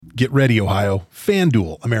Get ready, Ohio.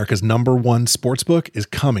 FanDuel, America's #1 sportsbook, is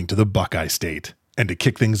coming to the Buckeye State. And to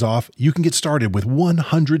kick things off, you can get started with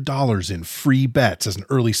 $100 in free bets as an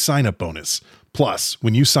early sign-up bonus. Plus,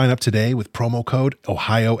 when you sign up today with promo code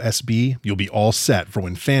OhioSB, you'll be all set for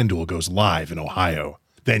when FanDuel goes live in Ohio.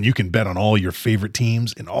 Then you can bet on all your favorite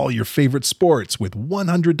teams and all your favorite sports with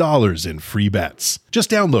 $100 in free bets.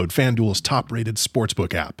 Just download FanDuel's top-rated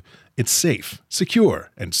sportsbook app. It's safe,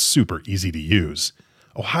 secure, and super easy to use.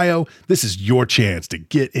 Ohio, this is your chance to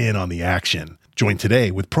get in on the action. Join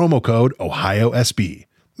today with promo code OhioSB.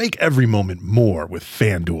 Make every moment more with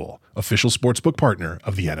FanDuel, official sportsbook partner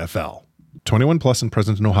of the NFL. 21 plus and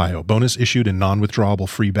present in Ohio. Bonus issued in non-withdrawable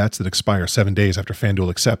free bets that expire 7 days after FanDuel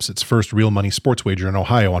accepts its first real money sports wager in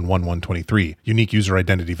Ohio on 1/1/23. Unique user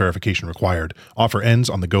identity verification required. Offer ends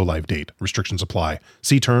on the go-live date. Restrictions apply.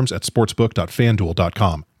 See terms at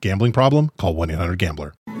sportsbook.fanduel.com. Gambling problem? Call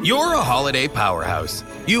 1-800-GAMBLER. You're a holiday powerhouse.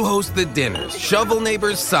 You host the dinners, shovel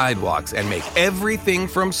neighbors' sidewalks, and make everything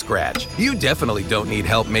from scratch. You definitely don't need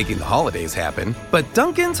help making the holidays happen. But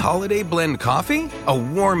Dunkin's Holiday Blend Coffee? A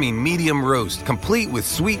warming medium roast complete with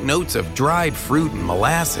sweet notes of dried fruit and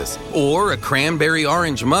molasses. Or a cranberry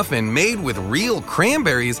orange muffin made with real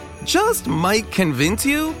cranberries just might convince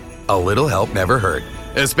you? A little help never hurt.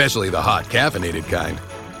 Especially the hot caffeinated kind.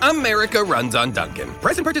 America runs on Dunkin'.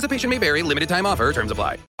 Price and participation may vary. Limited time offer. Terms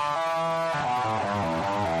apply.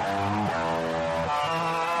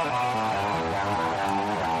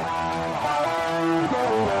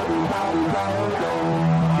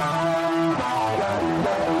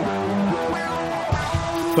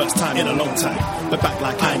 First time in a long time, but back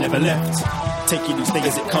like I never left. Taking each day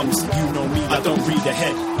as it comes. You know me, I don't read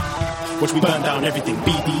ahead. Watch me burn down everything,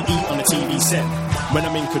 BDE on the TV set. When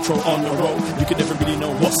I'm in control on the road, you can never really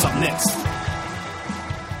know what's up next.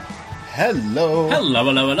 Hello. Hello,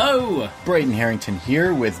 hello, hello. Braden Harrington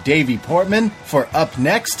here with Davey Portman for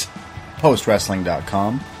upNXT,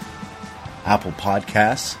 postwrestling.com, Apple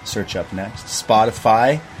Podcasts, search upNXT,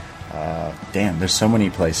 Spotify, damn, there's so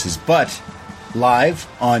many places, but live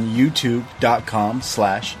on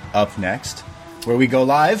youtube.com/upNXT, where we go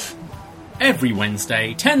live every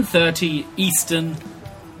Wednesday, 10:30 Eastern,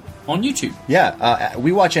 on YouTube. Yeah,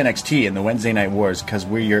 we watch NXT in the Wednesday Night Wars because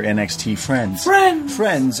we're your NXT friends.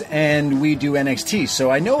 Friends, and we do NXT.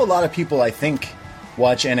 So I know a lot of people, I think,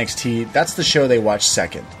 watch NXT. That's the show they watch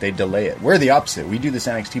second. They delay it. We're the opposite. We do this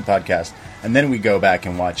NXT podcast, and then we go back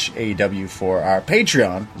and watch AEW for our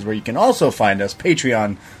Patreon, is where you can also find us,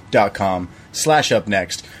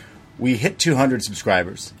 patreon.com/upnext. We hit 200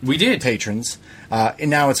 subscribers. We did. Patrons. And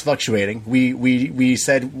now it's fluctuating. We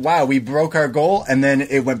said, wow, we broke our goal, and then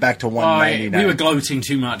it went back to 199. We were gloating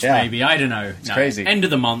too much, maybe. I don't know. It's crazy. End of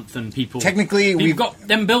the month, and people... Technically, we've got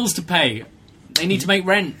them bills to pay. They need to make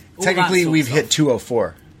rent. Technically, we've hit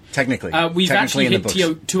 204. Technically. We've actually hit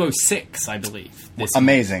 206, I believe.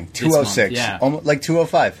 Amazing. 206. Yeah. Almost like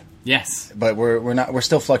 205. Yes, but we're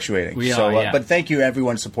still fluctuating. We are, yeah. But thank you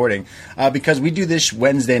everyone supporting, because we do this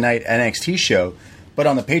Wednesday night NXT show, but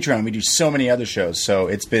on the Patreon we do so many other shows. So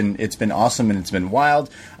it's been awesome and it's been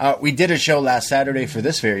wild. We did a show last Saturday for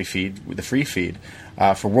this very feed, the free feed,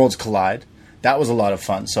 for Worlds Collide. That was a lot of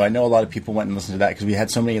fun. So I know a lot of people went and listened to that because we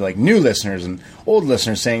had so many like new listeners and old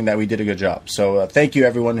listeners saying that we did a good job. So thank you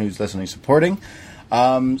everyone who's listening, supporting.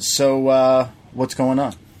 So what's going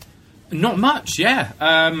on? Not much, yeah.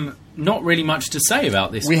 Not really much to say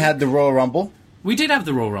about this. We had the Royal Rumble. We did have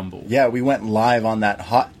the Royal Rumble. Yeah, we went live on that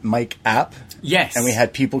Hot Mic app. Yes. And we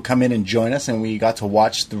had people come in and join us, and we got to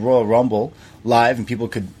watch the Royal Rumble live, and people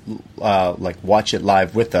could watch it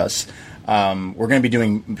live with us. We're going to be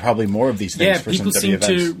doing probably more of these things for some people seem events.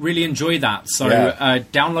 to really enjoy that. So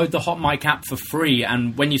download the Hot Mic app for free,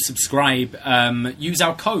 and when you subscribe, use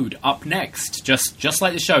our code upNXT, just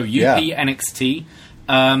like the show, upNXT.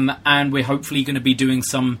 And we're hopefully going to be doing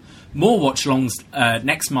some more watch-alongs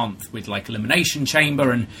next month with like Elimination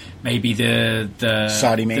Chamber and maybe the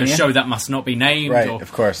Saudi Mania? the show that must not be named. Right, or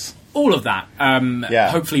of course. All of that.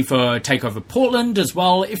 Hopefully for TakeOver Portland as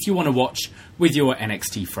well, if you want to watch with your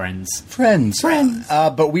NXT friends.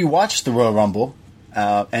 But we watched the Royal Rumble,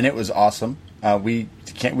 and it was awesome. We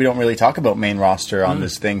don't really talk about main roster on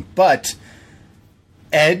this thing, but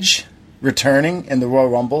Edge returning in the Royal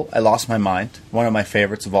Rumble, I lost my mind. One of my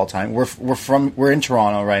favorites of all time. We're in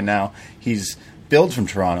Toronto right now. He's billed from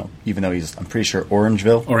Toronto, even though he's, I'm pretty sure,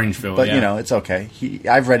 Orangeville. But you know, it's okay.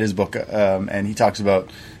 I've read his book, and he talks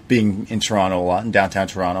about being in Toronto a lot, in downtown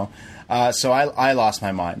Toronto. So I lost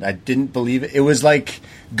my mind. I didn't believe it. It was like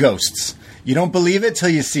ghosts. You don't believe it till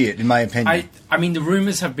you see it, in my opinion. I mean, the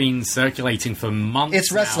rumors have been circulating for months.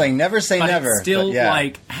 It's wrestling. Now, never say but never. It's still,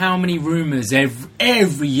 like, how many rumors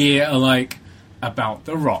every year are like about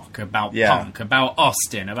The Rock, about Punk, about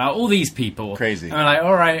Austin, about all these people? Crazy. And I'm like,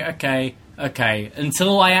 all right, okay.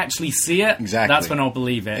 Until I actually see it, that's when I'll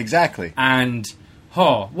believe it. Exactly. And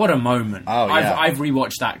what a moment! Oh, yeah. I've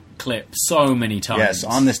rewatched that clip so many times. Yes,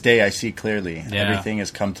 on this day I see clearly. Yeah. Everything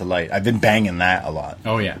has come to light. I've been banging that a lot.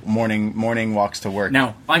 Oh yeah. Morning walks to work.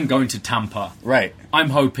 Now I'm going to Tampa. Right. I'm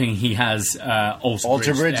hoping he has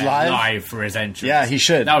Alter Bridge live for his entrance. Yeah, he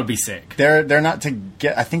should. That would be sick. They're not to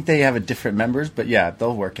get. I think they have a different members, but yeah,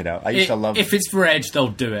 they'll work it out. I used to love. If it's for Edge, they'll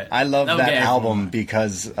do it. I love that album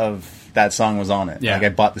because of. That song was on it. Yeah. Like I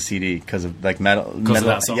bought the CD because of like metal. Of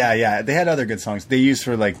that song. Yeah. They had other good songs they used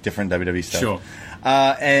for like different WWE stuff. Sure.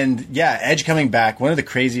 And yeah, Edge coming back. One of the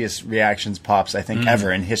craziest reactions pops I think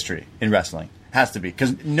ever in history in wrestling has to be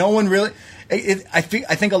because no one really. I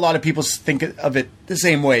think a lot of people think of it the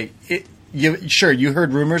same way. You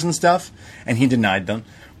heard rumors and stuff, and he denied them,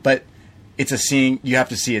 but. It's a seeing. You have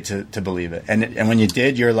to see it to believe it, and when you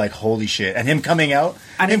did, you're like, "Holy shit!" And him coming out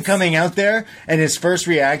there, and his first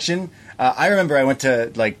reaction. I remember I went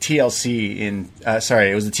to like TLC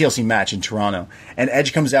it was the TLC match in Toronto, and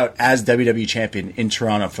Edge comes out as WWE champion in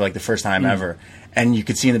Toronto for like the first time ever, and you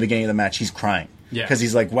could see in the beginning of the match he's crying because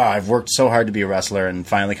he's like, "Wow, I've worked so hard to be a wrestler, and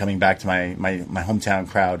finally coming back to my hometown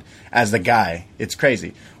crowd as the guy." It's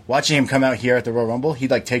crazy watching him come out here at the Royal Rumble. He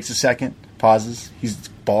like takes a second, pauses, he's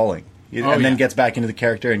bawling. Then gets back into the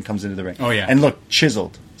character and comes into the ring. Oh, yeah. And looked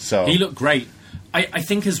chiseled. So he looked great. I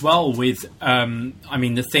think as well with...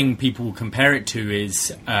 the thing people will compare it to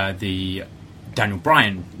is the Daniel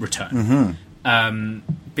Bryan return.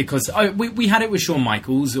 Because we had it with Shawn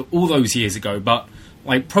Michaels all those years ago, but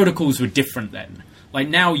like protocols were different then. Like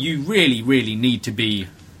now you really, really need to be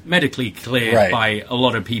medically cleared by a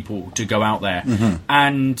lot of people to go out there.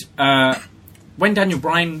 And when Daniel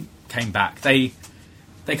Bryan came back, they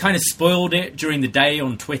kind of spoiled it during the day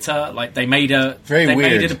on Twitter. Like they made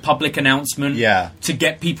it a public announcement to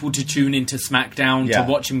get people to tune into SmackDown to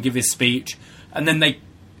watch him give his speech, and then they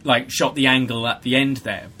like shot the angle at the end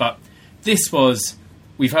there. But this was.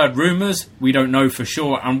 We've heard rumors, we don't know for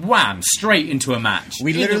sure, and wham, straight into a match.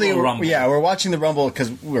 We literally, we're watching the Rumble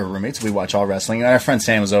because we're roommates. We watch all wrestling. Our friend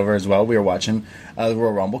Sam was over as well. We were watching the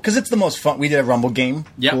Royal Rumble because it's the most fun. We did a Rumble game.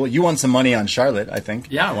 Yeah, cool. You won some money on Charlotte, I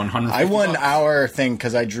think. Yeah, $100. I won our thing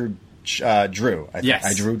because I drew Drew.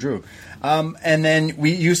 I drew Drew. And then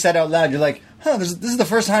you said out loud, you're like, this is the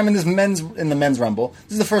first time in the men's Rumble.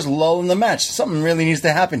 This is the first lull in the match. Something really needs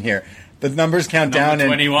to happen here. The numbers count down,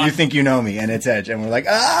 21. And you think you know me, and it's Edge, and we're like,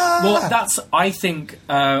 Well, I think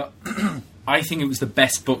it was the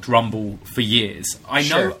best booked Rumble for years. I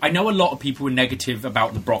know a lot of people were negative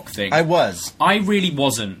about the Brock thing. I was. I really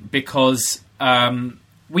wasn't because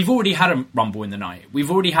we've already had a Rumble in the night.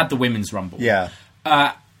 We've already had the women's Rumble. Yeah.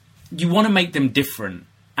 You want to make them different,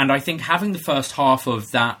 and I think having the first half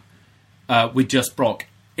of that with just Brock.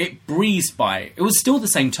 It breezed by. It was still the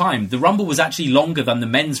same time. The Rumble was actually longer than the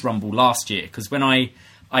men's Rumble last year because when I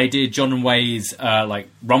did John and Way's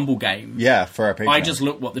Rumble game, for our Patreon, I just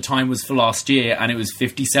looked what the time was for last year and it was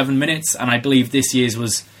 57 minutes, and I believe this year's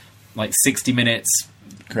was like 60 minutes,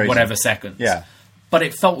 Crazy. Whatever seconds. Yeah, but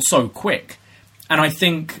it felt so quick, and I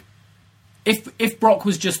think if Brock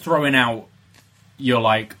was just throwing out your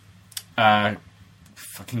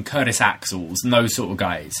fucking Curtis Axels and those sort of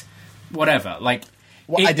guys, whatever, like.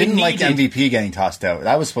 Well, I didn't like MVP getting tossed out.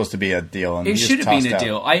 That was supposed to be a deal. And it should have been a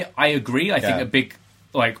deal. I agree. I think a big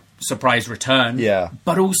surprise return. Yeah.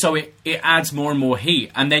 But also it adds more and more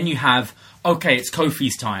heat. And then you have, it's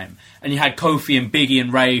Kofi's time. And you had Kofi and Biggie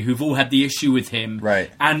and Ray who've all had the issue with him. Right.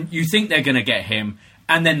 And you think they're going to get him.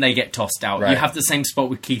 And then they get tossed out. Right. You have the same spot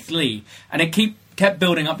with Keith Lee. And it kept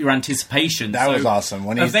building up your anticipation. That was awesome.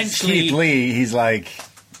 When Keith Lee, he's like...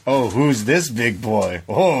 Oh, who's this big boy?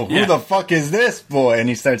 Oh, who the fuck is this boy? And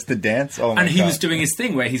he starts to dance. Oh, my God. And he was doing his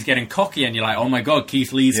thing where he's getting cocky and you're like, oh my God,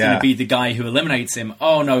 Keith Lee's going to be the guy who eliminates him.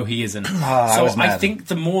 Oh, no, he isn't. So I think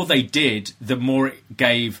the more they did, the more it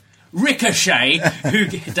gave Ricochet, who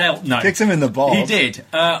dealt... No. Kicks him in the balls. He did.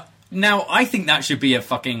 Now, I think that should be a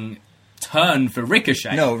fucking turn for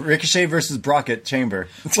Ricochet. No, Ricochet versus Brock at Chamber.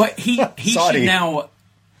 But he should now...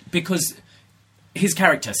 Because... His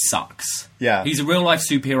character sucks. Yeah. He's a real-life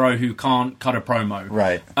superhero who can't cut a promo.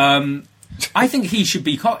 Right. I think he should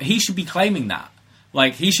be claiming that.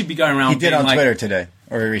 Like, he should be going around... He did on Twitter today.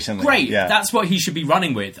 Or recently. Great. Yeah. That's what he should be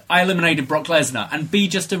running with. I eliminated Brock Lesnar and be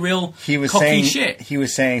just a real cocky shit. He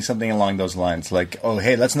was saying something along those lines, like, "Oh,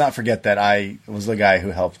 hey, let's not forget that I was the guy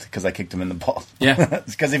who helped because I kicked him in the balls." Yeah.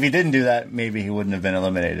 Because if he didn't do that, maybe he wouldn't have been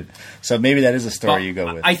eliminated. So maybe that is a story you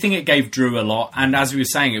go with. I think it gave Drew a lot, and as we were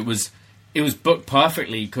saying, it was booked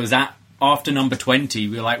perfectly because after number 20,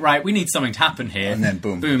 we were like, right, we need something to happen here. And then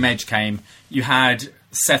boom, Edge came. You had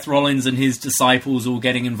Seth Rollins and his disciples all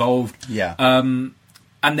getting involved. Yeah.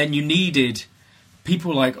 And then you needed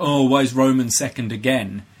people like, oh, why is Roman second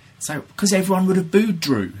again? So because everyone would have booed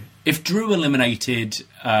Drew. If Drew eliminated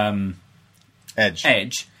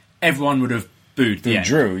Edge, everyone would have booed the end.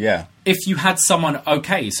 Drew, yeah. If you had someone,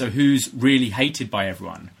 okay, so who's really hated by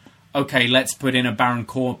everyone? Okay, let's put in a Baron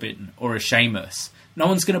Corbin or a Sheamus. No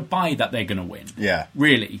one's going to buy that they're going to win. Yeah.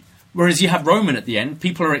 Really. Whereas you have Roman at the end.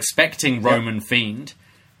 People are expecting Roman Fiend.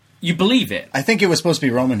 You believe it. I think it was supposed to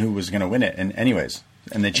be Roman who was going to win it, anyways.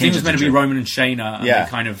 And they changed it. It was meant to be Roman and Shayna, and they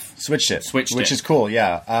kind of switched it, which is cool.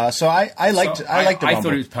 Yeah. So I liked the Rumble. I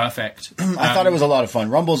thought it was perfect. I thought it was a lot of fun.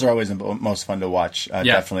 Rumbles are always the most fun to watch,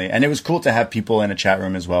 definitely. And it was cool to have people in a chat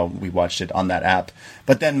room as well. We watched it on that app.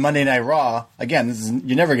 But then Monday Night Raw, again,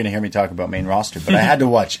 you're never going to hear me talk about main roster, but I had to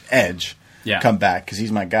watch Edge come back because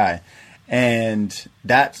he's my guy. And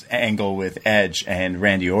that angle with Edge and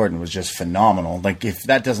Randy Orton was just phenomenal. Like, if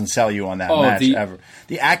that doesn't sell you on that match ever.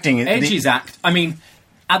 The acting... Edge's I mean,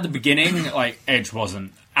 at the beginning, like, Edge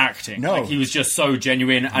wasn't acting. No. Like, he was just so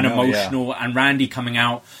genuine and emotional. And Randy coming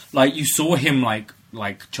out, like, you saw him,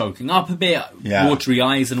 like choking up a bit, watery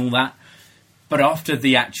eyes and all that. But after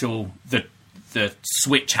the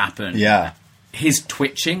switch happened... Yeah. His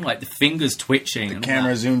twitching, like the fingers twitching. The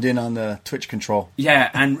camera zoomed in on the Twitch control. Yeah,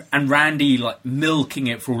 and Randy like milking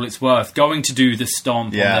it for all it's worth, going to do the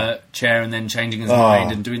stomp on the chair and then changing his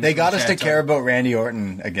mind and doing. They got us to care about Randy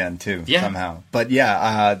Orton again too, somehow. But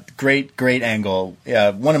great angle.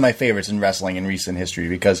 One of my favorites in wrestling in recent history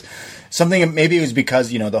because maybe it was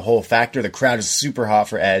because the whole factor. The crowd is super hot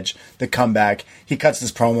for Edge. The comeback. He cuts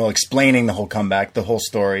this promo explaining the whole comeback, the whole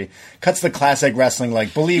story. Cuts the classic wrestling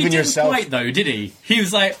like believe in yourself. He didn't quite though, did he? He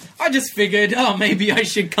was like, I just figured, maybe I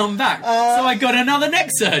should come back. So I got another neck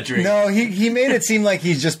surgery. No, he made it seem like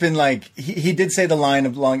he's just been like he did say the line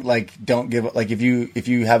of don't give up. Like if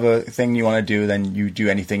you have a thing you want to do, then you do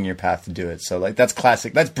anything in your path to do it. So like that's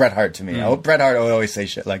classic. That's Bret Hart to me. Bret Hart would always say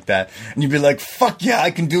shit like that, and you'd be like, fuck yeah,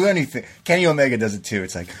 I can do anything. Kenny Omega does it too.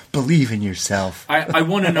 It's like believe in yourself. I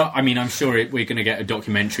want to know. I mean, I'm sure we're going to get a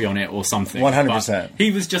documentary on it or something. 100%. He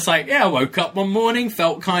was just like, I woke up one morning,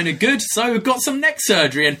 felt kind of good, so got some neck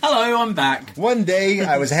surgery, and hello, I'm back. One day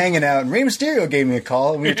I was hanging out, and Rey Mysterio gave me a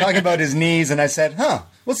call, and we were talking about his knees, and I said,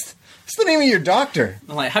 what's the name of your doctor?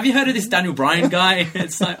 I'm like, have you heard of this Daniel Bryan guy?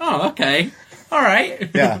 It's like, oh, okay. All right.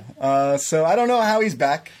 Yeah. So I don't know how he's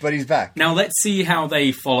back, but he's back. Now let's see how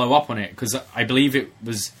they follow up on it, because I believe it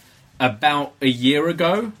was about a year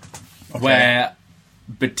ago where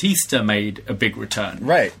Batista made a big return.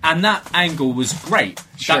 Right. And that angle was great.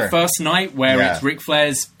 Sure. That first night where it's Ric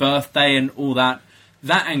Flair's birthday and all that,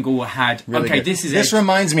 that angle had, really good. This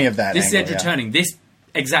reminds me of that This angle, is Edge returning.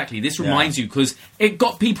 This reminds you, because it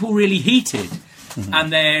got people really heated. Mm-hmm.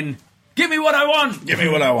 And then, give me what I want! Give me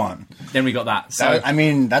what I want. Then we got that. So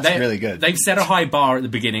that's really good. They've set a high bar at the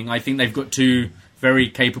beginning. I think they've got two very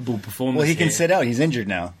capable performers. Well, he can sit out. He's injured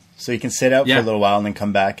now. So he can sit out for a little while and then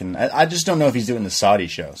come back. And I just don't know if he's doing the Saudi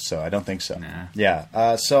show, so I don't think so. Nah.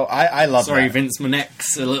 Yeah. So I love that. Sorry, Vince, my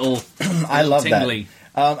neck's a little I love tingly.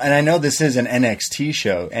 That. And I know this is an NXT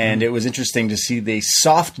show, and it was interesting to see the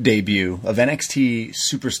soft debut of NXT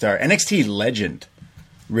superstar, NXT legend,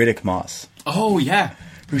 Riddick Moss. Oh, yeah.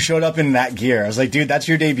 Who showed up in that gear. I was like, dude, that's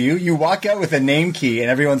your debut? You walk out with a name key,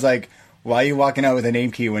 and everyone's like, why are you walking out with a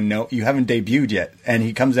name key when you haven't debuted yet? And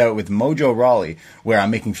he comes out with Mojo Rawley, where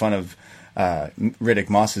I'm making fun of Riddick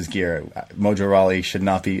Moss's gear. Mojo Rawley should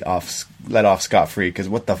not be let off scot-free, because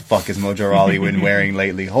what the fuck has Mojo Rawley been wearing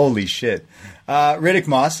lately? Holy shit. Riddick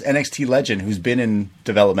Moss, NXT legend, who's been in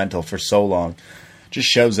developmental for so long, just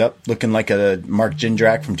shows up looking like a Mark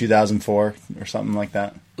Jindrak from 2004 or something like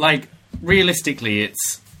that. Like, realistically,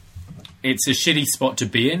 it's a shitty spot to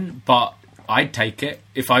be in, but I'd take it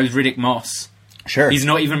if I was Riddick Moss. Sure. He's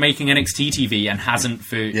not even making NXT TV and hasn't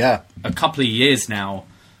for a couple of years now.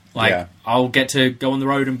 Like, I'll get to go on the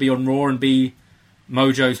road and be on Raw and be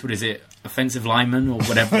Mojo's, offensive lineman or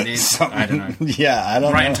whatever it is. I don't know. Yeah, I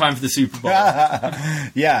don't know. Right in time for the Super Bowl.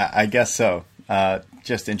 Yeah, I guess so.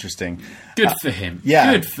 Just interesting. Good for him.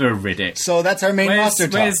 Yeah. Good for Riddick. So that's our main roster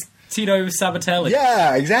talk. Tito Sabatelli.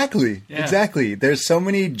 Yeah, exactly. There's so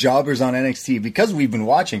many jobbers on NXT because we've been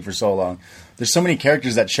watching for so long. There's so many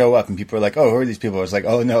characters that show up and people are like, oh, who are these people? It's like,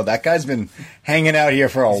 oh no, that guy's been hanging out here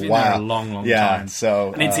for a He's been while. there a long time.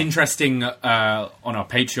 So, and it's interesting on our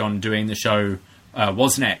Patreon doing the show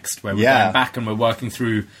Was Next, where we're going back and we're working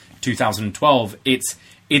through 2012. It's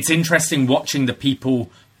interesting watching the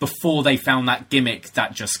people before they found that gimmick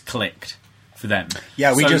that just clicked for them.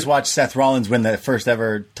 Yeah, we just watched Seth Rollins win the first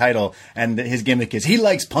ever title, and his gimmick is he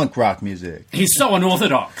likes punk rock music. He's so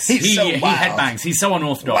unorthodox. He wild. headbangs. He's so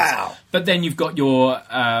unorthodox. Wow. But then you've got your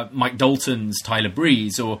Mike Dalton's Tyler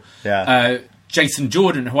Breeze or Jason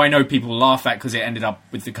Jordan, who I know people laugh at because it ended up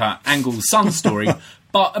with the Kurt Angle's son story.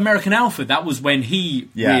 But American Alpha, that was when he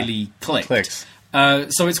really clicked. Clicks.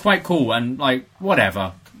 So it's quite cool, and like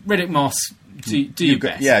whatever. Riddick Moss, do your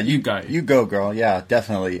best. Yeah, you go. You go, girl. Yeah,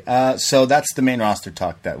 definitely. So that's the main roster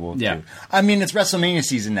talk that we'll do. I mean, it's WrestleMania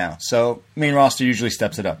season now, so main roster usually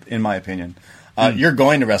steps it up, in my opinion. You're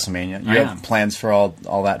going to WrestleMania. You have plans for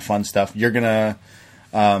all that fun stuff. You're going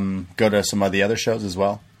to go to some of the other shows as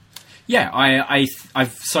well? Yeah,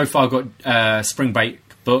 I've so far got Spring Break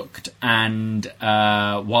booked and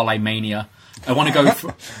Wale Mania. I want to go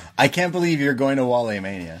for... I can't believe you're going to Wale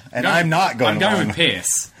Mania. And I'm not going to Wale. I'm going with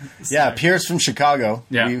Pierce. So. Yeah, Pierce from Chicago,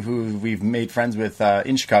 yeah. who we've made friends with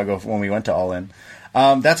in Chicago when we went to All In.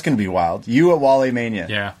 That's going to be wild. You at Wale Mania.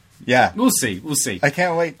 Yeah. Yeah. We'll see. I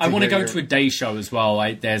can't wait. I want to go to a day show as well.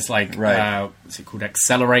 There's like, what's it called?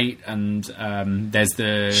 Accelerate, and there's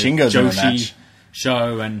the Shingo's Joshi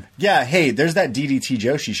show. And yeah, hey, there's that DDT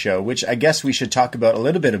Joshi show, which I guess we should talk about a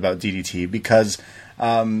little bit about DDT because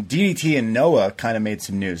DDT and Noah kind of made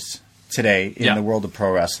some news today in the world of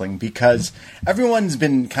pro wrestling because everyone's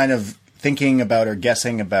been kind of thinking about or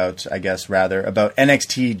guessing about, I guess, rather, about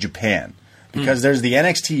NXT Japan. Because there's the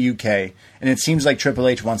NXT UK, and it seems like Triple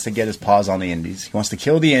H wants to get his paws on the indies. He wants to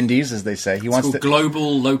kill the indies, as they say. He wants to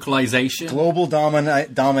global localization, global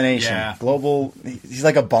domination. Yeah. Global. He's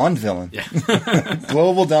like a Bond villain. Yeah.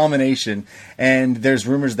 Global domination. And there's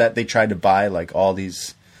rumors that they tried to buy like all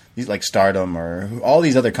these like Stardom or all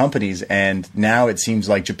these other companies, and now it seems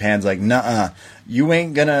like Japan's like, nuh-uh, you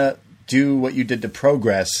ain't gonna do what you did to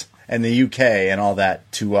Progress and the UK and all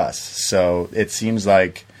that to us. So it seems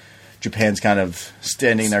like Japan's kind of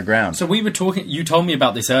standing their ground. So we were talking, you told me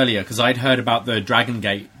about this earlier because I'd heard about the Dragon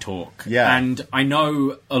Gate talk. Yeah. And I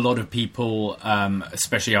know a lot of people,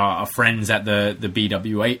 especially our friends at the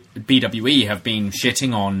BWE have been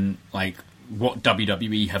shitting on like what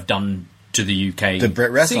WWE have done to the UK the Brit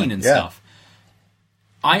wrestling scene and stuff.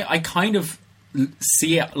 I kind of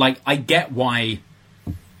see it, like I get why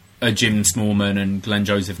Jim Smallman and Glenn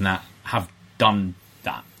Joseph and that have done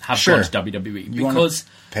that, have gone to WWE because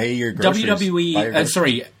pay your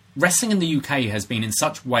groceries, wrestling in the UK has been in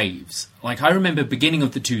such waves. Like, I remember beginning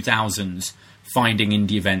of the 2000s finding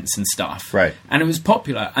indie events and stuff. Right. And it was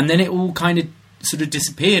popular. And then it all kind of sort of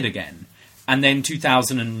disappeared again. And then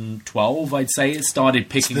 2012, I'd say, it started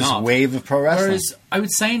picking up. This wave of pro wrestling. Whereas, I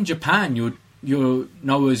would say in Japan, your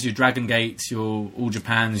Noahs, your Dragon Gates, your All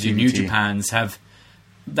Japans, your New Japans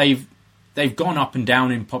they've gone up and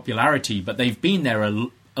down in popularity, but they've been there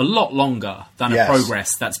a lot longer than a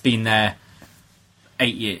Progress that's been there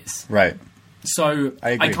 8 years. Right. So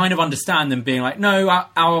I kind of understand them being like, no,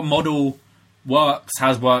 our model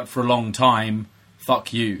has worked for a long time.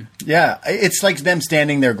 Fuck you. Yeah, it's like them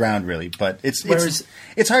standing their ground, really. But it's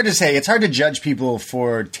hard to say. It's hard to judge people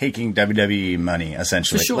for taking WWE money,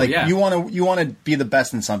 essentially. For sure, like, yeah. You want to be the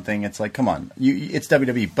best in something. It's like, come on, it's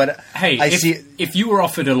WWE. But hey, if you were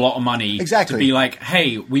offered a lot of money to be like,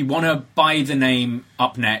 hey, we want to buy the name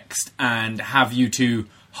upNXT and have you to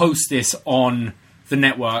host this on the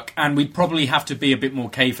network, and we'd probably have to be a bit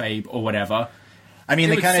more kayfabe or whatever. I mean,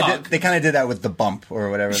 they kind of did that with the bump or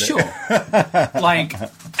whatever. Sure. Like,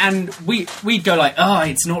 and we'd go like,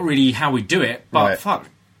 it's not really how we do it, but fuck,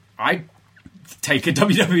 I'd take a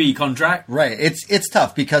WWE contract. Right. It's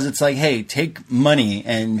tough because it's like, hey, take money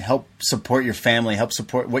and help support your family, help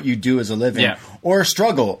support what you do as a living, or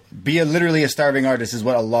struggle. Be literally a starving artist is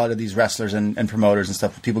what a lot of these wrestlers and promoters and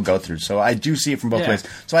stuff people go through. So I do see it from both ways.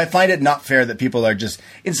 So I find it not fair that people are just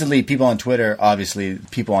instantly, people on Twitter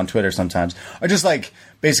sometimes are just like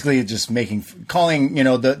basically just calling,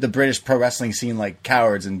 the British pro wrestling scene like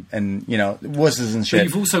cowards and wusses and shit. But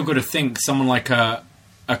you've also got to think someone like a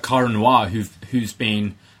Cara Noir who's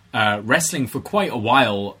been wrestling for quite a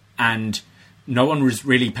while and no one was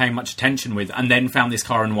really paying much attention with, and then found this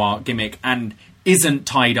Cara Noir gimmick and isn't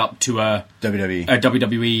tied up to a WWE,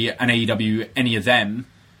 an AEW, any of them.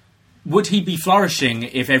 would he be flourishing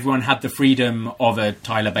if everyone had the freedom of a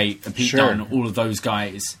Tyler Bate, a Pete Dunne, all of those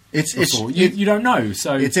guys? You don't know.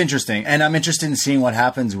 So it's interesting, and I'm interested in seeing what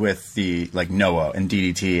happens with the Noah and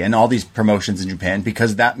DDT and all these promotions in Japan,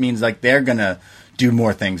 because that means they're gonna do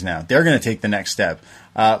more things now. They're gonna take the next step.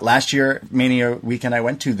 Last year, Mania weekend, I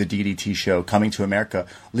went to the DDT show coming to America.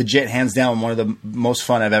 Legit, hands down, one of the most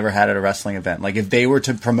fun I've ever had at a wrestling event. If they were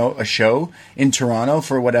to promote a show in Toronto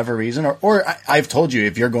for whatever reason, or I've told you,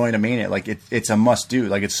 if you're going to Mania, it's a must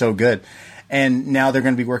do. It's so good. And now they're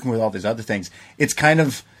going to be working with all these other things. It's kind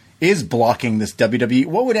of is blocking this WWE.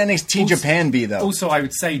 What would NXT Japan be, though? Also, I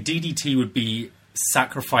would say DDT would be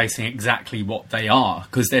sacrificing exactly what they are,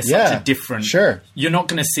 because they're such a different... Sure. You're not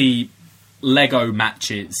going to see Lego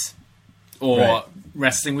matches or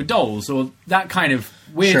wrestling with dolls or that kind of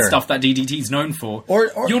weird stuff that DDT is known for.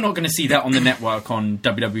 Or you're not going to see that on the network on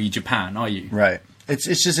WWE Japan, are you? Right.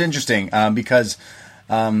 It's just interesting because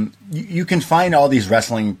you can find all these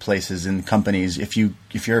wrestling places and companies. If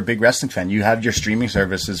you're a big wrestling fan, you have your streaming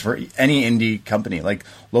services for any indie company.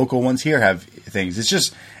 Local ones here have things. It's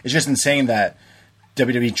just insane that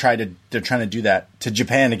WWE they're trying to do that to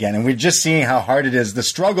Japan again, and we're just seeing how hard it is. The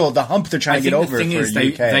struggle, the hump they're trying to get over. The thing is,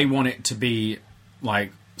 UK. They want it to be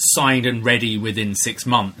signed and ready within 6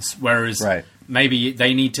 months, whereas maybe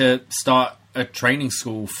they need to start a training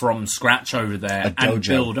school from scratch over there and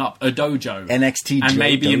build up a dojo, NXT, and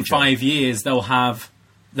maybe dojo. In 5 years they'll have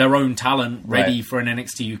their own talent ready for an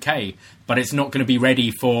NXT UK, but it's not going to be ready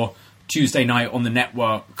for Tuesday night on the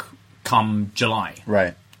network come July.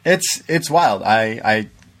 Right. It's wild. I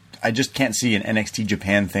just can't see an NXT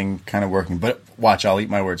Japan thing kind of working. But watch, I'll eat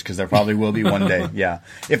my words, because there probably will be one day. Yeah.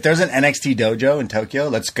 If there's an NXT dojo in Tokyo,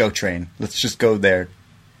 let's go train. Let's just go there.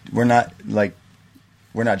 We're not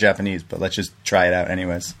Japanese, but let's just try it out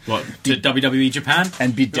anyways. What, to WWE Japan?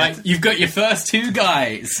 And be you've got your first 2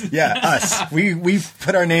 guys. Yeah, us. We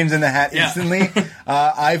put our names in the hat instantly.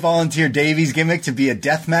 I volunteer Davey's gimmick to be a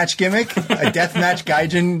deathmatch gimmick, a deathmatch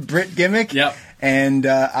Gaijin Brit gimmick. Yep. And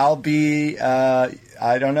I'll be,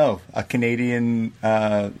 I don't know, a Canadian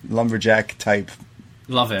lumberjack type.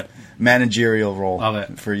 Love it. Managerial role. Love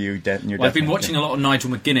it. For you. I've been watching a lot of Nigel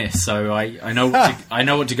McGuinness, so I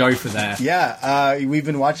know what to go for there. Yeah, we've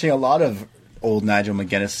been watching a lot of old Nigel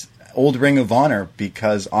McGuinness, old Ring of Honor,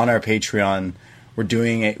 because on our Patreon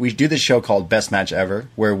we do this show called Best Match Ever,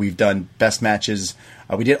 where we've done best matches.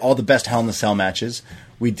 We did all the best Hell in a Cell matches.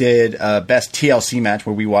 We did best TLC match,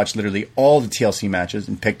 where we watched literally all the TLC matches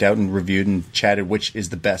and picked out and reviewed and chatted which is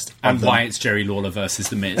the best. And why it's Jerry Lawler versus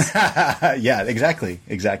The Miz. Yeah,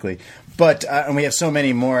 exactly. But and we have so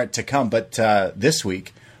many more to come. But this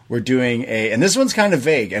week we're doing and this one's kind of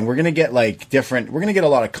vague, and we're gonna get we're gonna get a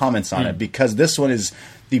lot of comments on it, because this one is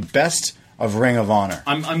the best of Ring of Honor.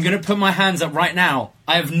 I'm going to put my hands up right now.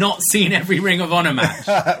 I have not seen every Ring of Honor match.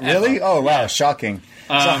 Really? Ever. Oh, wow. Shocking.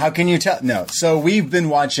 So how can you tell? No. So we've been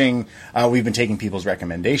watching, we've been taking people's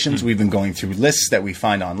recommendations. We've been going through lists that we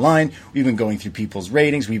find online. We've been going through people's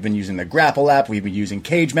ratings. We've been using the Grapple app. We've been using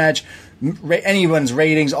Cage Match, anyone's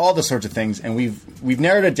ratings, all the sorts of things. And we've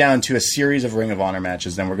narrowed it down to a series of Ring of Honor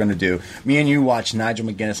matches. Then we're going to do, me and you watch Nigel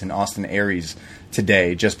McGuinness and Austin Aries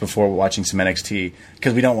today, just before watching some NXT,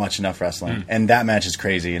 because we don't watch enough wrestling. And that match is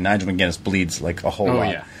crazy, and Nigel McGuinness bleeds a whole lot.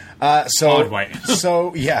 Yeah.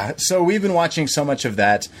 So we've been watching so much of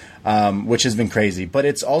that, which has been crazy. But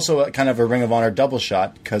it's also kind of a Ring of Honor double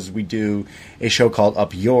shot, because we do a show called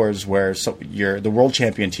Up Yours, where the world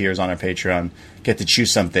champion tiers on our Patreon get to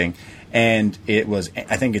choose something. And it was,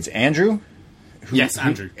 I think it's Andrew?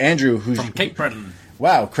 Andrew, who's from Cape Breton.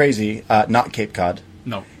 Wow, crazy. Not Cape Cod.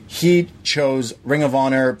 No. He chose Ring of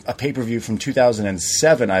Honor, a pay-per-view from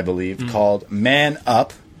 2007, I believe, called Man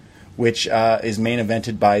Up, which is main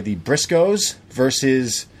evented by the Briscoes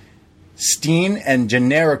versus Steen and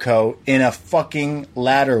Generico in a fucking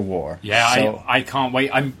ladder war. Yeah, so, I can't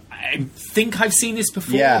wait. I think I've seen this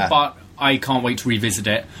before, but I can't wait to revisit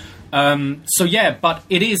it. But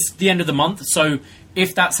it is the end of the month, so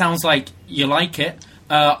if that sounds like you like it,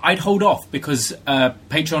 I'd hold off, because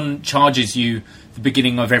Patreon charges you the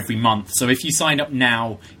beginning of every month. So if you signed up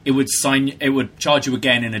now, it would charge you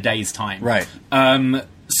again in a day's time. Right.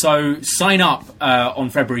 So sign up on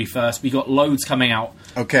February 1st. We got loads coming out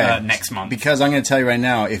next month. Because I'm going to tell you right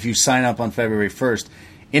now, if you sign up on February 1st,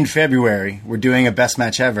 in February, we're doing a best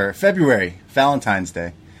match ever. February, Valentine's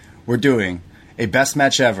Day, we're doing a best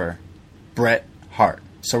match ever, Bret Hart.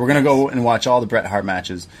 So we're going to go and watch all the Bret Hart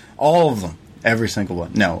matches. All of them. Every single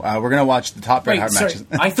one. No, we're going to watch the top Bret Hart matches.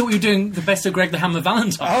 I thought you were doing the best of Greg the Hammer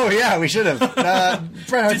Valentine. Oh, yeah, we should have.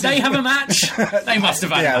 Did they have a match? They must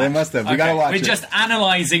have had a match. Yeah, they must have. We got to watch We're just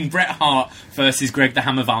analysing Bret Hart versus Greg the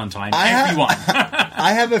Hammer Valentine. Everyone.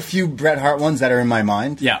 I have a few Bret Hart ones that are in my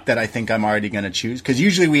mind that I think I'm already going to choose. Because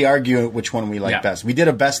usually we argue which one we like best. We did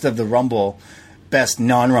a best of the Rumble, best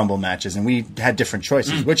non-Rumble matches, and we had different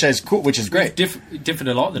choices, which is cool, which is great. We've differed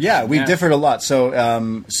a lot. We've differed a lot.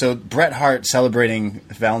 So, so Bret Hart celebrating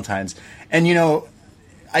Valentine's, and you know,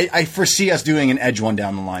 I foresee us doing an Edge one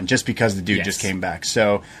down the line, just because the dude just came back.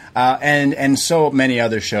 So, and so many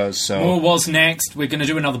other shows. So more was next. We're going to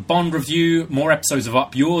do another Bond review, more episodes of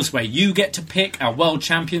Up Yours, where you get to pick our world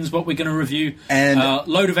champions, what we're going to review, and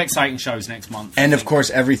load of exciting shows next month. And of course,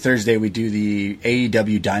 every Thursday we do the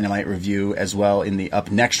AEW Dynamite review as well in the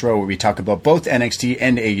Up Next row, where we talk about both NXT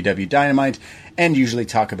and AEW Dynamite, and usually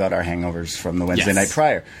talk about our hangovers from the Wednesday night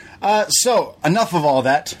prior. So, enough of all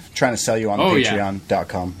that, trying to sell you on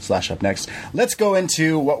patreon.com/upnext. Let's go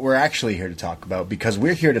into what we're actually here to talk about, because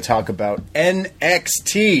we're here to talk about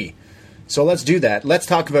NXT. So let's do that. Let's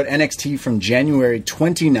talk about NXT from January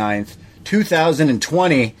 29th,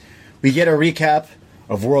 2020. We get a recap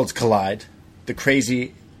of Worlds Collide. The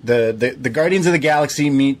Guardians of the Galaxy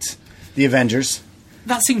meet the Avengers.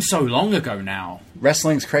 That seems so long ago now.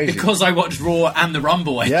 Wrestling's crazy. Because I watched Raw and the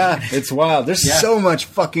Rumble. Yeah, it's wild. There's so much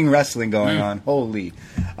fucking wrestling going on. Holy.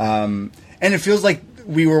 And it feels like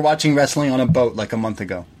we were watching wrestling on a boat like a month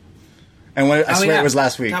ago. And I swear it was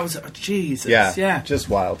last week. That was, Jesus. Yeah, just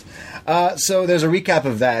wild. So there's a recap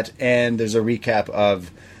of that, and there's a recap of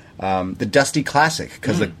the Dusty Classic,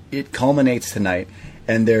 because it culminates tonight.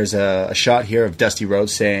 And there's a shot here of Dusty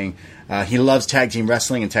Rhodes saying he loves tag team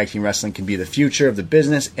wrestling, and tag team wrestling can be the future of the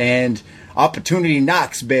business, and opportunity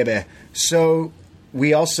knocks, baby. So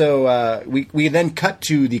we also we then cut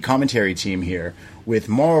to the commentary team here with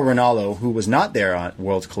Mauro Ranallo, who was not there on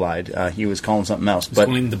Worlds Collide. He was calling something else. He was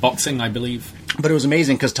calling the boxing, I believe. But it was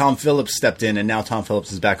amazing because Tom Phillips stepped in, and now Tom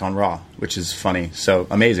Phillips is back on Raw, which is funny. So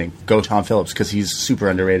amazing. Go Tom Phillips, because he's super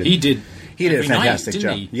underrated. He did a fantastic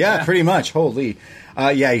job. Yeah, pretty much. Holy.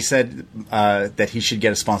 He said that he should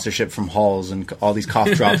get a sponsorship from Halls and all these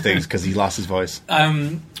cough drop things because he lost his voice.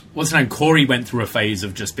 What's his name? Corey went through a phase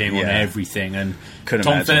of just being on everything, and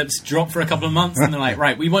Tom Phillips dropped for a couple of months, and they're like,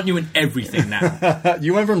 right, we want you in everything now.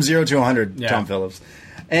 You went from 0 to 100, Tom Phillips.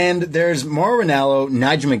 And there's Mauro Ranallo,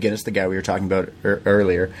 Nigel McGuinness, the guy we were talking about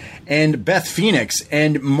earlier, and Beth Phoenix.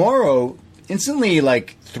 And Mauro instantly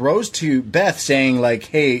throws to Beth saying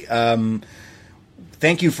hey,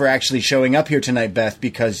 thank you for actually showing up here tonight, Beth,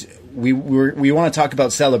 because we want to talk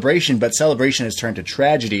about Celebration, but Celebration has turned to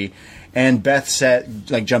tragedy. And Beth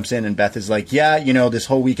jumps in, and Beth is like, yeah, this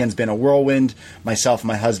whole weekend's been a whirlwind. Myself and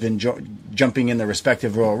my husband jumping in the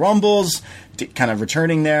respective Royal Rumbles, kind of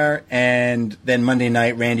returning there. And then Monday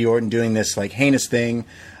night, Randy Orton doing this heinous thing.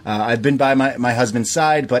 I've been by my husband's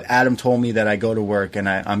side, but Adam told me that I go to work, and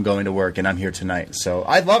I'm going to work, and I'm here tonight. So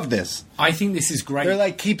I love this. I think this is great.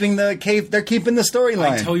 They're keeping the storyline.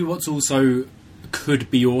 I tell you what's also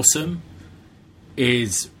could be awesome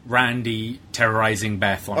is Randy terrorizing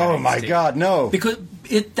Beth on Oh NXT. My God, no! Because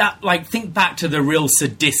think back to the real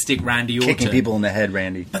sadistic Randy Orton, kicking people in the head,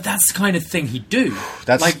 Randy. But that's the kind of thing he'd do.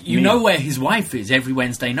 That's know where his wife is every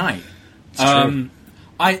Wednesday night. It's true.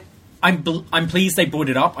 I'm pleased they brought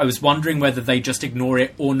it up. I was wondering whether they just ignore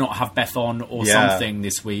it or not have Beth on or something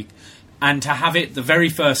this week, and to have it the very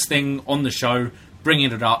first thing on the show,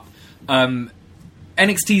 bringing it up.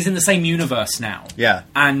 NXT's in the same universe now. Yeah,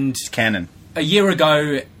 and it's canon. A year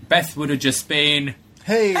ago, Beth would have just been,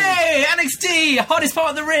 "Hey, NXT, hottest part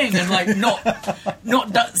of the ring," and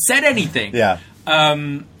not said anything. Yeah.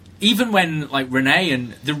 Even when Renee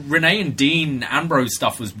and Dean Ambrose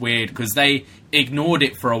stuff was weird because they ignored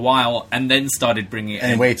it for a while and then started bringing it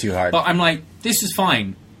in way too hard. But I'm like, this is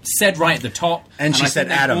fine. Said right at the top, and she said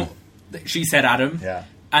Adam. She said Adam. Yeah.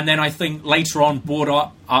 And then I think later on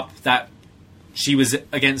brought up that she was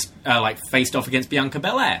against faced off against Bianca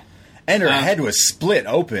Belair. And her head was split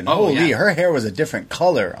open. Holy, her hair was a different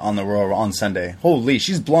color on the Raw on Sunday. Holy,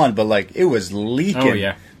 she's blonde, but it was leaking. Oh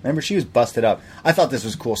yeah. Remember, she was busted up. I thought this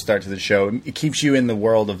was a cool start to the show. It keeps you in the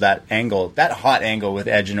world of that angle, that hot angle with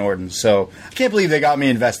Edge and Orton. So I can't believe they got me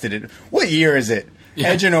invested in. What year is it? Yeah.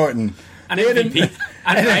 Edge and Orton. And MVP.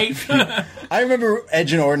 I remember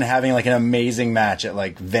Edge and Orton having an amazing match at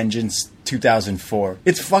Vengeance 2004.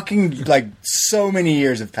 It's fucking so many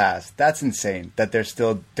years have passed. That's insane that they're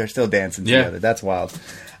still dancing together. That's wild.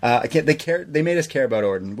 They made us care about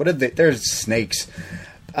Orton. What did they? There's snakes.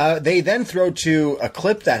 They then throw to a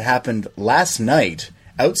clip that happened last night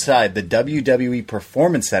outside the WWE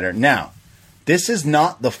Performance Center. Now, This is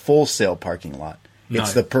not the Full Sail parking lot. No.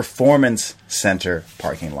 It's the Performance Center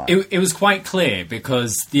parking lot. It was quite clear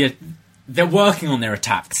because they're working on their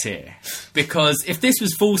attacks here. Because if this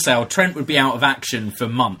was Full Sail, Trent would be out of action for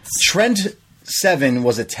months. Trent Seven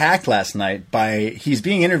was attacked last night he's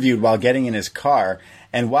being interviewed while getting in his car.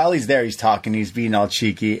 And while he's there, he's talking, he's being all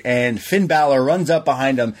cheeky. And Finn Balor runs up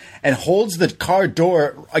behind him and holds the car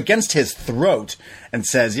door against his throat and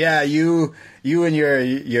says, yeah, you and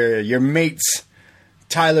your mates,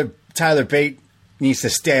 Tyler Bate needs to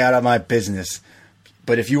stay out of my business.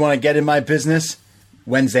 But if you want to get in my business,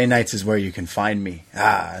 Wednesday nights is where you can find me.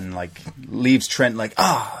 And like leaves Trent like,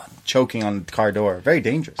 choking on the car door. Very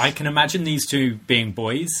dangerous. I can imagine these two being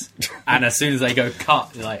boys, and as soon as they go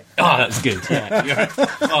cut, you're like, oh, that's good. Yeah, you're right.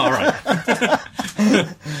 Oh, all right.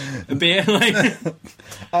 A beer, like.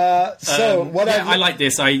 I like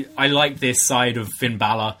this. I like this side of Finn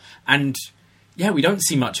Balor, and yeah, we don't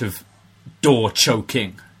see much of door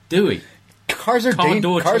choking, do we? Cars are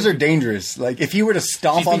dangerous. Like if you were to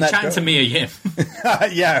stomp on that. She's been chatting to Mia Yim.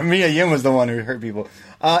 Yeah, Mia Yim was the one who hurt people.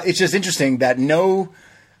 It's just interesting that no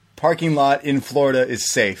parking lot in Florida is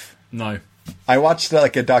safe. No. I watched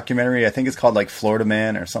like a documentary, I think it's called like Florida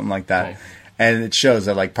Man or something like that. Oh. And it shows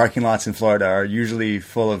that like parking lots in Florida are usually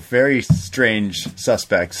full of very strange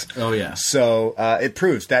suspects. Oh yeah. So it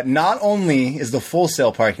proves that not only is the Full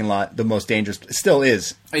Sail parking lot the most dangerous, it still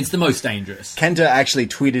is. It's the most dangerous. Kenta actually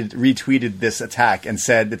retweeted this attack and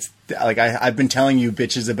said it's like I've been telling you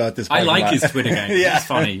bitches about this parking lot. I like his Twitter game. Yeah. It's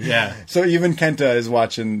funny, yeah. So even Kenta is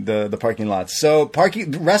watching the parking lots. So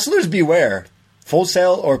wrestlers beware. Full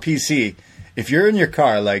Sail or PC. If you're in your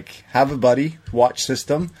car, like have a buddy, watch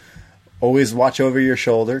system. Always watch over your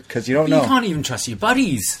shoulder because you don't know. You can't even trust your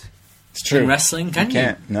buddies. It's true. In wrestling, can you?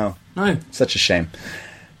 Can't. No. Such a shame.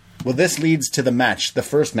 Well, this leads to the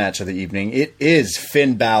first match of the evening. It is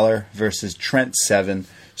Finn Balor versus Trent Seven.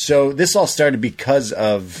 So this all started because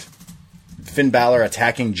of Finn Balor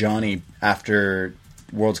attacking Johnny after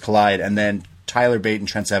Worlds Collide, and then Tyler Bate and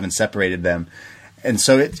Trent Seven separated them. And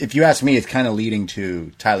so if you ask me, it's kind of leading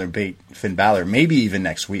to Tyler Bate, Finn Balor, maybe even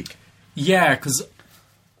next week. Yeah, because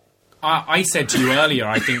I said to you earlier,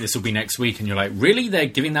 I think this will be next week, and you're like, really? They're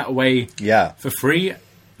giving that away for free? I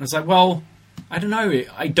was like, well, I don't know.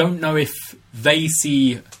 I don't know if they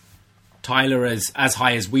see Tyler as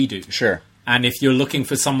high as we do. Sure. And if you're looking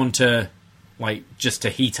for someone to, like, just to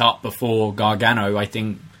heat up before Gargano, I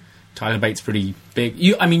think Tyler Bate's pretty big.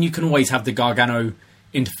 You can always have the Gargano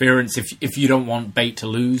interference if you don't want Bate to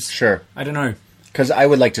lose. Sure. I don't know. Because I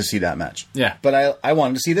would like to see that match. Yeah. But I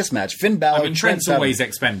wanted to see this match. Finn Balor. Trent's always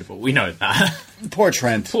expendable. We know that. Poor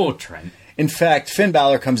Trent. Poor Trent. In fact, Finn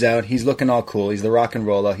Balor comes out. He's looking all cool. He's the rock and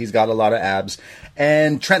roller. He's got a lot of abs.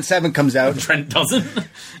 And Trent Seven comes out. Trent doesn't.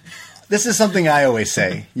 This is something I always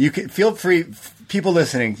say. You can feel free. People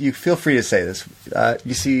listening, you feel free to say this.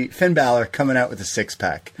 You see Finn Balor coming out with a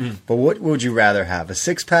six-pack. But what would you rather have, a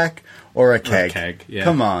six-pack or a keg? Or a keg, yeah.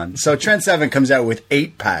 Come on. So Trent Seven comes out with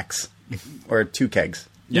 8 packs. Or 2 kegs.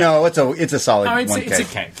 Yeah. No, it's a solid one keg. It's a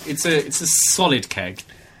keg. It's a solid keg.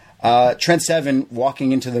 Trent Seven,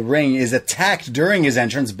 walking into the ring, is attacked during his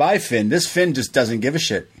entrance by Finn. This Finn just doesn't give a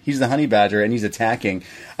shit. He's the honey badger, and he's attacking.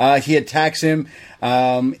 He attacks him.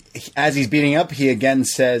 As he's beating up, he again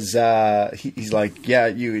says, he's like, yeah,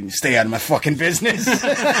 you stay out of my fucking business.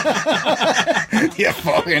 Yeah,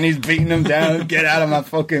 fucking, he's beating him down. Get out of my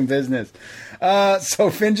fucking business. So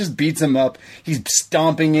Finn just beats him up. He's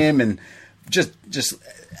stomping him and just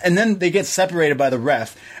and then they get separated by the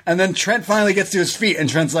ref. And then Trent finally gets to his feet, and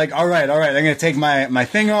Trent's like, all right, I'm going to take my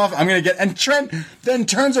thing off. And Trent then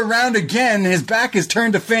turns around again. His back is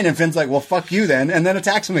turned to Finn, and Finn's like, well, fuck you then, and then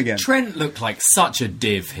attacks him again. Trent looked like such a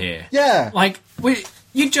div here. Yeah. Like,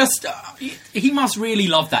 he must really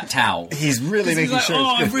love that towel. He's really making sure.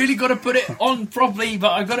 I've really got to put it on properly,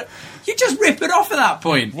 but I've got to. You just rip it off at that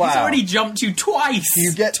point. Wow. He's already jumped you twice.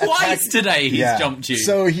 You get twice attacked today. He's jumped you.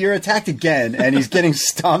 So you're attacked again, and he's getting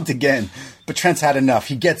stomped again. But Trent's had enough.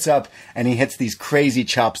 He gets up and he hits these crazy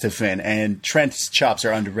chops to Finn, and Trent's chops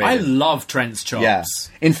are underrated. I love Trent's chops. Yeah.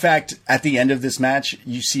 In fact, at the end of this match,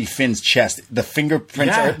 you see Finn's chest. The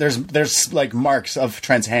fingerprints are there's like marks of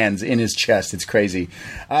Trent's hands in his chest. It's crazy.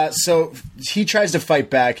 So he tries to fight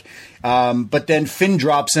back, but then Finn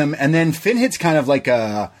drops him, and then Finn hits kind of like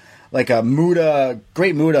a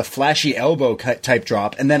Great Muta flashy elbow type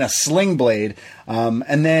drop, and then a sling blade.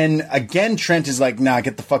 And then again, Trent is like, nah,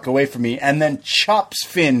 get the fuck away from me, and then chops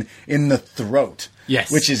Finn in the throat.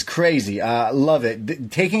 Yes. Which is crazy. Love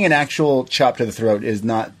it. Taking an actual chop to the throat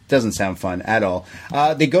doesn't sound fun at all.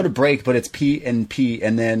 They go to break, but it's P and P,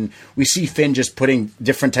 and then we see Finn just putting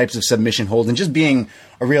different types of submission holds and just being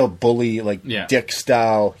a real bully,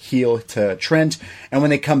 Dick-style heel to Trent. And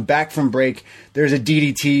when they come back from break, there's a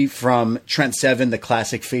DDT from Trent Seven, the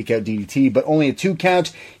classic fake-out DDT, but only a 2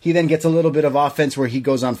 count. He then gets a little bit of offense where he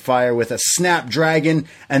goes on fire with a Snapdragon,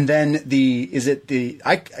 and then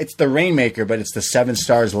it's the Rainmaker, but it's the 7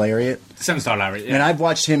 Stars Lariat. 7-star Lariat, yeah. And I've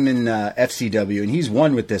watched him in FCW, and he's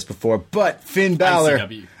won with this before, but Finn Balor...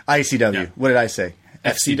 ICW. Yeah. What did I say?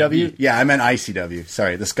 FCW? Yeah, I meant ICW.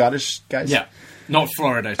 Sorry, the Scottish guys? Yeah. Not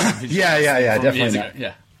Florida. Yeah, definitely not.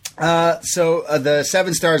 Yeah. So the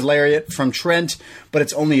 7 Stars Lariat from Trent, but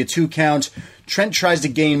it's only a 2 count. Trent tries to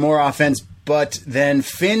gain more offense, but then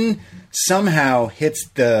Finn somehow hits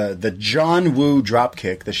the John Woo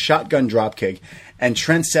dropkick, the shotgun dropkick, and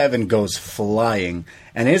Trent Seven goes flying,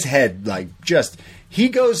 and his head he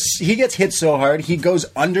gets hit so hard he goes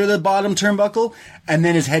under the bottom turnbuckle, and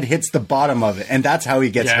then his head hits the bottom of it, and that's how he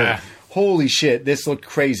gets hurt. Holy shit, this looked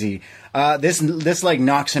crazy. This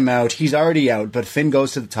knocks him out. He's already out, but Finn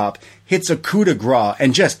goes to the top, hits a coup de grace,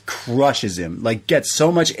 and just crushes him. Gets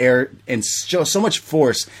so much air and so much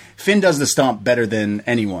force. Finn does the stomp better than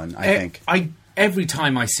anyone, I think. Every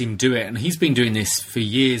time I see him do it, and he's been doing this for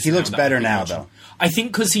years. He looks better now, though. I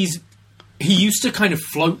think because he used to kind of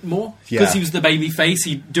float more. Because he was the baby face,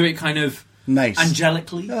 he'd do it kind of... Nice.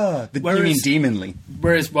 Angelically. You mean demonly.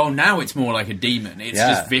 Whereas, now it's more like a demon. It's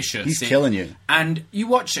just vicious. He's killing you. And you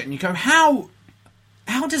watch it and you go, how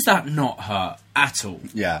does that not hurt at all?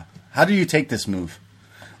 Yeah. How do you take this move?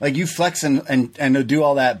 You flex and do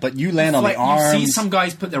all that, but you land on the arms. You see some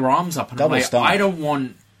guys put their arms up and double stomp. I don't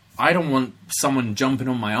want someone jumping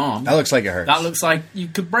on my arm. That looks like it hurts. That looks like you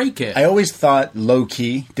could break it. I always thought Low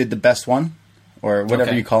Key did the best one. Or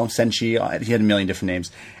whatever you call him, Senshi. He had a million different names.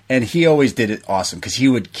 And he always did it awesome because he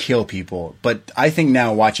would kill people. But I think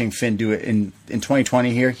now watching Finn do it in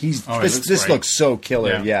 2020 here, this looks so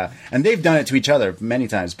killer. Yeah. And they've done it to each other many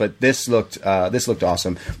times, but this looked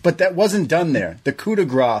awesome. But that wasn't done there. The coup de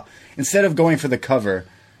grace, instead of going for the cover,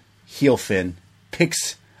 heel Finn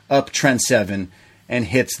picks up Trent Seven and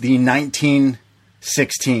hits the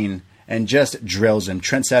 1916 and just drills him.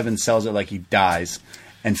 Trent Seven sells it like he dies.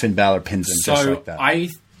 And Finn Balor pins him just like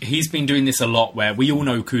that. He's been doing this a lot where we all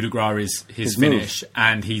know coup de grace is his finish,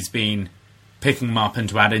 and he's been picking him up and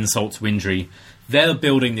to add insult to injury. They're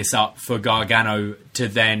building this up for Gargano to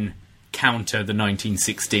then counter the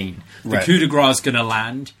 1916. The coup de grace is going to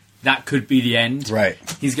land. That could be the end. Right.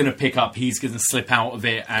 He's going to pick up. He's going to slip out of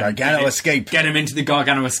it. And Gargano escape. Get him into the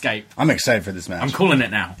Gargano escape. I'm excited for this match. I'm calling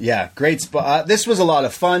it now. Yeah, great spot. This was a lot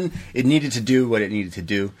of fun. It needed to do what it needed to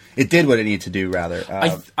do. It did what it needed to do, rather. I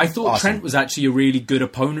thought awesome. Trent was actually a really good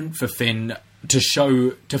opponent for Finn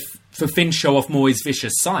for Finn show off more his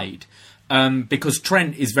vicious side. Because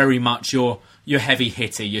Trent is very much your heavy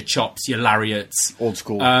hitter, your chops, your lariats. Old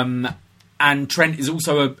school. And Trent is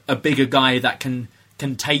also a bigger guy that can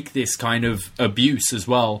take this kind of abuse as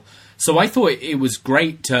well. So I thought it was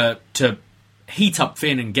great to heat up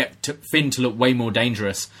Finn and get Finn to look way more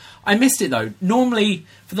dangerous. I missed it though. Normally,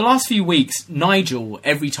 for the last few weeks, Nigel,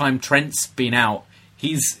 every time Trent's been out,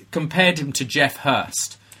 he's compared him to Jeff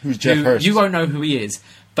Hurst. Who's Jeff Hurst? You won't know who he is,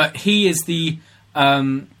 but he is the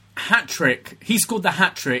hat trick. He scored the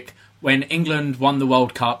hat trick when England won the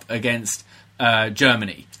World Cup against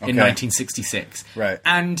Germany in 1966. Right.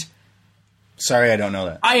 And sorry, I don't know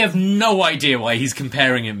that. I have no idea why he's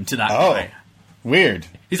comparing him to that guy. Weird.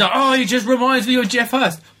 He's like, he just reminds me of Jeff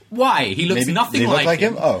Hurst. Why? He looks nothing like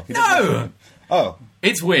him. Oh. No! Oh.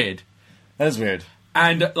 It's weird. That is weird.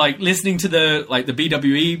 And, listening to the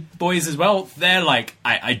BWE boys as well, they're like,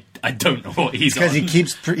 I don't know what he's on.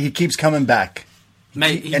 Because he keeps coming back.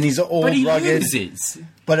 Mate, and he's old, but he rugged. loses.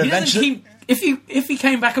 But eventually... If he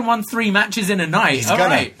came back and won 3 matches in a night, he's gonna.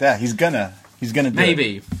 Right. Yeah, he's gonna do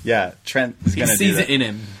Maybe. It. Yeah, Trent is going to do that. He sees it in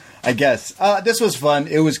him. I guess. This was fun.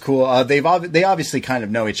 It was cool. They obviously kind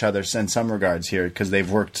of know each other in some regards here because they've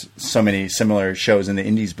worked so many similar shows in the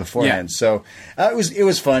indies beforehand. Yeah. So it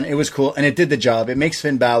was fun. It was cool, and it did the job. It makes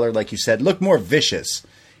Finn Balor, like you said, look more vicious.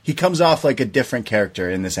 He comes off like a different character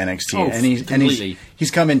in this NXT, and he's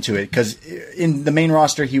come into it because in the main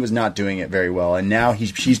roster he was not doing it very well, and now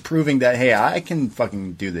he's proving that hey, I can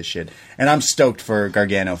fucking do this shit, and I'm stoked for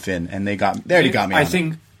Gargano Finn, and they already got me. I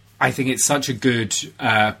think it's such a good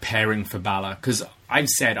pairing for Balor because I've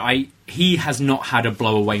said he has not had a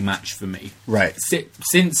blowaway match for me. Right.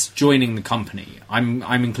 Since joining the company,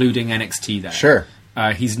 I'm including NXT there. Sure.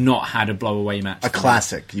 He's not had a blowaway match. A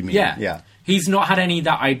classic, you mean? Yeah. He's not had any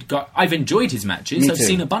that I've enjoyed his matches. I've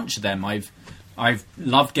seen a bunch of them. I've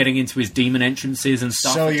loved getting into his demon entrances and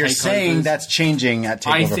stuff. So you're saying that's changing at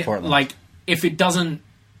TakeOver Portland? Like, if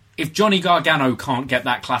Johnny Gargano can't get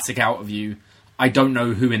that classic out of you, I don't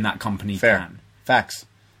know who in that company can. Facts.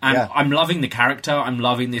 And I'm loving the character. I'm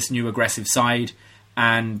loving this new aggressive side.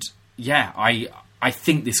 And yeah, I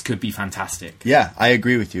think this could be fantastic. Yeah, I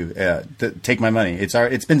agree with you. Take my money.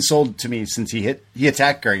 It's been sold to me since he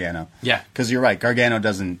attacked Gargano. Yeah, because you're right. Gargano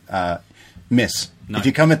doesn't miss. No. If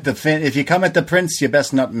you come at the Prince, you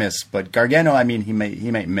best not miss. But Gargano, I mean, he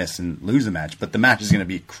might miss and lose a match, but the match is going to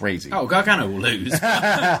be crazy. Oh, Gargano will lose.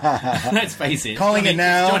 Let's face it. Calling it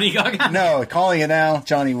now. Johnny Gargano. No, calling it now.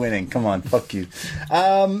 Johnny winning. Come on, fuck you.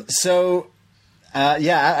 I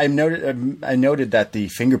noted that the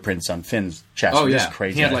fingerprints on Finn's chest were just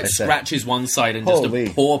crazy. He had like scratches one side and just a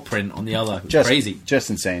paw print on the other. Crazy. Just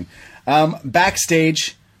insane.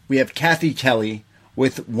 Backstage, we have Kathy Kelly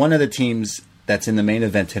with one of the teams that's in the main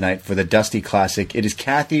event tonight for the Dusty Classic. It is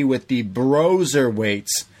Kathy with the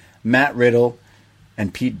Broserweights, Matt Riddle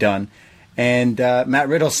and Pete Dunne. And Matt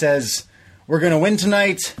Riddle says, "We're going to win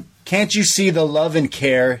tonight. Can't you see the love and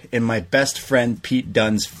care in my best friend Pete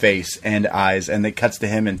Dunne's face and eyes?" And it cuts to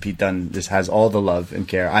him, and Pete Dunne just has all the love and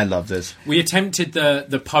care. I love this. We attempted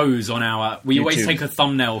the pose on our... We YouTube. Always take a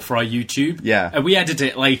thumbnail for our YouTube. Yeah. We edit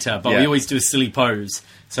it later, but we always do a silly pose.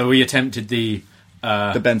 So we attempted the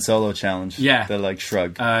Ben Solo challenge. Yeah. The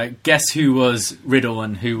shrug. Guess who was Riddle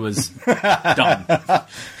and who was Dunne?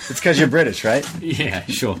 It's because you're British, right? Yeah,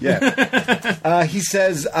 sure. Yeah. He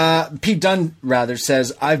says, Pete Dunne,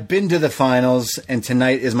 says, "I've been to the finals, and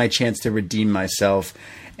tonight is my chance to redeem myself.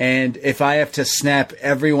 And if I have to snap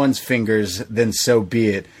everyone's fingers, then so be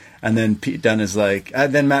it." And then Pete Dunne is like,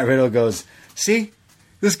 then Matt Riddle goes, "See?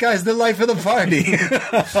 This guy's the life of the party."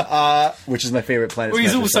 Which is my favorite Planet Well,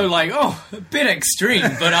 he's Smasher also song. like, a bit extreme,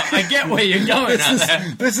 but I get where you're going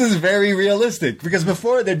there. This is very realistic, because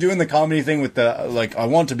before they're doing the comedy thing with the, I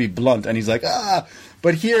want to be blunt, and he's like,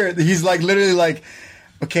 but here he's literally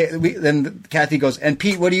okay, then Kathy goes, "And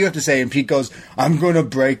Pete, what do you have to say?" And Pete goes, "I'm going to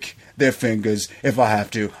break their fingers if I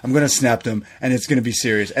have to. I'm going to snap them, and it's going to be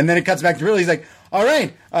serious." And then it cuts back to Riddle. He's like, "All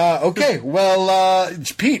right, okay, well,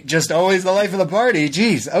 Pete, just always the life of the party.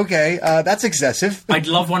 Jeez, okay, that's excessive." I'd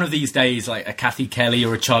love one of these days, like a Kathy Kelly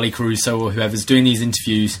or a Charlie Caruso or whoever's doing these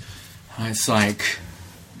interviews. It's like,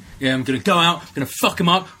 yeah, I'm going to go out, I'm going to fuck them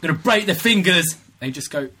up, I'm going to break their fingers. They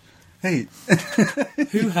just go, "Hey,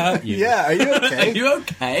 who hurt you? Yeah, are you okay? Are you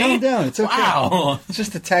okay? Calm down, it's okay. Wow. It's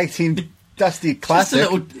just a tag team Dusty Classic.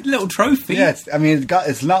 Just a little trophy." Yeah,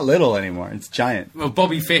 it's not little anymore. It's giant. Well,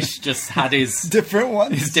 Bobby Fish just had his different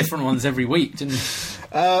ones every week, didn't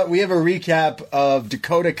he? We have a recap of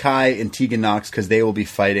Dakota Kai and Tegan Nox, because they will be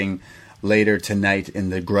fighting later tonight in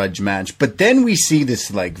the grudge match. But then we see this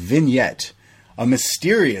vignette, a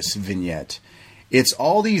mysterious vignette. It's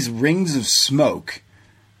all these rings of smoke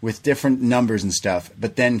with different numbers and stuff.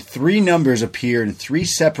 But then 3 numbers appear in 3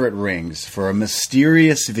 separate rings for a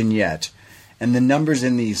mysterious vignette. And the numbers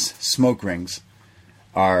in these smoke rings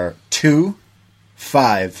are 2,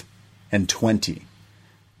 5, and 20.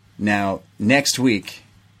 Now, next week,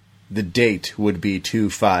 the date would be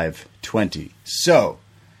 2/5/20. So,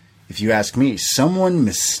 if you ask me, someone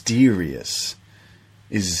mysterious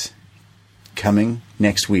is coming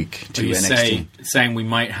next week to NXT. Saying we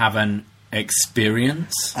might have an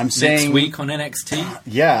experience next week on NXT?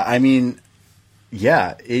 Yeah, I mean...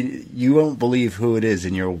 Yeah, you won't believe who it is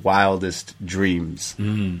in your wildest dreams,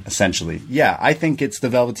 essentially. Yeah, I think it's the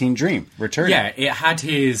Velveteen Dream returning. Yeah, it had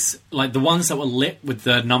his... the ones that were lit with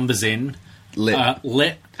the numbers in.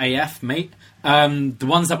 Lit AF, mate. The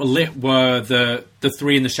ones that were lit were the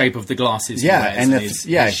 3 in the shape of the glasses he wears, and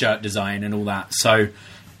his shirt design and all that. So,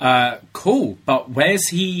 cool. But where's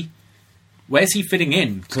he fitting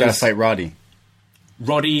in? He's got to fight Roddy.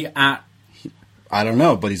 Roddy at... I don't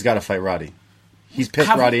know, but he's got to fight Roddy. He's picked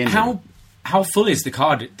Roddy injured. How full is the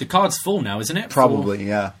card? The card's full now, isn't it? Probably,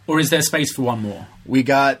 yeah. Or is there space for one more? We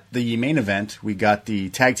got the main event. We got the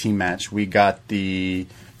tag team match. We got the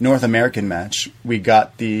North American match. We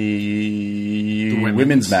got the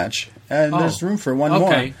women's match. And there's room for one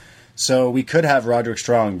more. So we could have Roderick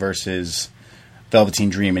Strong versus Velveteen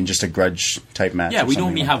Dream in just a grudge-type match. Yeah, we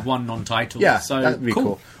normally have one non-title. Yeah, so that would be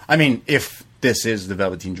cool. I mean, if this is the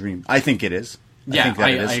Velveteen Dream. I think it is.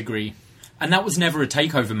 I agree. And that was never a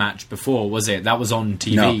takeover match before, was it? That was on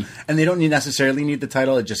TV. No. And they don't necessarily need the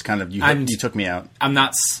title. It just kind of, you took me out. And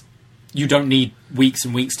you don't need weeks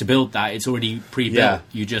and weeks to build that. It's already pre-built. Yeah.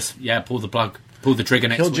 You just, pull the plug pull the trigger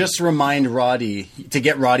next He'll week. just remind Roddy, to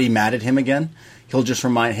get Roddy mad at him again, he'll just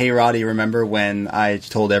remind, hey, Roddy, remember when I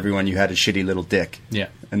told everyone you had a shitty little dick? Yeah.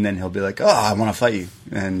 And then he'll be like, oh, I want to fight you.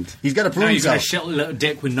 And he's got to prove You've himself. got a shitty little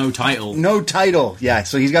dick with no title. No title. Yeah,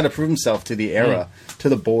 so he's got to prove himself to the era, to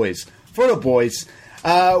the boys. For the boys,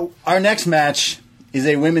 our next match is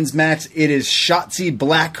a women's match. It is Shotzi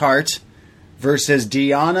Blackheart versus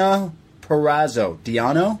Diana Purrazzo.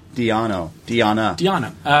 Diana Purrazzo.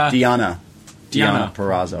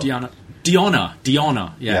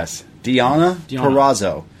 Diana. Yeah. Yes. Diana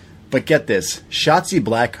Purrazzo. But get this. Shotzi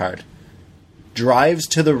Blackheart drives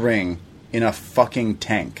to the ring in a fucking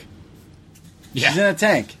tank. Yeah. She's in a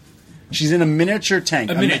tank. She's in a miniature tank.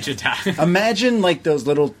 A miniature tank. Imagine like those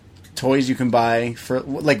little toys you can buy for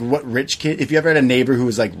like what rich kid. If you ever had a neighbor who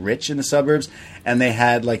was like rich in the suburbs and they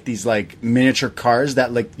had like these like miniature cars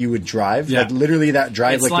that like you would drive, like literally that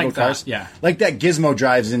drive like little cars, like that Gizmo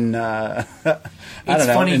drives in. It's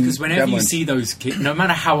funny because whenever you see those kids, no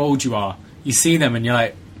matter how old you are, you see them and you're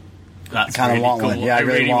like, that's kind of really want cool. one. Yeah, I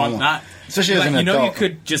really want that. Especially as an you know, adult. you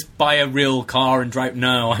could just buy a real car and drive.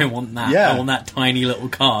 No, I want that. Yeah. I want that tiny little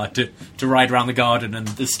car to ride around the garden and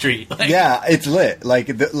the street. Like, yeah, it's lit. Like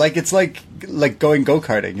it's like going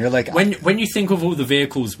go-karting. You're like when you think of all the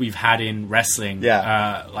vehicles we've had in wrestling,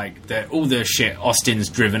 like all the shit Austin's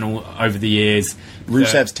driven all over the years.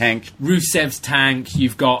 Rusev's tank.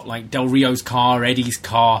 You've got like Del Rio's car, Eddie's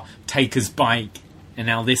car, Taker's bike, and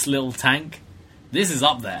now this little tank. This is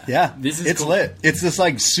up there. Yeah, it's cool. Lit. It's this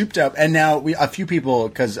like souped up, and now a few people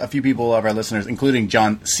of our listeners, including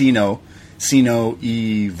John Cino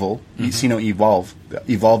Evolve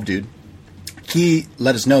dude, he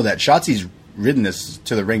let us know that Shotzi's ridden this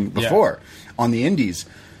to the ring before on the Indies,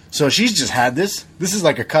 so she's just had this. This is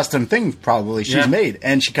like a custom thing probably she's made,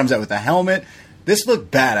 and she comes out with a helmet. This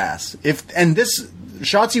looked badass.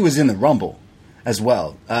 Shotzi was in the Rumble as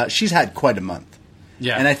well. She's had quite a month.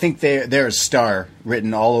 Yeah. And I think they're a star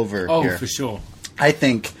written all over here. Oh, for sure. I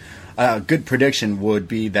think a good prediction would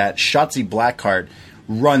be that Shotzi Blackheart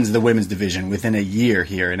runs the women's division within a year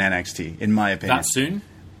here in NXT, in my opinion. That soon?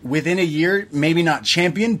 Within a year, maybe not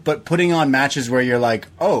champion, but putting on matches where you're like,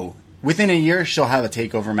 oh, within a year she'll have a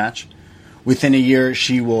takeover match. Within a year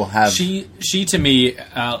she will have... She to me,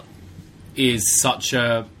 is such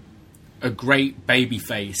a great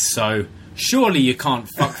babyface, so surely you can't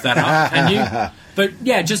fuck that up, can you? But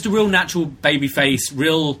yeah, just a real natural babyface,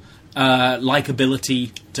 real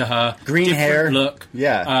likability to her. Green hair. Look.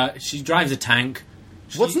 Yeah. She drives a tank.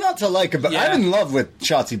 What's not to like about... Yeah. I'm in love with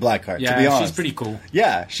Shotzi Blackheart, to be honest. She's pretty cool.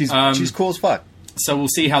 Yeah, she's cool as fuck. So we'll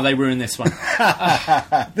see how they ruin this one.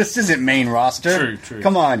 This isn't main roster. True.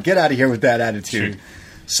 Come on, get out of here with that attitude. True.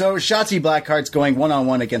 So Shotzi Blackheart's going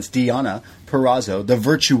one-on-one against Diana Purrazzo, the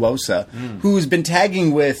Virtuosa, who's been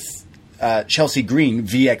tagging with Chelsea Green,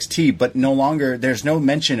 VXT, but no longer, there's no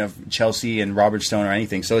mention of Chelsea and Robert Stone or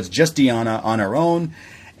anything. So it's just Diana on her own.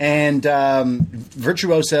 And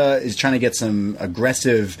Virtuosa is trying to get some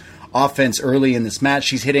aggressive offense early in this match.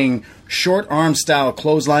 She's hitting short arm style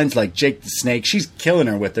clotheslines like Jake the Snake. She's killing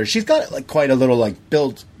her with her. She's got like quite a little like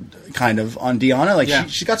build kind of on Diana. Like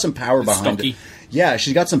she's got some power behind it. Yeah,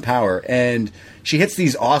 she's got some power, and she hits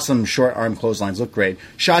these awesome short arm clotheslines. Look great.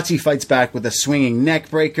 Shotzi fights back with a swinging neck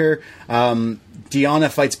breaker. Diana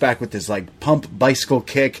fights back with this like pump bicycle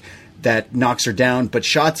kick that knocks her down, but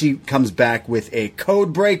Shotzi comes back with a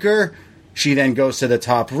code breaker. She then goes to the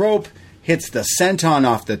top rope, hits the senton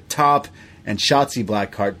off the top, and Shotzi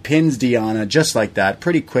Blackheart pins Diana just like that.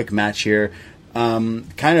 Pretty quick match here. Kind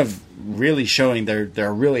of really showing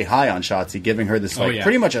they're really high on Shotzi, giving her this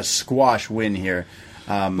pretty much a squash win here.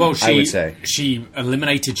 I would say she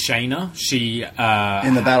eliminated Shayna. She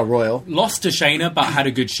in the Battle Royal lost to Shayna, but had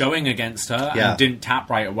a good showing against her and didn't tap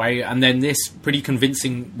right away. And then this pretty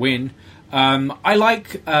convincing win. I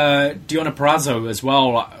like Diana Purrazzo as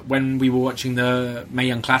well. When we were watching the Mae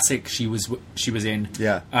Young Classic, she was in.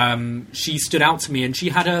 Yeah. She stood out to me, and she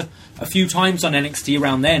had a few times on NXT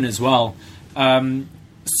around then as well.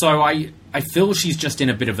 So I feel she's just in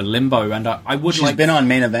a bit of a limbo, and I would she's been on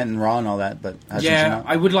Main Event and Raw and all that, but hasn't she not?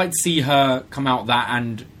 I would like to see her come out that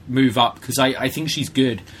and move up, because I think she's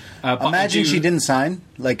good. Imagine she didn't sign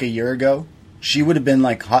like a year ago. She would have been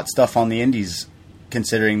like hot stuff on the Indies,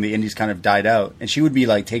 considering the Indies kind of died out, and she would be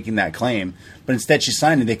like taking that claim. But instead, she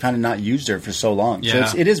signed, and they kind of not used her for so long. Yeah.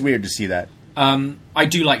 So it is weird to see that. I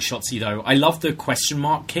do like Shotzi though. I love the question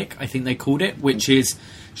mark kick, I think they called it, which is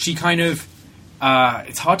she kind of.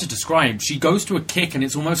 It's hard to describe. She goes to a kick and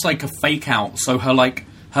it's almost like a fake out. So her like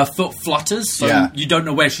her foot flutters, so you don't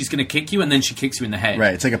know where she's going to kick you, and then she kicks you in the head.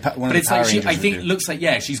 Right, it's like one of the Power Rangers. I think it looks like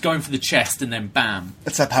she's going for the chest, and then bam.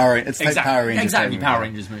 It's a Power. It's like Power Rangers. Exactly, Power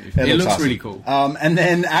Rangers move. It looks awesome. really cool. And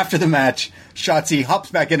then after the match, Shotzi hops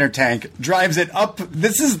back in her tank, drives it up.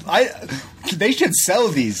 They should sell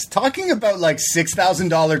these. Talking about like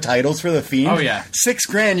 $6,000 titles for the Fiend. Oh yeah,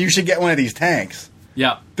 $6,000. You should get one of these tanks.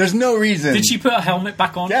 Yeah. There's no reason. Did she put her helmet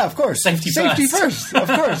back on? Yeah, of course. Safety first. Of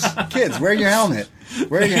course. Kids, wear your helmet.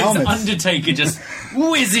 Wear your helmet. Undertaker just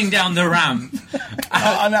whizzing down the ramp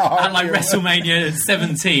at like WrestleMania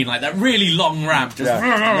 17, like that really long ramp. Just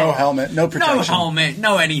no helmet, no protection. No helmet,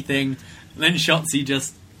 no anything. Then Shotzi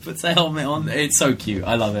just puts a helmet on. It's so cute.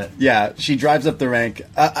 I love it. Yeah, she drives up the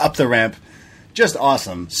ramp. Just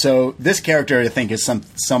awesome. So this character, I think, is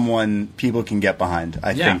someone people can get behind.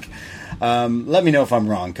 I think. Let me know if I'm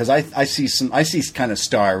wrong, because I see kind of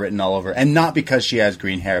star written all over, and not because she has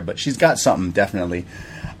green hair, but she's got something definitely.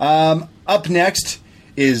 Up next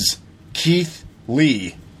is Keith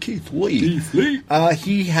Lee. Keith Lee.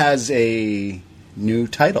 He has a new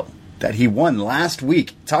title that he won last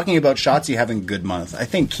week. Talking about Shotzi having a good month, I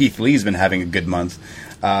think Keith Lee's been having a good month.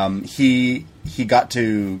 He got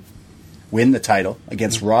to win the title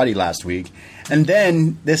against Roddy last week. And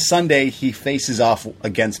then this Sunday, he faces off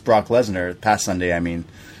against Brock Lesnar, past Sunday, I mean,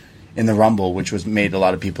 in the Rumble, which made a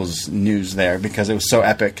lot of people's news there because it was so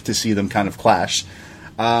epic to see them kind of clash.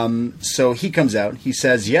 So he comes out. He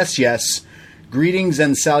says, yes, greetings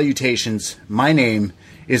and salutations. My name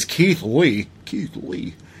is Keith Lee,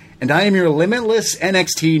 and I am your limitless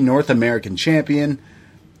NXT North American champion.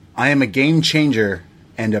 I am a game changer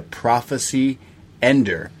and a prophecy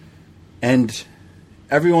ender. And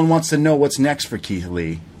everyone wants to know what's next for Keith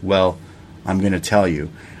Lee. Well, I'm going to tell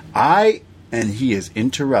you. And he is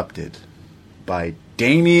interrupted by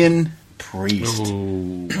Damian Priest.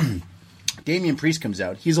 Damian Priest comes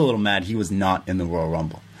out. He's a little mad. He was not in the Royal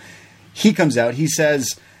Rumble. He comes out. He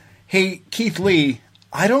says, hey, Keith Lee,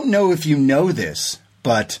 I don't know if you know this,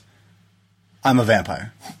 but I'm a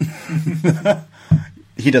vampire.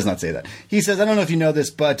 He does not say that. He says, I don't know if you know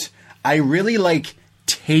this, but I really like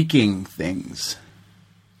taking things.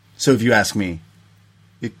 So if you ask me,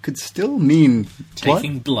 it could still mean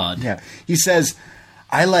taking blood. Yeah. He says,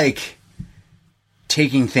 I like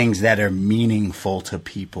taking things that are meaningful to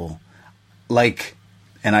people. Like,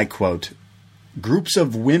 and I quote, groups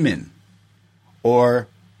of women or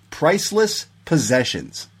priceless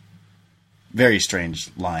possessions. Very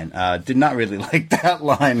strange line. Did not really like that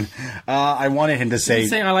line. I wanted him to say...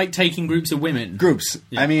 I like taking groups of women. Groups.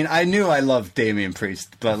 Yeah. I mean, I knew I loved Damian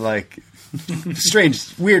Priest, but like...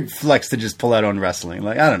 strange, weird flex to just pull out on wrestling.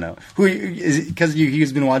 Like, I don't know. Who is it? Because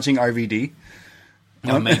he's been watching RVD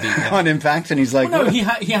maybe, on Impact, and he's like... Well, no, he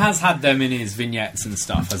has had them in his vignettes and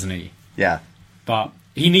stuff, hasn't he? Yeah. But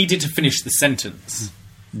he needed to finish the sentence.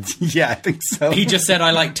 Yeah, I think so. He just said,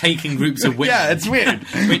 I like taking groups of women. Yeah, it's weird.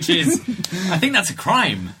 Which is, I think that's a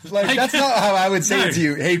crime. Like, that's not how I would say it to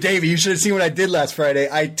you. Hey, Davey, you should have seen what I did last Friday.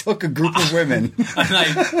 I took a group of women. And I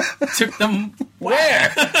took them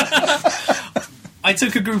where? I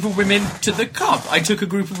took a group of women to the Cup. I took a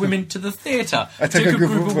group of women to the theatre. I took a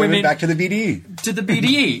group of women back to the BDE. To the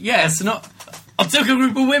BDE, yes. I took a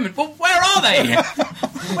group of women. Well, where are they?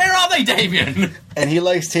 Where are they, Damien? And he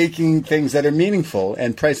likes taking things that are meaningful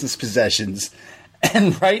and priceless possessions.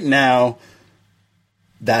 And right now,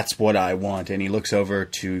 that's what I want. And he looks over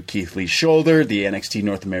to Keith Lee's shoulder, the NXT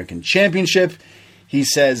North American Championship. He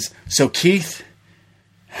says, so Keith,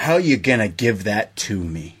 how you gonna give that to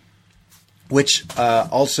me? Which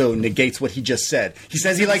also negates what he just said. He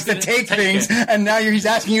says he likes to take things, and now he's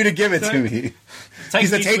asking you to give it to me.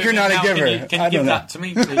 He's a taker, not a giver. Can you give that to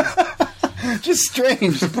me, please? Just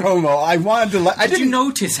strange promo. I wanted to... Did you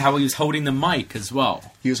notice how he was holding the mic as well?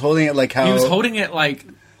 He was holding it like how... He was holding it like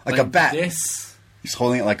a bat. This. He's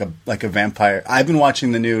holding it like a vampire. I've been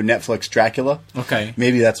watching the new Netflix Dracula. Okay.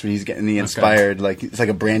 Maybe that's where he's getting the inspired... Okay. Like, it's like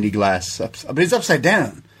a brandy glass. But it's upside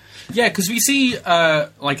down. Yeah, because we see,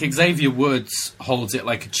 like, Xavier Woods holds it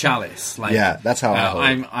like a chalice. Like, yeah, that's how I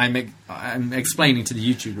hold it. I'm explaining to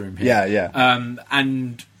the YouTube room here. Yeah, yeah.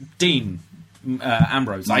 And Dean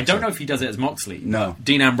Ambrose. I don't know if he does it as Moxley. No.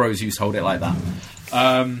 Dean Ambrose used to hold it like that.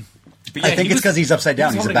 But yeah, I think it's because he's upside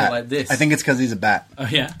down. He's a bat. Like this. I think it's because he's a bat. Oh,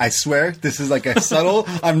 yeah? I swear, this is like a subtle...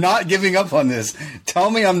 I'm not giving up on this. Tell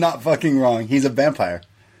me I'm not fucking wrong. He's a vampire.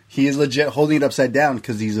 He is legit holding it upside down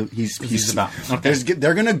because he's a bat. Okay.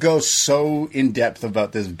 They're going to go so in depth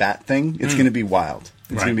about this bat thing. It's going to be wild.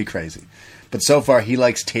 It's going to be crazy. But so far, he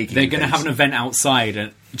likes taking. They're going to have an event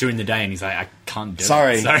outside during the day, and he's like, "I can't do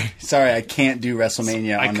it." Sorry, I can't do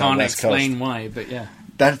WrestleMania. I on can't the West explain Coast. why, but yeah.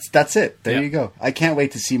 That's it. There you go. I can't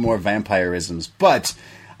wait to see more vampirisms, but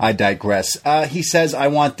I digress. He says, I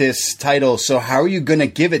want this title, so how are you going to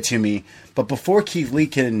give it to me? But before Keith Lee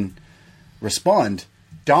can respond,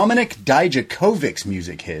 Dominik Dijakovic's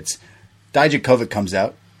music hits. Dijakovic comes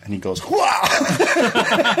out, and he goes, "Wah!"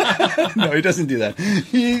 No, he doesn't do that.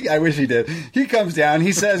 I wish he did. He comes down,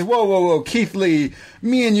 he says, whoa, Keith Lee,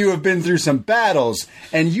 me and you have been through some battles,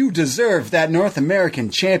 and you deserve that North American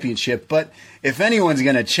Championship, but if anyone's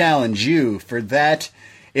going to challenge you for that,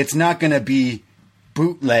 it's not going to be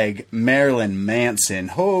bootleg Marilyn Manson.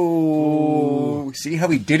 Oh, see how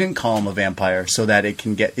he didn't call him a vampire so that it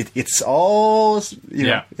can get... It's all... You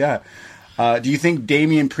know, yeah. Do you think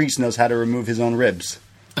Damian Priest knows how to remove his own ribs?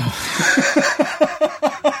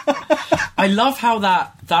 I love how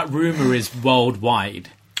that rumor is worldwide.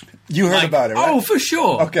 You heard about it, right? Oh, for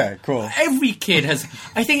sure. Okay, cool. Every kid has...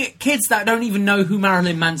 I think kids that don't even know who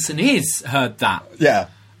Marilyn Manson is heard that. Yeah.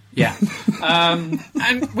 Yeah.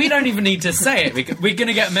 And we don't even need to say it. We're going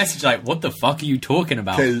to get a message like, what the fuck are you talking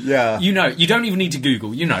about? Yeah. You know, you don't even need to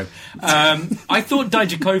Google, you know. I thought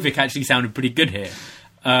Dijakovic actually sounded pretty good here.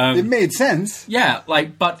 It made sense. Yeah,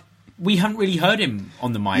 but we haven't really heard him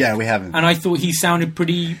on the mic. Yeah, we haven't. And I thought he sounded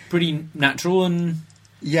pretty natural and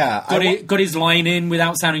got his line in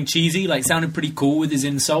without sounding cheesy, sounded pretty cool with his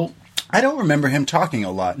insult. I don't remember him talking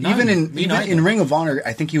a lot. No, even in Ring of Honor,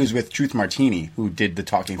 I think he was with Truth Martini, who did the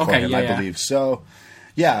talking for him, I believe. So,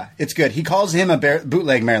 yeah, it's good. He calls him a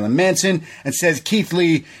bootleg Marilyn Manson and says, Keith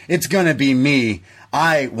Lee, it's going to be me.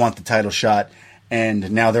 I want the title shot.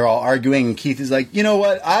 And now they're all arguing, and Keith is like, you know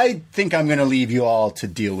what? I think I'm going to leave you all to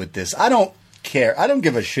deal with this. I don't care. I don't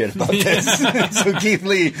give a shit about this. So Keith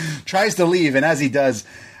Lee tries to leave, and as he does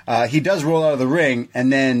roll out of the ring,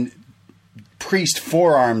 and then Priest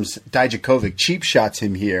forearms Dijakovic, cheap shots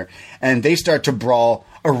him here, and they start to brawl.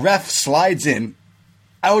 A ref slides in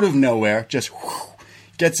out of nowhere, just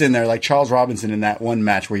gets in there like Charles Robinson in that one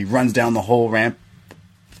match where he runs down the whole ramp.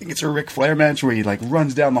 I think it's a Ric Flair match where he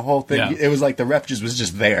runs down the whole thing. Yeah. It was like the ref was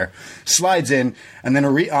just there, slides in, and then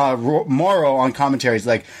Morrow on commentary is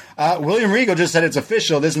like, William Regal just said it's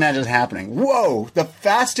official. This match is happening. Whoa, the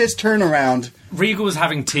fastest turnaround. Regal was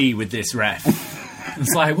having tea with this ref.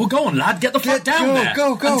 It's like, well, go on, lad, get the fuck down there.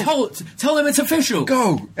 Go. And tell them it's official.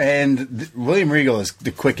 Go. And William Regal is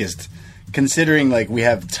the quickest. Considering we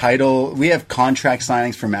have contract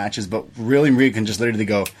signings for matches, but William Regal can just literally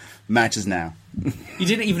go, matches now. He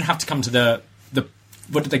didn't even have to come to the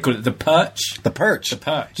what did they call it? The perch? The perch.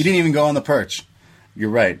 He didn't even go on the perch. You're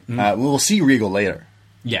right. We'll see Regal later.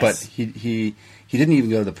 Yes. But he didn't even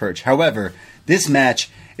go to the perch. However, this match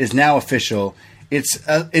is now official.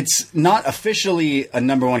 It's not officially a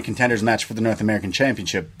number one contenders match for the North American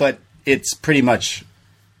Championship, but it's pretty much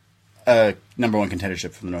a number one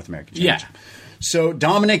contendership for the North American Championship. Yeah. So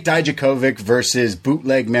Dominik Dijakovic versus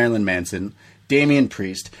bootleg Marilyn Manson, Damian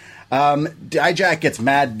Priest. Dijak gets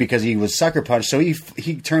mad because he was sucker punched, so he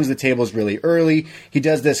turns the tables really early. He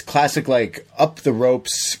does this classic up the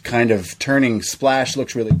ropes kind of turning splash,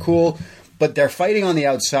 looks really cool. But they're fighting on the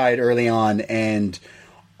outside early on, and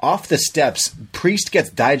off the steps, Priest gets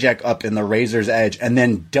Dijak up in the razor's edge and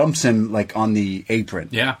then dumps him on the apron.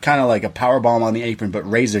 Yeah. Kind of like a powerbomb on the apron, but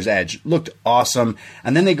razor's edge. Looked awesome.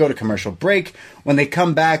 And then they go to commercial break. When they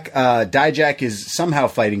come back, Dijak is somehow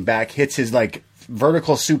fighting back, hits his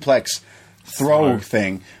vertical suplex throw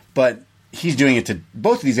thing, but he's doing it to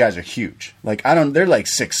both of these guys are huge. They're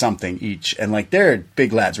 6 something each, and they're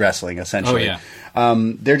big lads wrestling essentially. Oh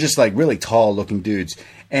yeah. They're just really tall looking dudes,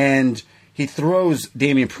 and he throws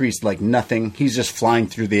Damian Priest like nothing. He's just flying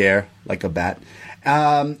through the air like a bat.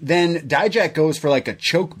 Then Dijak goes for a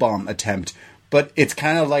choke bomb attempt, but it's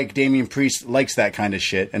kind of like Damian Priest likes that kind of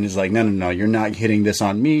shit and is like, no, you're not hitting this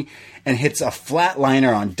on me, and hits a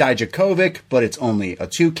flatliner on Dijakovic, but it's only a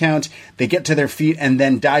 2 count. They get to their feet, and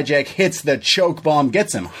then Dijak hits the choke bomb,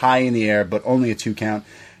 gets him high in the air, but only a 2 count.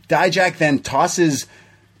 Dijak then tosses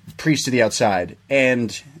Priest to the outside,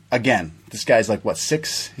 and again, this guy's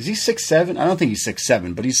 6? Is he 6'7"? I don't think he's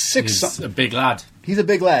 6'7", but he's 6. He's a big lad. He's a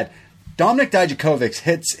big lad. Dominik Dijakovic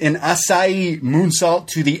hits an Asai moonsault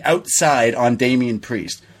to the outside on Damian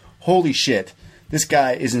Priest. Holy shit. This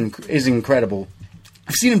guy is incredible.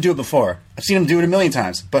 I've seen him do it before. I've seen him do it a million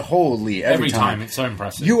times. But holy, every time. It's so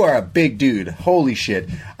impressive. You are a big dude. Holy shit.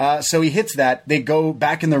 So he hits that. They go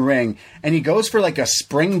back in the ring. And he goes for a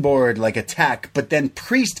springboard attack. But then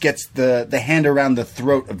Priest gets the hand around the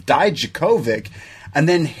throat of Dijakovic. And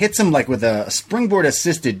then hits him with a springboard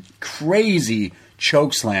assisted crazy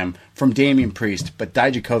choke slam from Damian Priest. But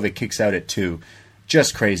Dijakovic kicks out at 2.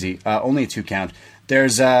 Just crazy. Only a 2 count.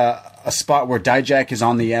 There's a spot where Dijak is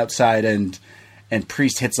on the outside and and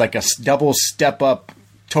Priest hits like a double step up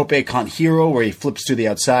tope con hero where he flips to the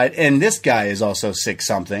outside. And this guy is also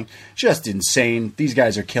 6-something. Just insane. These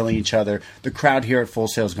guys are killing each other. The crowd here at Full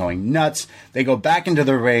Sail is going nuts. They go back into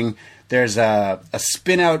the ring. There's a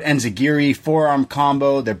spin out enziguri forearm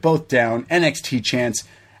combo. They're both down. NXT chants.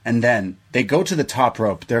 And then they go to the top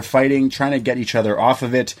rope. They're fighting, trying to get each other off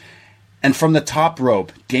of it. And from the top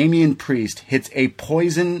rope, Damian Priest hits a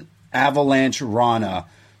poison avalanche Rana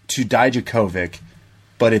to Dijakovic,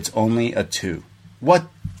 but it's only a 2.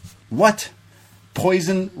 What?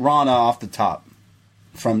 Poison Rana off the top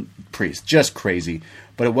from Priest. Just crazy.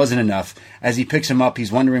 But it wasn't enough. As he picks him up,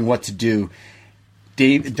 he's wondering what to do.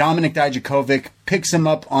 Dominic Dijakovic picks him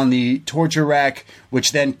up on the torture rack,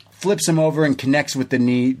 which then flips him over and connects with the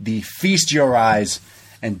knee. The feast your eyes.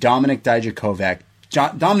 And Dominic Dijakovic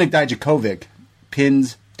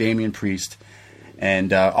pins Damian Priest.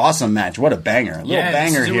 And awesome match. What a banger. A little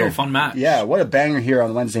banger here. Real fun match. Yeah, what a banger here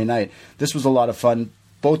on Wednesday night. This was a lot of fun.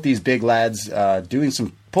 Both these big lads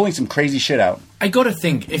pulling some crazy shit out. I gotta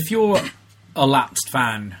think, if you're a lapsed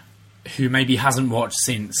fan who maybe hasn't watched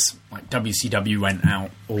since like WCW went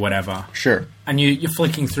out or whatever. Sure. And you're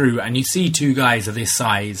flicking through and you see two guys of this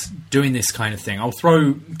size doing this kind of thing. I'll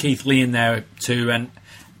throw Keith Lee in there too,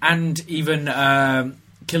 and even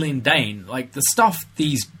Killian Dane. Like, the stuff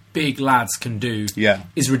these big lads can do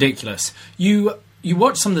is ridiculous. You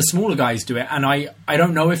watch some of the smaller guys do it, and I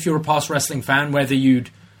don't know if you're a past wrestling fan whether you'd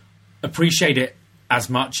appreciate it as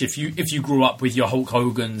much if you grew up with your Hulk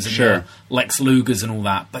Hogans and your Lex Lugers and all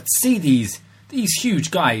that. But see these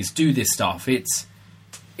huge guys do this stuff. It's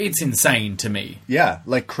insane to me. Yeah,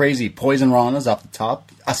 like crazy. Poison Ranas off the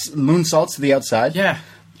top. Moonsaults to the outside. Yeah.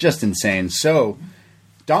 Just insane. So,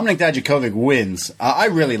 Dominic Dijakovic wins. I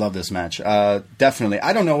really love this match. Definitely.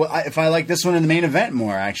 I don't know if I like this one in the main event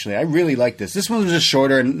more, actually. I really like this. This one was just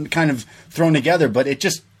shorter and kind of thrown together, but it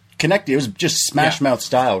just connected. It was just smash mouth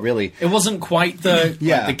style, really. It wasn't quite the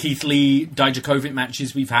the Keith Lee Dijakovic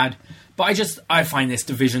matches we've had, but I find this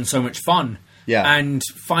division so much fun. Yeah. And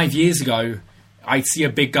 5 years ago, I'd see a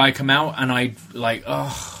big guy come out and I'd like,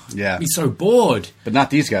 be so bored. But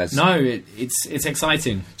not these guys. No, it's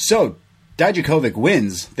exciting. So, Dijakovic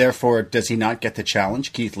wins. Therefore, does he not get the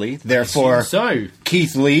challenge, Keith Lee? Therefore,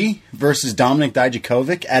 Keith Lee versus Dominic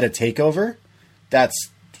Dijakovic at a takeover? That's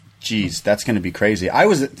going to be crazy. I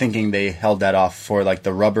was thinking they held that off for like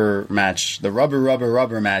the rubber match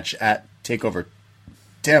at TakeOver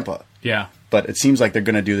Tampa. Yeah. But it seems like they're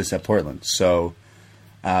going to do this at Portland. So,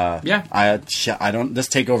 I don't. This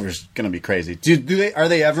takeover is going to be crazy. Are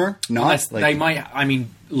they ever? Not. They might. I mean,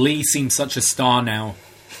 Lee seems such a star now.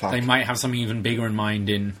 Fuck. They might have something even bigger in mind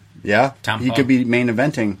in Tampa. He could be main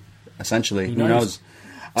eventing, essentially. Who knows?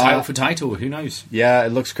 Title for title, who knows? Yeah, it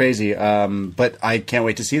looks crazy. But I can't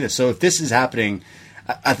wait to see this. So if this is happening,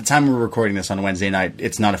 at the time we're recording this on Wednesday night,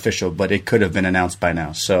 it's not official, but it could have been announced by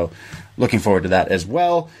now. So looking forward to that as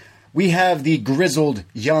well. We have the grizzled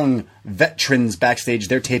young veterans backstage.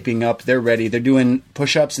 They're taping up. They're ready. They're doing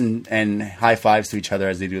push-ups and high fives to each other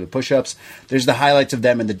as they do the push-ups. There's the highlights of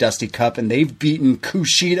them in the Dusty Cup, and they've beaten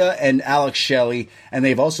Kushida and Alex Shelley, and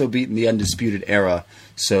they've also beaten the Undisputed Era.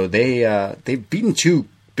 So they've beaten two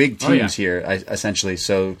big teams here, essentially.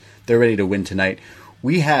 So they're ready to win tonight.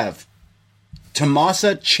 We have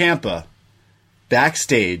Tommaso Ciampa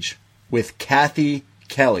backstage with Kathy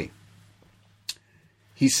Kelly.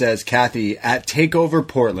 He says, Kathy, at TakeOver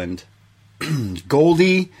Portland,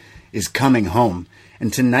 Goldie is coming home.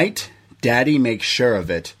 And tonight, Daddy makes sure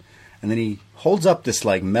of it. And then he holds up this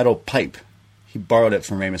like metal pipe. He borrowed it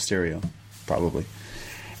from Rey Mysterio, probably.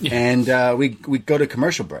 Yeah. And we go to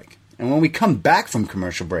commercial break. And when we come back from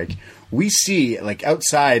commercial break, we see like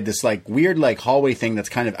outside this like weird like hallway thing that's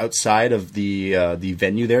kind of outside of the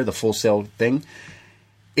venue there, the Full Sail thing.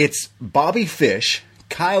 It's Bobby Fish,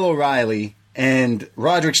 Kyle O'Reilly, and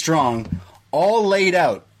Roderick Strong all laid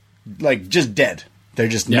out, like just dead. They're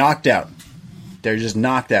just knocked out. They're just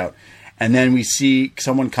knocked out. And then we see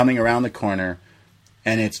someone coming around the corner,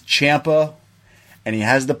 and it's Ciampa, and he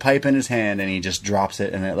has the pipe in his hand, and he just drops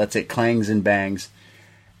it, and it lets it clangs and bangs.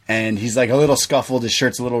 And he's like a little scuffled. His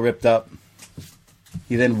shirt's a little ripped up.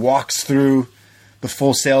 He then walks through the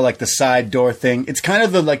Full Sail, like the side door thing. It's kind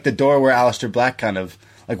of the door where Aleister Black kind of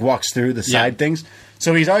like walks through the side things.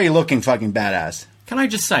 So he's already looking fucking badass. Can I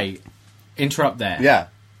just say, interrupt there? Yeah.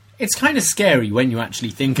 It's kind of scary when you actually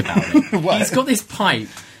think about it. What? He's got this pipe,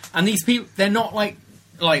 and these people, they're not like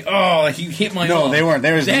you hit my arm. No, they weren't.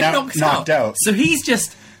 They were knocked out. So he's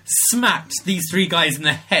just smacked these three guys in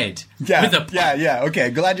the head with a pipe. Yeah. Okay,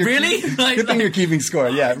 glad you're... Really? Good thing you're keeping score.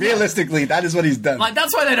 Yeah, realistically, that is what he's done. Like,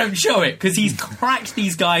 that's why they don't show it, because he's cracked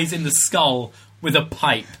these guys in the skull with a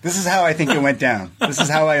pipe. This is how I think it went down. This is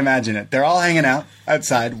how I imagine it. They're all hanging out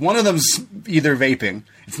outside. One of them's either vaping.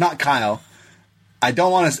 It's not Kyle. I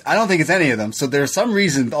don't think it's any of them. So there's some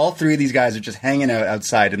reason all three of these guys are just hanging out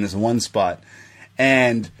outside in this one spot.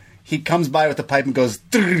 And he comes by with the pipe and goes...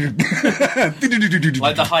 Like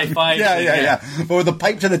the high five. Yeah. But with a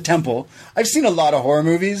pipe to the temple. I've seen a lot of horror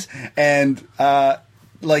movies, and... a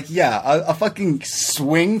fucking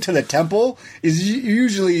swing to the temple is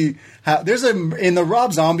usually in the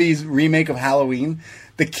Rob Zombie's remake of Halloween,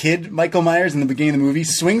 the kid Michael Myers in the beginning of the movie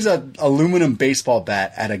swings an aluminum baseball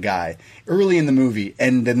bat at a guy early in the movie,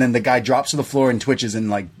 and then the guy drops to the floor and twitches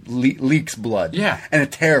and like leaks blood. Yeah, and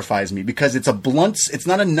it terrifies me because it's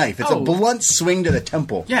not a knife; it's a blunt swing to the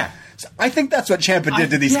temple. Yeah, so I think that's what Ciampa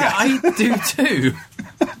did to these guys. Yeah, I do too.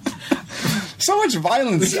 So much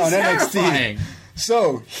violence on terrifying. NXT.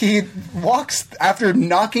 So he walks after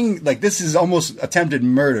knocking, like this is almost attempted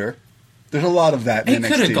murder. There's a lot of that in NXT.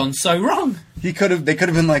 He could have gone so wrong. They could have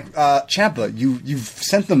been like, Ciampa, you've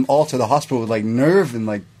sent them all to the hospital with like nerve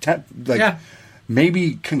and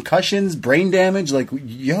maybe concussions, brain damage. Like,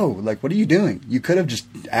 what are you doing? You could have just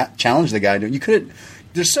challenged the guy.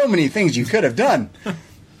 There's so many things you could have done.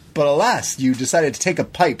 But alas, you decided to take a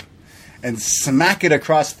pipe and smack it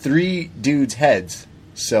across three dudes' heads.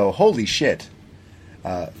 So, holy shit.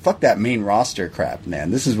 Fuck that main roster crap,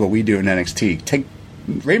 man. This is what we do in NXT.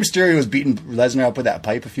 Rey Mysterio was beating Lesnar up with that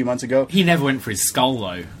pipe a few months ago. He never went for his skull,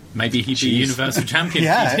 though. Maybe he'd be Universal Champion.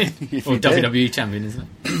 Yeah. Or WWE Champion, isn't it?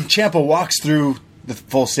 Ciampa walks through the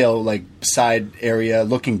Full Sail side area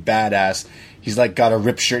looking badass. He's got a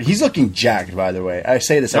ripped shirt. He's looking jacked, by the way. I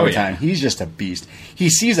say this every time. He's just a beast. He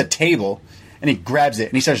sees a table and he grabs it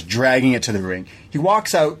and he starts dragging it to the ring. He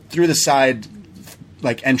walks out through the side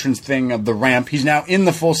entrance thing of the ramp. He's now in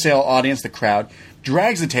the Full Sail audience, the crowd,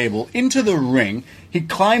 drags the table into the ring. He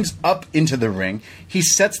climbs up into the ring. He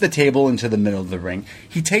sets the table into the middle of the ring.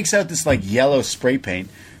 He takes out this yellow spray paint,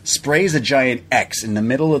 sprays a giant X in the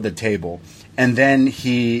middle of the table, and then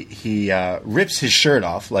he rips his shirt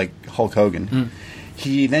off like Hulk Hogan.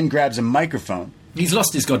 He then grabs a microphone. He's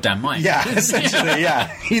lost his goddamn mind. Yeah, essentially, yeah.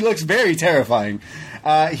 He looks very terrifying.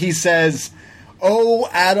 He says, "Oh,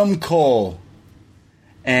 Adam Cole."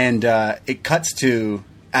 And it cuts to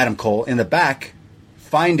Adam Cole in the back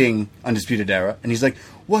finding Undisputed Era. And he's like,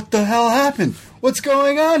 what the hell happened? What's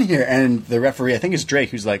going on here? And the referee, I think it's Drake,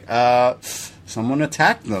 who's like, someone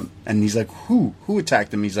attacked them. And he's like, who? Who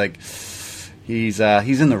attacked them? He's like, he's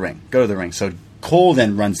in the ring. Go to the ring. So Cole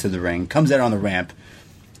then runs to the ring, comes out on the ramp,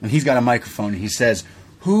 and he's got a microphone. And he says,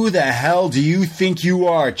 who the hell do you think you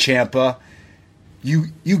are, Ciampa?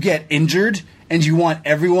 You get injured and you want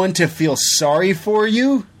everyone to feel sorry for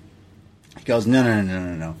you? He goes,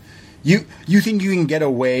 no. You think you can get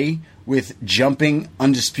away with jumping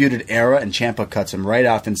Undisputed Era? And Ciampa cuts him right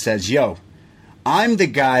off and says, yo, I'm the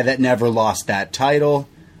guy that never lost that title.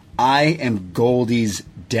 I am Goldie's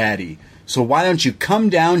daddy. So why don't you come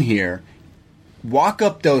down here, walk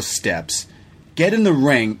up those steps, get in the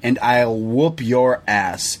ring, and I'll whoop your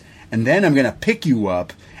ass. And then I'm going to pick you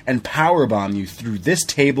up and powerbomb you through this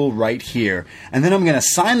table right here. And then I'm going to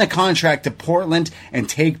sign the contract to Portland and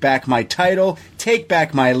take back my title, take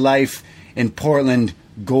back my life. In Portland,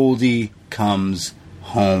 Goldie comes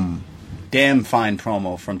home. Damn fine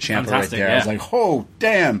promo from Ciampa right there. Yeah. I was like, oh,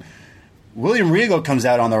 damn. William Regal comes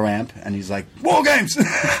out on the ramp, and he's like, War Games!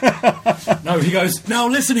 No, he goes, now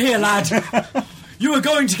listen here, lad. You were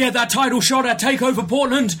going to get that title shot at TakeOver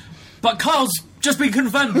Portland, but Carl's just been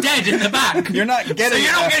confirmed dead in the back. You're not getting... So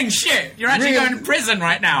you're not getting shit. You're actually going to prison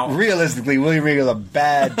right now. Realistically, William Regal's a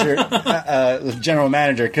bad general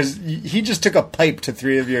manager, because he just took a pipe to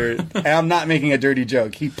three of your... And I'm not making a dirty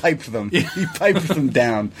joke. He piped them. Yeah. He piped them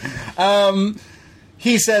down.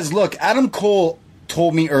 He says, look, Adam Cole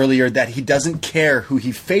told me earlier that he doesn't care who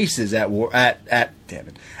he faces at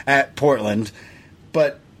Portland,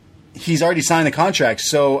 but he's already signed the contract.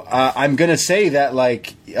 So I'm going to say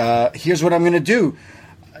that, here's what I'm going to do.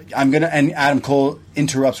 And Adam Cole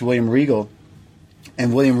interrupts William Regal,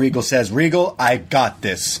 and William Regal says, Regal, I got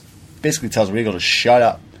this. Basically tells Regal to shut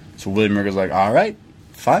up. So William Regal's like, all right,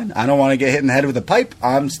 fine. I don't want to get hit in the head with a pipe.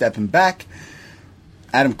 I'm stepping back.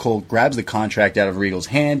 Adam Cole grabs the contract out of Regal's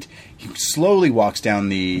hand. He slowly walks down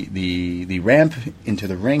the ramp into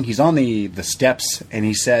the ring. He's on the steps, and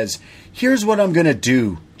he says, here's what I'm going to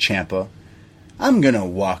do, Ciampa. I'm going to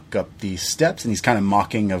walk up these steps. And he's kind of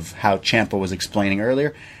mocking of how Ciampa was explaining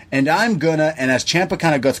earlier. And as Ciampa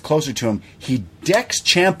kind of gets closer to him, he decks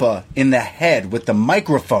Ciampa in the head with the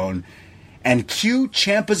microphone, and cue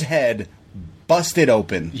Ciampa's head busted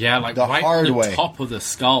open. Yeah, like the right hard the way. top of the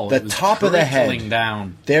skull. The top of the head.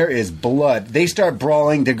 Down. There is blood. They start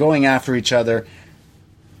brawling. They're going after each other.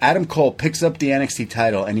 Adam Cole picks up the NXT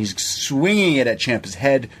title, and he's swinging it at Ciampa's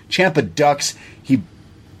head. Ciampa ducks. He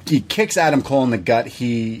kicks Adam Cole in the gut.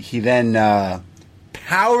 He then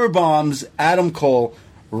power bombs Adam Cole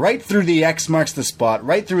right through the X marks the spot,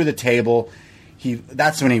 right through the table.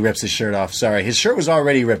 That's when he rips his shirt off. Sorry, his shirt was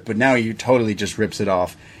already ripped, but now he totally just rips it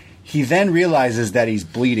off. He then realizes that he's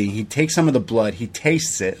bleeding. He takes some of the blood. He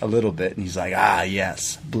tastes it a little bit, and he's like, ah,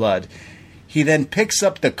 yes, blood. He then picks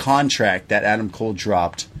up the contract that Adam Cole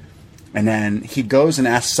dropped, and then he goes and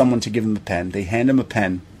asks someone to give him a pen. They hand him a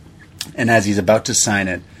pen, and as he's about to sign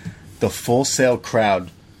it, the Full Sail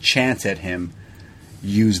crowd chants at him,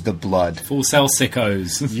 use the blood. Full Sail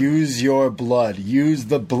sickos. Use your blood. Use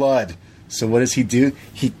the blood. So what does he do?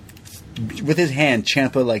 He, with his hand,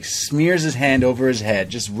 Ciampa like smears his hand over his head,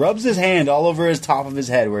 just rubs his hand all over his top of his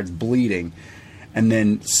head where it's bleeding, and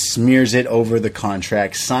then smears it over the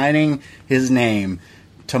contract, signing his name,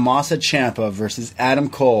 Tommaso Ciampa versus Adam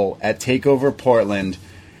Cole at TakeOver Portland,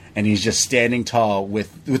 and he's just standing tall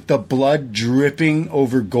with the blood dripping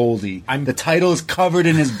over Goldie. The title is covered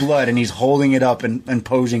in his blood, and he's holding it up and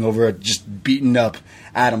posing over a just beaten up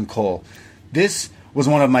Adam Cole. This was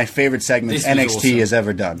one of my favorite segments NXT has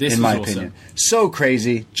ever done, in my opinion. So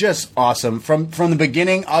crazy, just awesome. From the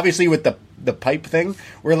beginning, obviously with the pipe thing,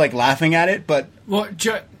 we're like laughing at it, but...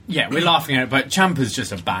 Yeah, we're laughing at it, but Ciampa's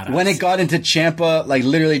just a badass. When it got into Ciampa, like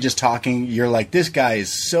literally just talking, you're like, this guy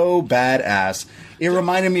is so badass. It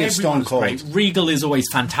reminded me of Stone Cold. Great. Regal is always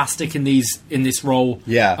fantastic in this role.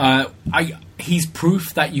 Yeah. He's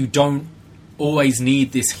proof that you don't always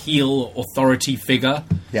need this heel authority figure.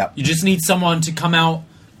 Yeah. You just need someone to come out,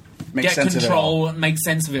 Make get control, and make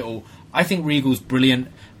sense of it all. I think Regal's brilliant.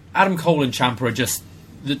 Adam Cole and Ciampa are just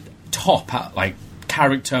the top at like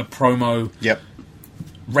character, promo,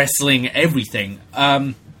 wrestling, everything.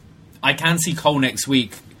 I can see Cole next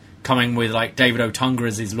week coming with like David Otunga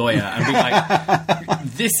as his lawyer and be like,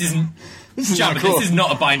 this is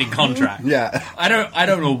not a binding contract. Yeah. I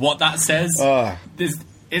don't know what that says.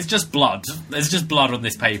 It's just blood. There's just blood on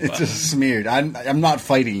this paper. It's just smeared. I'm not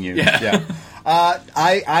fighting you. Yeah.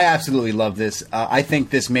 I absolutely love this. I think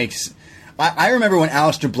this makes... I remember when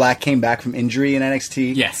Aleister Black came back from injury in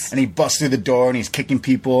NXT. Yes. And he busts through the door and he's kicking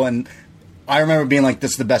people. And I remember being like,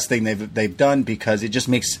 this is the best thing they've done because it just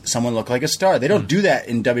makes someone look like a star. They don't do that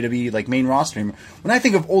in WWE, like main roster anymore. When I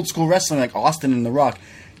think of old school wrestling like Austin and The Rock,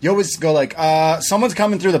 you always go like, someone's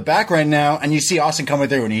coming through the back right now, and you see Austin coming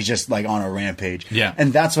through, and he's just like on a rampage. Yeah.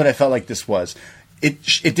 And that's what I felt like this was.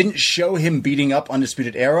 It didn't show him beating up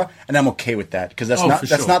Undisputed Era, and I'm okay with that because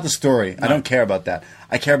that's not the story. No. I don't care about that.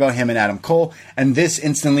 I care about him and Adam Cole. And this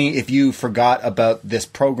instantly, if you forgot about this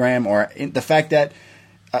program or the fact that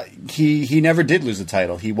he never did lose the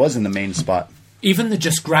title, he was in the main spot. Even the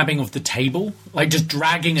just grabbing of the table, like just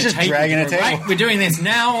dragging a table. Right, we're doing this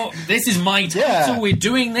now. This is my title. Yeah. We're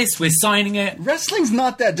doing this. We're signing it. Wrestling's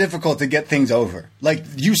not that difficult to get things over. Like,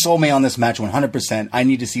 you sold me on this match 100%. I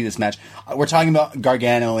need to see this match. We're talking about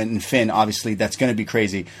Gargano and Finn. Obviously, that's going to be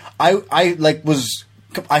crazy. I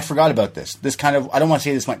forgot about this. This kind of, I don't want to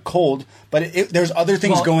say this went cold, but there's other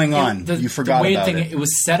things going on. You forgot about it. It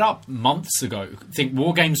was set up months ago. I think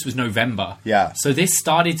War Games was November. Yeah. So this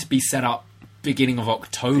started to be set up beginning of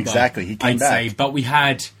October. Exactly. He came back. I'd say. But we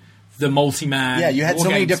had the multi-man. Yeah, you had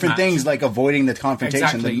so many different things like avoiding the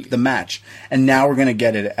confrontation, the match. And now we're going to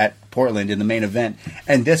get it at Portland in the main event.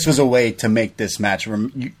 And this was a way to make this match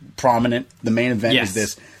prominent. The main event is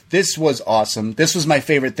this. This was awesome. This was my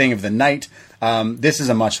favorite thing of the night. This is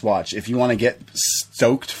a must watch. If you want to get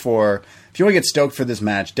stoked for this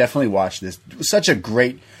match, definitely watch this. It was such a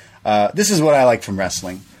great this is what I like from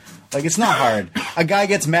wrestling. Like, it's not hard. A guy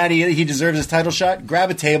gets mad he deserves his title shot. Grab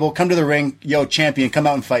a table, come to the ring. Yo, champion, come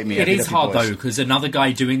out and fight me. It is hard, though, because another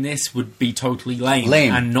guy doing this would be totally lame.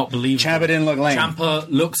 And not believable. Ciampa didn't look lame. Ciampa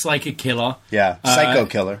looks like a killer. Yeah, psycho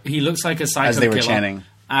killer. He looks like a psycho killer. As they were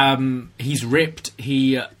chanting. He's ripped.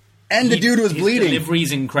 The dude was bleeding. His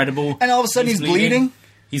delivery's incredible. And all of a sudden he's bleeding.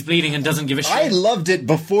 He's bleeding and doesn't give a shit. I loved it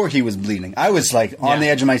before he was bleeding. I was, like, on the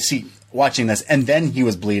edge of my seat watching this, and then he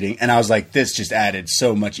was bleeding, and I was like, this just added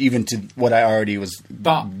so much, even to what I already was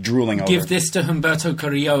drooling over. Give this to Humberto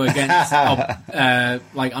Carrillo against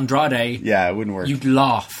like Andrade. Yeah, it wouldn't work. You'd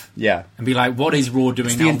laugh. Yeah. And be like, what is Raw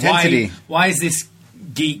doing now? The intensity. Why is this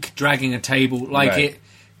geek dragging a table? Like,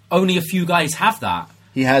 only a few guys have that.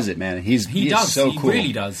 He has it, man. He does. So cool. He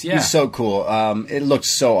really does, yeah. He's so cool. It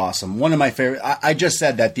looks so awesome. One of my favorite... I just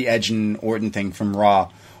said that the Edge and Orton thing from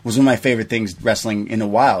Raw was one of my favorite things wrestling in a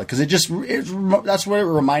while because that's what it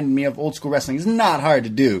reminded me of old school wrestling. It's not hard to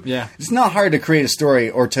do. Yeah. It's not hard to create a story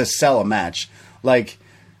or to sell a match. Like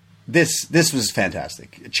this was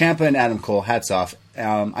fantastic. Ciampa and Adam Cole, hats off.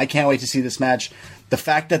 I can't wait to see this match. The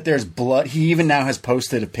fact that there's blood, he even now has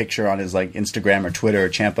posted a picture on his like Instagram or Twitter or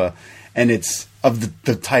Ciampa, and it's of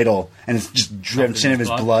the title, and it's just drenched in his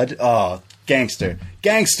blood. Oh, gangster.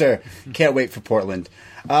 Can't wait for Portland.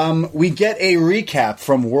 We get a recap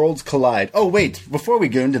from Worlds Collide. Oh, wait. Before we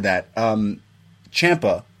go into that,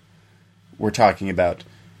 Ciampa, we're talking about,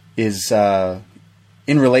 is in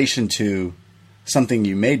relation to something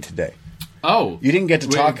you made today. Oh, you didn't get to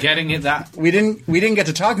talk. Getting it that we didn't get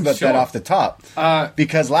to talk about that off the top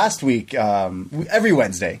because last week, every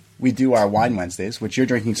Wednesday we do our wine Wednesdays, which you're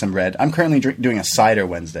drinking some red. I'm currently doing a cider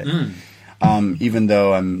Wednesday. Even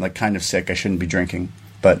though I'm like kind of sick, I shouldn't be drinking,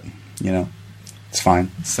 but you know, it's fine.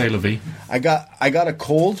 C'est la vie. I got a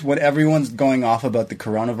cold when everyone's going off about the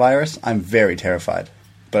coronavirus. I'm very terrified,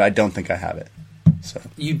 but I don't think I have it. So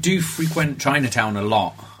you do frequent Chinatown a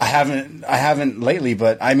lot. I haven't lately,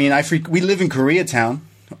 but I mean, we live in Koreatown.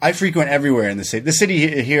 I frequent everywhere in the city. The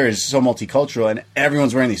city here is so multicultural, and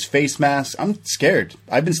everyone's wearing these face masks. I'm scared.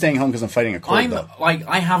 I've been staying home because I'm fighting a cold.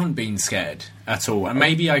 I haven't been scared at all, and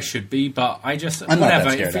maybe I should be, but I'm whatever. Not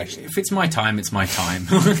that scared, if it's my time, it's my time.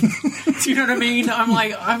 Do you know what I mean?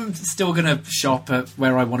 I'm still gonna shop at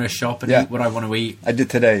where I want to shop and eat what I want to eat. I did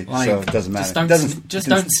today, so it doesn't matter.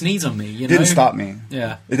 Don't sneeze on me. You know? Didn't stop me.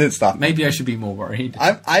 Yeah, it didn't stop me. Maybe I should be more worried.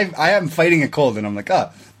 I am fighting a cold, and I'm like,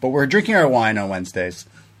 but we're drinking our wine on Wednesdays.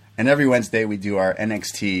 And every Wednesday we do our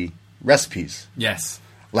NXT recipes. Yes.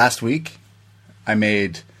 Last week I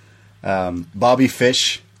made Bobby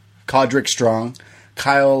Fish, Codrick Strong,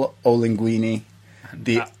 Kyle Olinguini,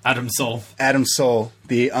 the Adam Soul,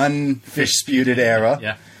 the unfish sputed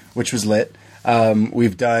era, which was lit.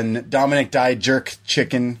 We've done Dominic Dye Jerk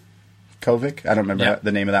Chicken Kovic. I don't remember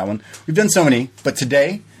the name of that one. We've done so many, but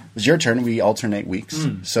today was your turn. We alternate weeks.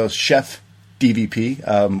 So Chef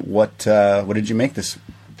DVP, what did you make this?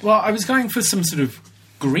 Well, I was going for some sort of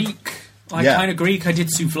Greek, kind of Greek. I did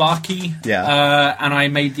souvlaki, and I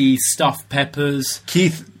made the stuffed peppers.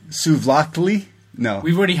 Keith souvlaki? No.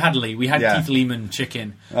 We've already had Lee. We had Keith Lehman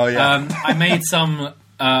chicken. Oh, yeah. I made some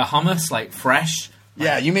hummus, like fresh.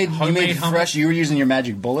 Yeah, you made hummus. Fresh. You were using your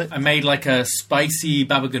magic bullet. I made like a spicy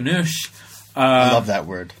baba ganoush. I love that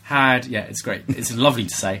word. It's great. It's lovely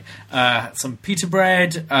to say. Some pita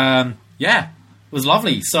bread. It was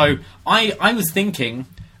lovely. So I was thinking...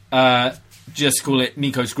 just call it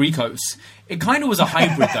Nikos Grikos. It kind of was a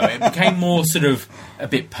hybrid, though. It became more sort of a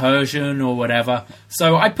bit Persian or whatever.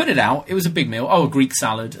 So I put it out. It was a big meal. Oh, a Greek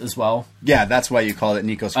salad as well. Yeah, that's why you call it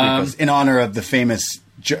Nikos Grikos. In honor of the famous,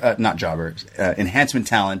 enhancement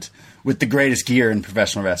talent with the greatest gear in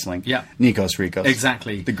professional wrestling. Yeah. Nikos Grikos.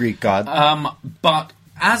 Exactly. The Greek god. But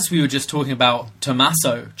as we were just talking about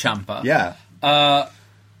Tommaso Ciampa. Yeah.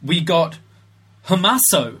 We got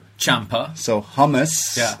Tommaso Ciampa. So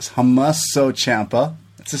hummus. Yeah. Tommaso Ciampa.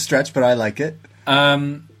 It's a stretch, but I like it.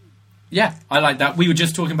 Yeah, I like that. We were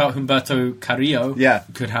just talking about Humberto Carrillo. Yeah.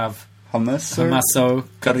 Could have Tommaso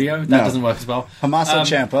Carrillo. That doesn't work as well. Tommaso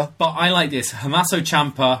Ciampa. But I like this. Tommaso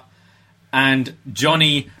Ciampa and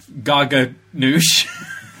Johnny Garganoush.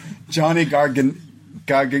 Johnny Garganoush?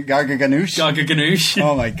 Garganoush.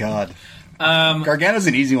 Oh, my God. Gargano's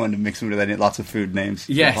an easy one to mix with. I need lots of food names.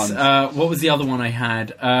 Yes. What was the other one I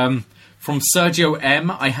had? From Sergio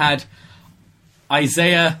M, I had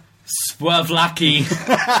Isaiah Swervlaki.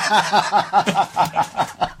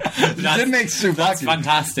 You did make souvlaki. That's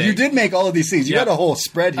fantastic. You did make all of these things. You got a whole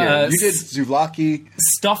spread here. You did souvlaki.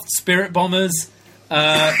 Stuffed spirit bombers.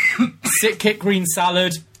 Sit kick green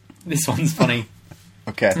salad. This one's funny.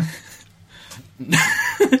 Okay.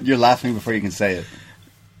 You're laughing before you can say it.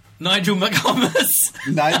 Nigel McComas.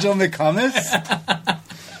 Nigel McComas?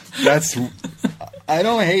 I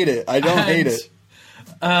don't hate it. I don't hate it.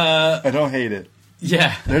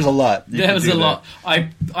 Yeah. There's a lot. There was a lot.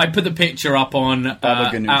 I put the picture up on our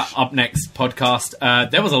upNXT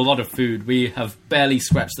podcast. There was a lot of food. We have barely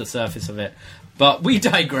scratched the surface of it. But we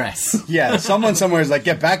digress. Yeah, someone somewhere is like,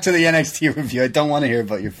 get back to the NXT review. I don't want to hear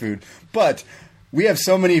about your food. But we have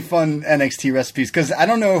so many fun NXT recipes because I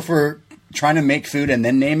don't know if we're trying to make food and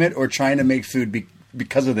then name it or trying to make food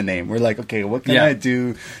because of the name. We're like, okay, what can Yeah. I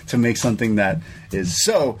do to make something that is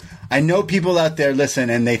so? I know people out there listen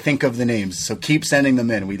and they think of the names, so keep sending them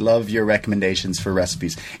in. We love your recommendations for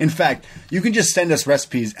recipes. In fact, you can just send us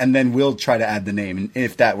recipes and then we'll try to add the name, and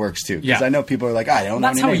if that works too. Because Yeah. I know people are like, I don't know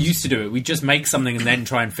That's any how we names. used to do it. We just make something and then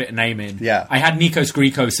try and fit a name in. Yeah. I had Nikos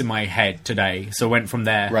Grikos in my head today, so went from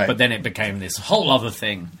there. Right. But then it became this whole other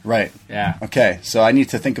thing. Right. Yeah. Okay, so I need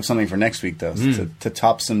to think of something for next week, though, to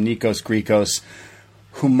top some Nikos Grikos,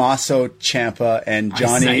 Humaso Ciampa, and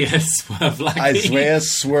Johnny Isaiah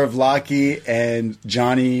Swervlaki and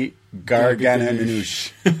Johnny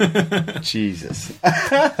Gargano-Nanush. Jesus.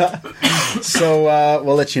 So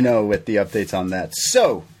we'll let you know with the updates on that.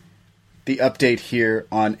 So, the update here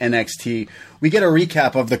on NXT. We get a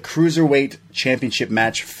recap of the Cruiserweight Championship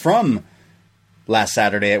match from last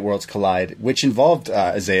Saturday at Worlds Collide, which involved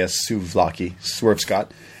Isaiah Swerve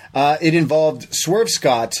Scott. It involved Swerve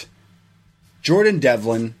Scott, Jordan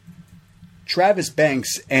Devlin, Travis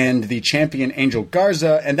Banks, and the champion Angel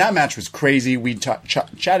Garza, and that match was crazy. We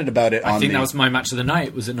chatted about it. I think that was my match of the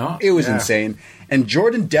night, was it not? It was insane. And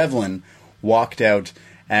Jordan Devlin walked out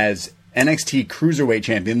as NXT Cruiserweight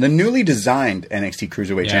Champion, the newly designed NXT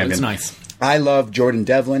Cruiserweight Champion. Yeah, it's nice. I love Jordan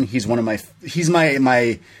Devlin. He's one of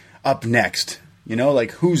my up next. You know,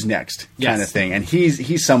 like who's next kind of thing. And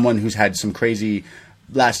he's someone who's had some crazy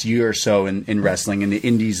last year or so in wrestling, in the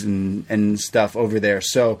indies and stuff over there.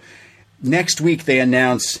 So next week they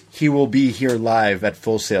announce he will be here live at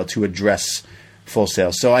Full Sail to address Full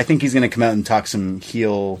Sail. So I think he's going to come out and talk some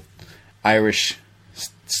heel Irish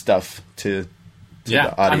stuff to the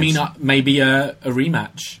audience. I mean, maybe a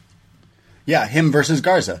rematch. Yeah, him versus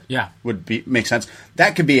Garza. Yeah. Would make sense.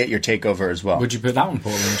 That could be at your takeover as well. Would you put that on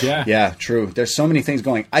Portland? Yeah. Yeah, true. There's so many things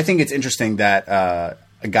going. I think it's interesting that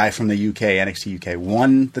a guy from the UK, NXT UK,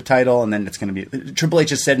 won the title, and then it's going to be... Triple H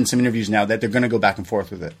has said in some interviews now that they're going to go back and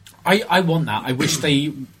forth with it. I want that. I wish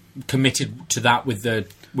they committed to that with the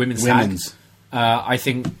women's tag. I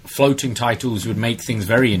think floating titles would make things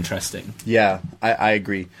very interesting. Yeah, I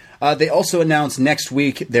agree. They also announced next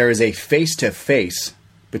week there is a face-to-face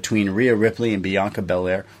between Rhea Ripley and Bianca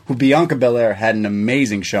Belair, who Bianca Belair had an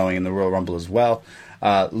amazing showing in the Royal Rumble as well.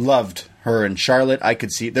 Loved her and Charlotte. I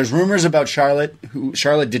could see... There's rumors about Charlotte.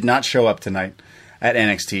 Charlotte did not show up tonight at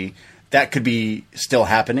NXT. That could be still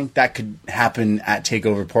happening. That could happen at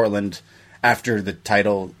TakeOver Portland after the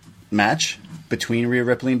title match between Rhea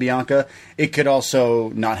Ripley and Bianca. It could also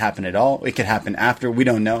not happen at all. It could happen after. We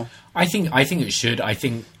don't know. I think it should. I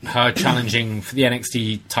think her challenging for the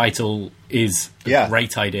NXT title is a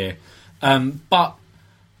great idea. But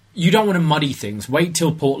you don't want to muddy things. Wait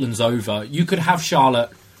till Portland's over. You could have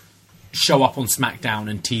Charlotte show up on SmackDown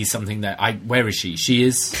and tease something there. Where is she? She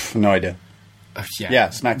is... No idea. Yeah,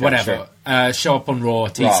 SmackDown. Whatever. Sure. Show up on Raw,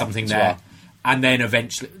 tease something there. Raw. And then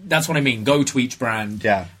eventually... That's what I mean. Go to each brand.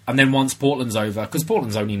 Yeah. And then once Portland's over, because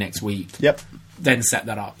Portland's only next week. Yep. Then set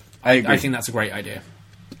that up. I agree. I think that's a great idea.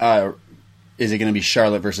 Is it going to be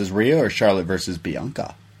Charlotte versus Rhea or Charlotte versus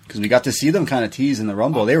Bianca? Because we got to see them kind of tease in the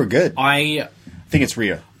Rumble. They were good. I think it's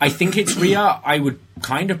Rhea. I think it's Rhea. I would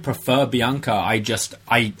kind of prefer Bianca.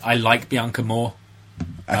 I like Bianca more.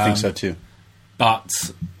 I think so too. But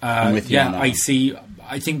I'm with you on that.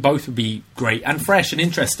 I think both would be great and fresh and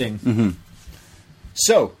interesting. Mm-hmm.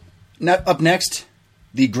 So, up next,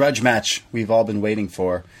 the grudge match we've all been waiting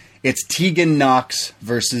for. It's Tegan Nox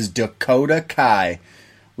versus Dakota Kai.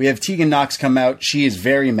 We have Tegan Nox come out. She is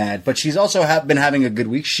very mad, but she's also been having a good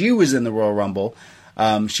week. She was in the Royal Rumble.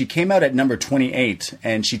 She came out at number 28,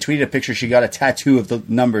 and she tweeted a picture. She got a tattoo of the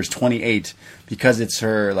numbers 28 because it's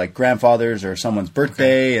her grandfather's or someone's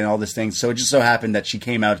birthday and all this thing. So it just so happened that she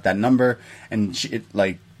came out at that number, and it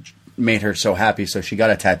made her so happy. So she got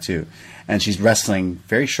a tattoo, and she's wrestling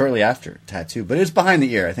very shortly after tattoo. But it's behind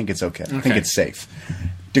the ear. I think it's okay. I think it's safe.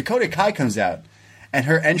 Dakota Kai comes out. And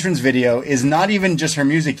her entrance video is not even just her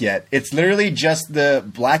music yet. It's literally just the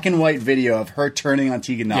black and white video of her turning on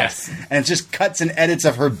Tegan Nox. Yes. And it's just cuts and edits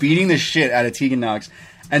of her beating the shit out of Tegan Nox.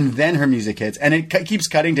 And then her music hits. And it keeps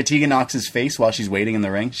cutting to Tegan Nox's face while she's waiting in the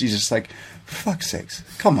ring. She's just like, for fuck's sakes,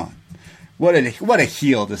 come on. What a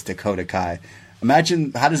heel, this Dakota Kai.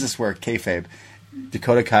 Imagine, how does this work? Kayfabe.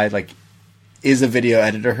 Dakota Kai, is a video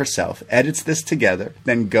editor herself, edits this together,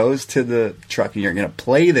 then goes to the truck, and you're going to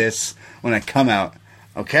play this when I come out.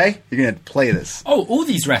 Okay? You're going to play this. Oh, all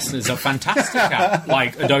these wrestlers are fantastic at,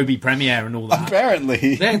 Adobe Premiere and all that.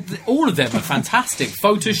 Apparently. All of them are fantastic.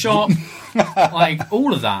 Photoshop,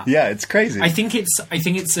 all of that. Yeah, it's crazy. I think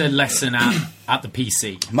it's a lesson at the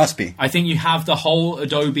PC. Must be. I think you have the whole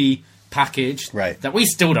Adobe package that we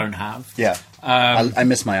still don't have. Yeah. I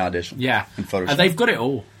miss my audition. Yeah. In Photoshop. They've got it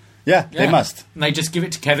all. Yeah, they must. And they just give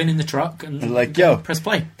it to Kevin in the truck and they're like, yo, press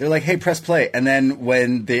play. They're like, hey, press play. And then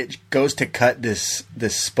when it goes to cut this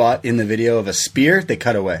spot in the video of a spear, they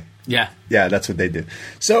cut away. Yeah. Yeah, that's what they do.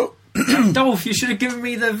 So... Dolph, you should have given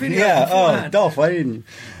me the video. Yeah, beforehand. Dolph, why didn't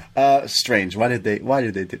you? Strange. Why did they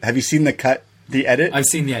do... Have you seen the edit? I've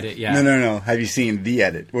seen the edit, yeah. No. Have you seen the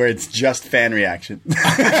edit where it's just fan reaction?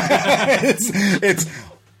 it's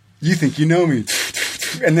you think you know me,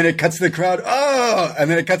 and then it cuts to the crowd. Oh, and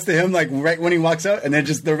then it cuts to him like right when he walks out, and then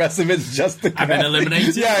just the rest of it's just the crowd. I've been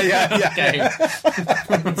eliminated. Yeah.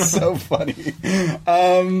 It's so funny.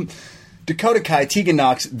 Dakota Kai, Tegan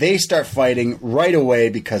Nox, they start fighting right away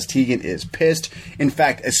because Tegan is pissed. In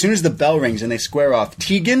fact, as soon as the bell rings and they square off,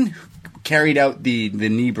 Tegan carried out the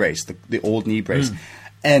knee brace, the old knee brace,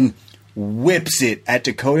 and whips it at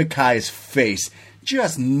Dakota Kai's face,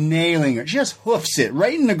 just nailing her. Just hoofs it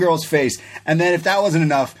right in the girl's face. And then if that wasn't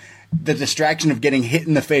enough, the distraction of getting hit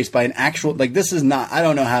in the face by an actual... Like, this is not... I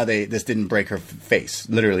don't know how this didn't break her face,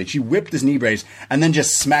 literally. She whipped this knee brace and then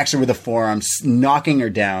just smacks her with a forearm, knocking her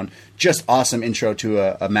down. Just awesome intro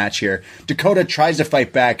to a match here. Dakota tries to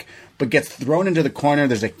fight back, but gets thrown into the corner.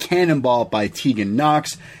 There's a cannonball by Tegan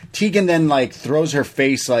Nox. Tegan then, like, throws her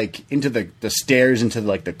face, like, into the stairs, into,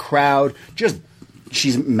 like, the crowd.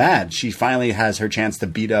 She's mad. She finally has her chance to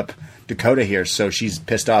beat up Dakota here, so she's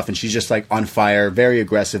pissed off, and she's just, like, on fire, very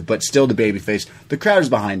aggressive, but still the babyface. The crowd is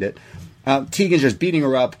behind it. Tegan's just beating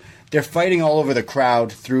her up. They're fighting all over the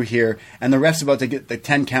crowd through here, and the ref's about to get the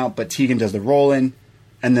 10 count, but Tegan does the roll in,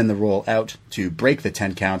 and then the roll out to break the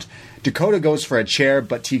 10 count. Dakota goes for a chair,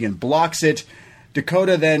 but Tegan blocks it.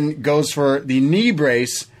 Dakota then goes for the knee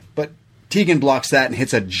brace, but Tegan blocks that and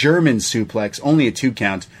hits a German suplex, only a 2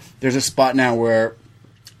 count. There's a spot now where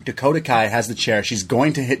Dakota Kai has the chair. She's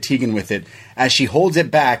going to hit Tegan with it. As she holds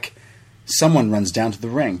it back, someone runs down to the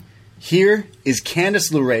ring. Here is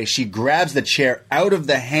Candice LeRae. She grabs the chair out of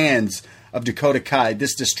the hands of Dakota Kai.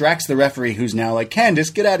 This distracts the referee, who's now like,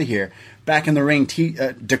 Candice, get out of here. Back in the ring,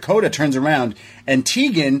 Dakota turns around, and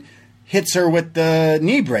Tegan hits her with the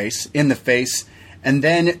knee brace in the face. And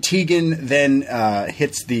then Tegan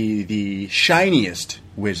hits the shiniest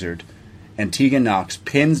wizard. And Tegan Nox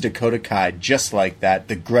pins Dakota Kai just like that.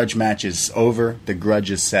 The grudge match is over. The grudge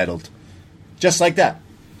is settled. Just like that.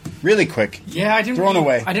 Really quick. Yeah, I didn't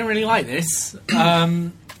away. I didn't really like this.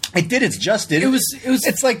 It did its justice.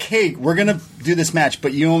 It's like, hey, we're going to do this match,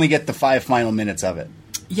 but you only get the 5 final minutes of it.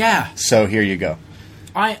 Yeah. So here you go.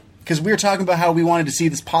 Because we were talking about how we wanted to see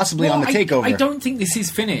this possibly on the takeover. I don't think this is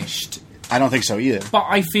finished. I don't think so either. But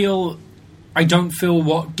I don't feel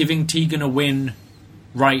what giving Tegan a win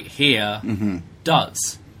right here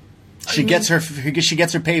does. She gets her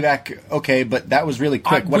payback, okay, but that was really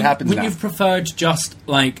quick. What happens now? Wouldn't you've preferred just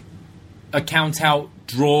like a count out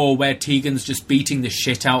draw where Tegan's just beating the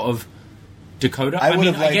shit out of Dakota?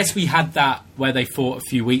 I guess we had that where they fought a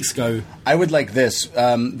few weeks ago. I would like this.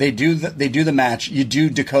 They do the match. You do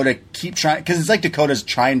Dakota keep trying, because it's like Dakota's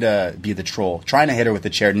trying to be the troll, trying to hit her with the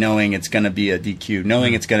chair, knowing it's going to be a DQ,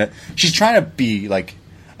 knowing she's trying to be like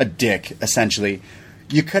a dick, essentially.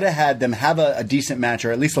 You could have had them have a decent match,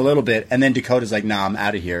 or at least a little bit, and then Dakota's like, nah, I'm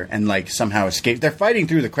out of here, and like somehow escape. They're fighting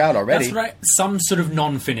through the crowd already. That's right. Some sort of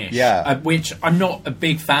non-finish. Yeah. Which I'm not a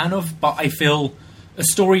big fan of, but I feel a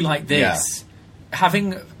story like this,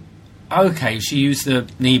 having... Okay, she used the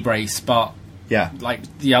knee brace, but... Yeah. Like,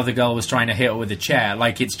 the other girl was trying to hit her with a chair.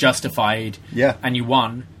 Like, it's justified. Yeah. And you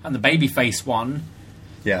won. And the babyface won.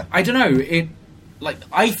 Yeah. I don't know.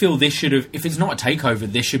 I feel this should have... If it's not a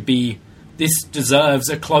takeover, this should be... This deserves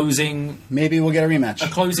a closing... Maybe we'll get a rematch. A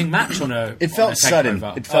closing match on a... It felt sudden.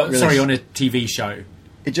 It felt really on a TV show.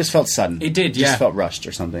 It just felt sudden. It did, It just felt rushed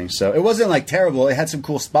or something. So it wasn't like terrible. It had some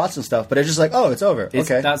cool spots and stuff, but it's just like, oh, it's over.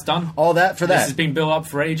 Okay. That's done. All that for that. This has been built up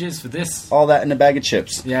for ages for this. All that in a bag of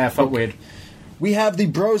chips. Yeah, it felt weird. We have the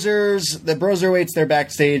Brosers. The Broserweights, they're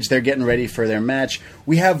backstage. They're getting ready for their match.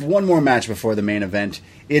 We have one more match before the main event.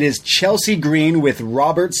 It is Chelsea Green with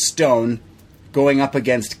Robert Stone going up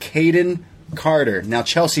against Caden Carter. Now,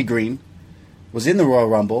 Chelsea Green was in the Royal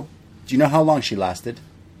Rumble. Do you know how long she lasted?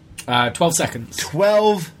 12 seconds.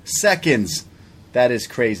 12 seconds. That is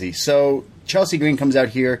crazy. So, Chelsea Green comes out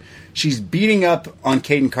here. She's beating up on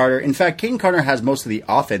Caden Carter. In fact, Caden Carter has most of the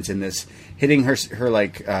offense in this, hitting her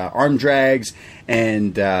arm drags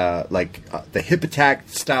and the hip attack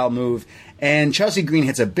style move. And Chelsea Green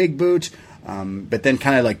hits a big boot, but then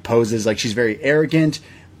kind of like poses like she's very arrogant.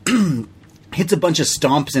 Hits a bunch of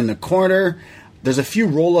stomps in the corner. There's a few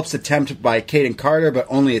roll-ups attempted by Caden Carter, but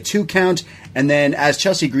only a 2 count. And then as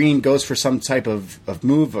Chelsea Green goes for some type of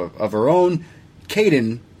move of her own,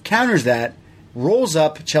 Caden counters that rolls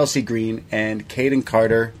up Chelsea Green, and Kaden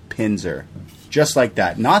Carter pins her. Just like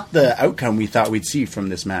that. Not the outcome we thought we'd see from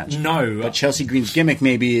this match. No. But Chelsea Green's gimmick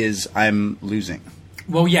maybe is, I'm losing.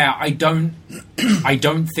 Well, yeah, I don't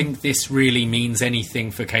think this really means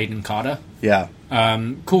anything for Kaden Carter. Yeah.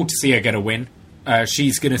 Cool to see her get a win.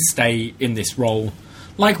 She's going to stay in this role.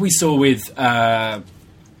 Like we saw with Raul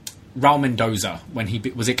Mendoza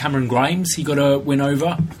when was it Cameron Grimes he got a win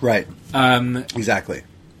over? Right. Exactly.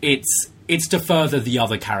 It's to further the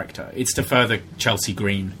other character. It's to further Chelsea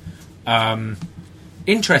Green.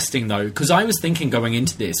 Interesting though, because I was thinking going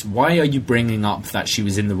into this, why are you bringing up that she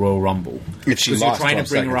was in the Royal Rumble? If she lost, you're trying to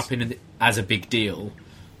bring seconds. her up in as a big deal.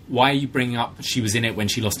 Why are you bringing up she was in it when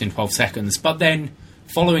she lost in 12 seconds? But then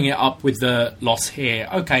following it up with the loss here,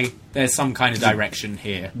 okay, there's some kind of direction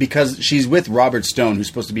here. Because she's with Robert Stone, who's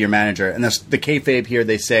supposed to be her manager, and that's the kayfabe here.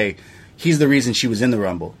 They say he's the reason she was in the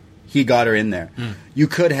Rumble. He got her in there. You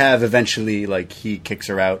could have eventually, he kicks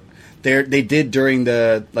her out. They did during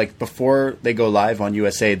the, before they go live on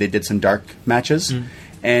USA, they did some dark matches,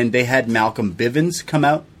 and they had Malcolm Bivens come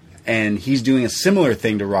out, and he's doing a similar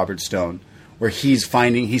thing to Robert Stone, where he's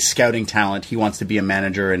scouting talent. He wants to be a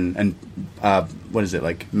manager and what is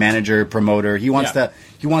it, manager, promoter. He wants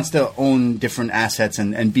to own different assets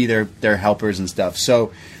and be their helpers and stuff.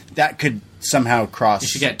 So that could somehow cross. You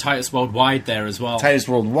should get Titus Worldwide there as well. Titus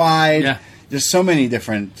Worldwide. Yeah. There's so many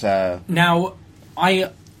different. Now,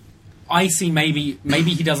 I see maybe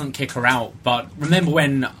he doesn't kick her out, but remember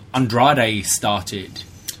when Andrade started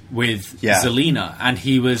with Zelina and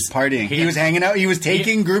he was partying. He was hanging out. He was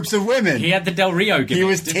taking groups of women. He had the Del Rio gimmick. He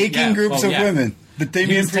was taking groups of women.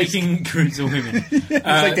 Taking groups of women.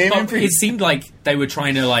 It seemed like they were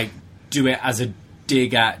trying to do it as a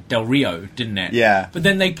dig at Del Rio, didn't it? Yeah. But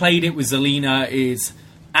then they played it with Zelina is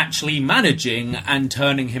actually managing and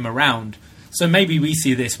turning him around. So maybe we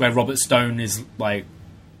see this where Robert Stone is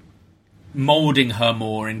molding her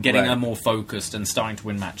more and getting her more focused and starting to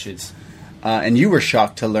win matches. And you were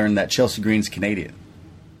shocked to learn that Chelsea Green's Canadian.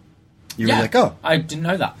 You were like, oh. I didn't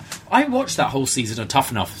know that. I watched that whole season of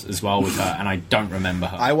Tough Enough as well with her, and I don't remember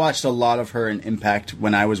her. I watched a lot of her in Impact.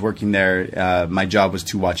 When I was working there, my job was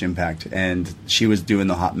to watch Impact, and she was doing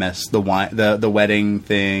the hot mess, the wedding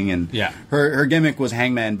thing, and her gimmick was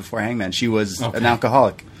Hangman before Hangman. She was an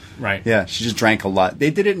alcoholic. Right. Yeah, she just drank a lot.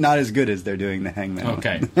 They did it not as good as they're doing the Hangman.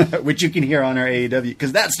 Okay. Which you can hear on our AEW,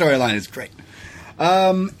 because that storyline is great.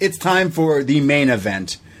 It's time for the main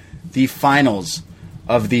event, the finals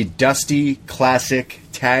of the Dusty Classic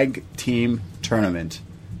Tag Team Tournament.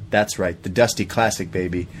 That's right, the Dusty Classic,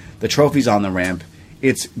 baby. The trophy's on the ramp.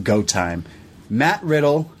 It's go time. Matt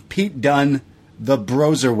Riddle, Pete Dunne, the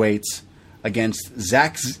Broserweights against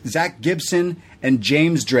Zach Gibson and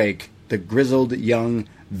James Drake, the grizzled young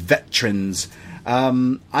veterans.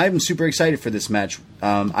 I'm super excited for this match.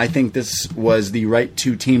 I think this was the right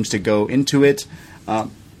two teams to go into it.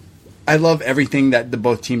 I love everything that the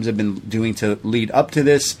both teams have been doing to lead up to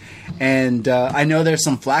this. And I know there's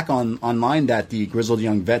some flack online that the grizzled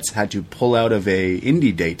young vets had to pull out of a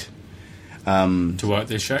indie date. To work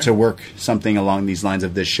this show? To work something along these lines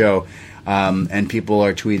of this show. And people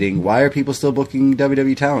are tweeting, why are people still booking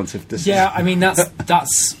WWE talents if this I mean,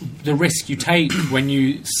 that's the risk you take when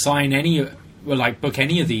you sign book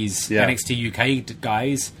any of these NXT UK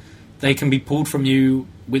guys. They can be pulled from you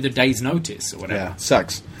with a day's notice or whatever. Yeah,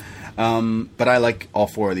 sucks. But I like all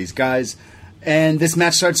four of these guys. And this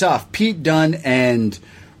match starts off. Pete Dunne and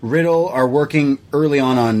Riddle are working early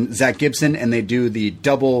on Zach Gibson, and they do the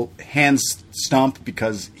double hand stomp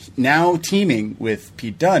because now teaming with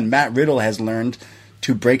Pete Dunne, Matt Riddle has learned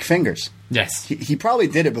to break fingers. Yes. He probably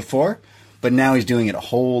did it before, but now he's doing it a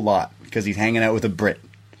whole lot because he's hanging out with a Brit.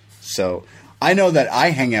 So I know that I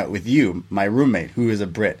hang out with you, my roommate, who is a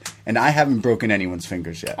Brit, and I haven't broken anyone's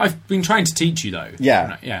fingers yet. I've been trying to teach you, though.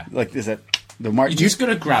 Yeah. Yeah. Is that the You're just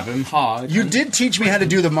going to grab him hard. You did teach me how to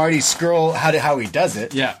do the Marty Skrull, how he does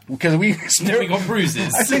it. Yeah. Because we got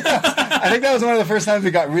bruises. I think that was one of the first times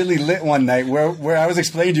we got really lit one night where I was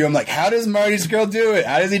explaining to you, I'm like, how does Marty Skrull do it?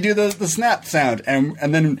 How does he do the snap sound? And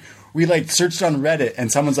then we searched on Reddit,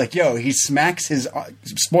 and someone's like, yo, he smacks his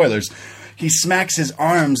spoilers. He smacks his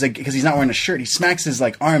arms because he's not wearing a shirt. He smacks his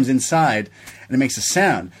arms inside, and it makes a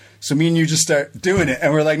sound. So me and you just start doing it,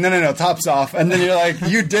 and we're like, no, top's off. And then you're like,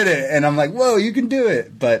 you did it. And I'm like, whoa, you can do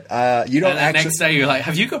it. But you don't and the next day you're like,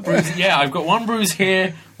 have you got bruises? Yeah, I've got one bruise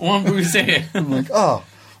here, one bruise here. I'm like, oh,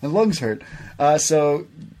 my lungs hurt. So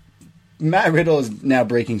Matt Riddle is now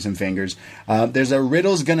breaking some fingers. There's a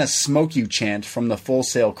Riddle's gonna smoke you chant from the Full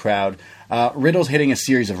Sail crowd. Riddle's hitting a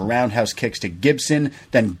series of roundhouse kicks to Gibson,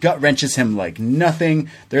 then gut wrenches him like nothing.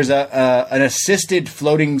 There's an assisted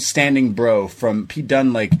floating standing bro from Pete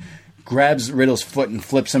Dunne, like grabs Riddle's foot and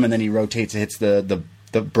flips him, and then he rotates and hits the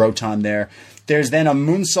Broton there. There's then a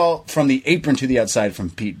moonsault from the apron to the outside from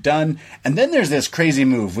Pete Dunne, and then there's this crazy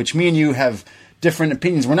move, which me and you have different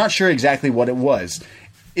opinions. We're not sure exactly what it was.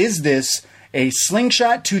 Is this a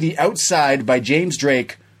slingshot to the outside by James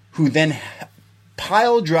Drake, who then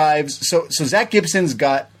pile drives? So Zach Gibson's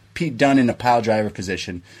got Pete Dunne in a pile driver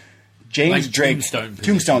position. James like Drake,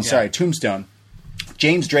 Tombstone.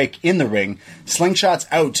 James Drake in the ring, slingshots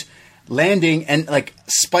out, landing and like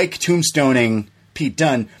spike tombstoning Pete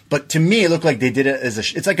Dunne. But to me, it looked like they did it as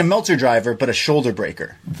it's like a Meltzer driver, but a shoulder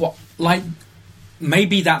breaker. What, like,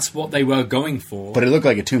 maybe that's what they were going for. But it looked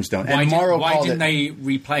like a tombstone. Why didn't they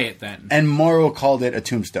replay it then? And Morrow called it a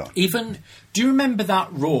tombstone. Do you remember that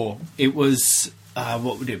Raw? It was,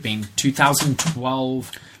 what would it have been,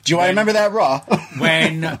 2012? Do I remember that Raw?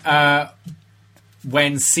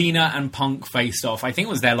 when Cena and Punk faced off, I think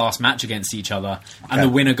it was their last match against each other, and the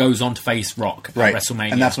winner goes on to face Rock at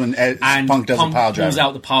WrestleMania. And that's when Punk does a pile driver. Pulls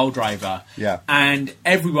out the pile driver. Yeah. And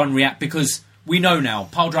everyone react because we know now,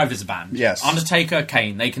 pile drivers are banned. Yes. Undertaker,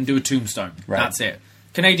 Kane, they can do a tombstone. Right. That's it.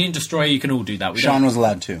 Canadian Destroyer, you can all do that. Shawn was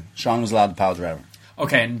allowed to. Shawn was allowed to pile driver.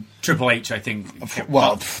 Okay, and Triple H, I think.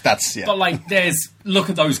 Well, that's, yeah. But, like, look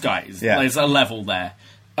at those guys. Yeah. There's a level there.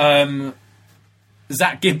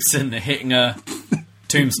 Zach Gibson hitting a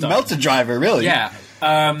tombstone. Meltzer driver, really? Yeah.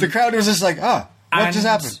 The crowd was just like, what just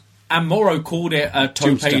happened? And Morrow called it a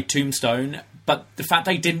tope tombstone, but the fact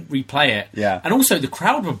they didn't replay it. Yeah. And also, the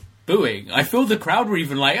crowd were booing. I feel the crowd were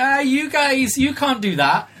even like, you guys, you can't do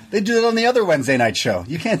that. They do it on the other Wednesday night show.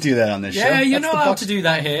 You can't do that on this show. Yeah, you're not allowed to do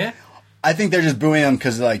that here. I think they're just booing them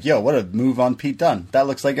because they're like, yo, what a move on Pete Dunne. That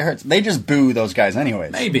looks like it hurts. They just boo those guys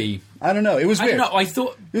anyways. Maybe. I don't know. It was weird. I don't know. I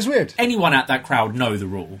thought it was weird. Anyone at that crowd know the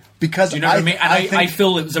rule. Because do you know what I mean? And I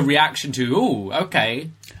feel it was a reaction to, ooh,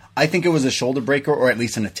 okay. I think it was a shoulder breaker or at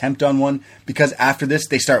least an attempt on one because after this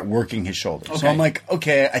they start working his shoulder. Okay. So I'm like,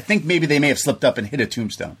 okay, I think maybe they may have slipped up and hit a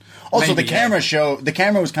tombstone. Also, maybe, the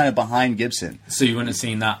camera was kind of behind Gibson. So you wouldn't have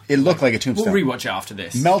seen that. It looked like a tombstone. We'll rewatch it after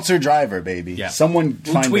this. Meltzer driver, baby. Yeah. We'll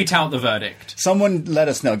tweet out the verdict. Someone let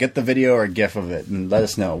us know. Get the video or a gif of it and let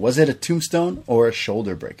us know. Was it a tombstone or a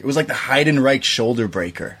shoulder breaker? It was like the Heidenreich shoulder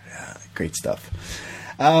breaker. Yeah, great stuff.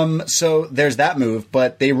 So there's that move,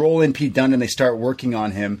 but they roll in Pete Dunne and they start working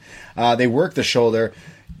on him. They work the shoulder.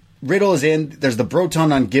 Riddle is in. There's the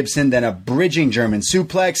Broton on Gibson, then a bridging German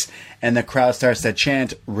suplex, and the crowd starts to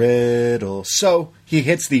chant Riddle. So he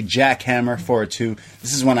hits the jackhammer for a 2.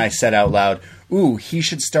 This is when I said out loud, ooh, he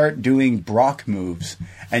should start doing Brock moves.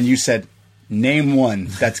 And you said, name one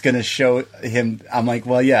that's going to show him. I'm like,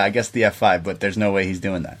 well, yeah, I guess the F5, but there's no way he's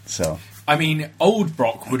doing that. So... I mean, old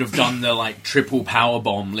Brock would have done the, like, triple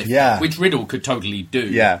powerbomb lift, which Riddle could totally do.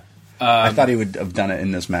 Yeah. I thought he would have done it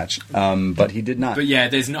in this match, but he did not. But yeah,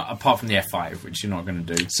 there's not, apart from the F5, which you're not going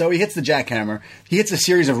to do. So he hits the jackhammer. He hits a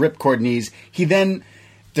series of ripcord knees. He then,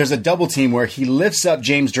 there's a double team where he lifts up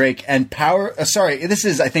James Drake and this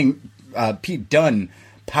is, I think, Pete Dunne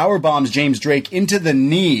power bombs James Drake into the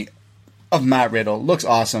knee of Matt Riddle. Looks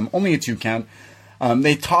awesome. Only a 2 count.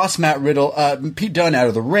 They toss Pete Dunne out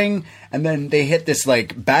of the ring, and then they hit this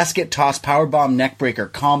like basket toss powerbomb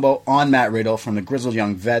neckbreaker combo on Matt Riddle from the Grizzled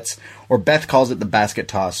Young Vets, or Beth calls it the basket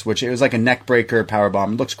toss, which it was like a neckbreaker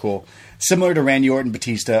powerbomb. It looks cool, similar to Randy Orton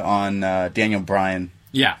Batista on Daniel Bryan.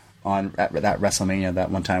 Yeah, on at that WrestleMania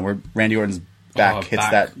that one time where Randy Orton's back hits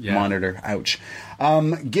that monitor. Ouch.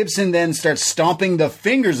 Gibson then starts stomping the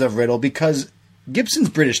fingers of Riddle because Gibson's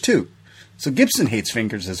British too. So Gibson hates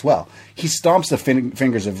fingers as well. He stomps the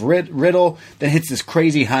fingers of Riddle, then hits this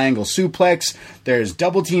crazy high-angle suplex. There's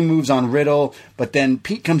double team moves on Riddle, but then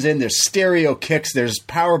Pete comes in. There's stereo kicks. There's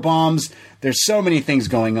power bombs. There's so many things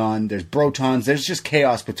going on. There's Brotons. There's just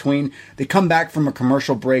chaos between. They come back from a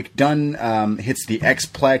commercial break. Dunn hits the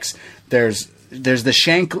X-Plex. There's the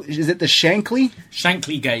Shankly. Is it the Shankly?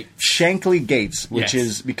 Shankly Gate. Shankly Gates, which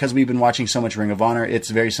is, because we've been watching so much Ring of Honor, it's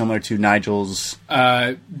very similar to Nigel's...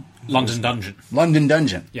 London Dungeon. London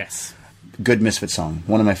Dungeon. Yes. Good Misfit song.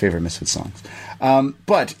 One of my favorite Misfit songs.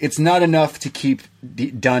 But it's not enough to keep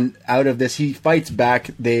Dunn out of this. He fights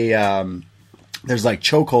back. There's like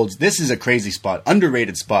chokeholds. This is a crazy spot.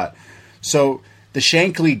 Underrated spot. So the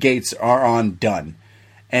Shankly Gates are on Dunn.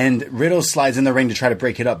 And Riddle slides in the ring to try to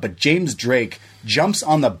break it up. But James Drake jumps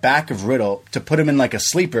on the back of Riddle to put him in like a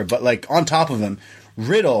sleeper. But like on top of him,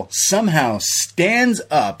 Riddle somehow stands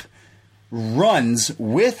up runs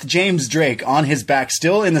with James Drake on his back,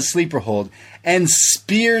 still in the sleeper hold, and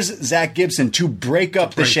spears Zach Gibson to break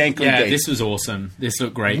up the Shankly gate. Yeah, this was awesome. This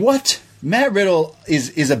looked great. What? Matt Riddle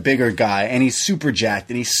is a bigger guy, and he's super jacked,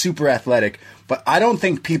 and he's super athletic, but I don't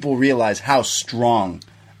think people realize how strong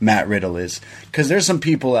Matt Riddle is. Because there's some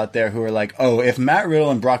people out there who are like, oh, if Matt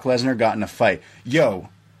Riddle and Brock Lesnar got in a fight, yo,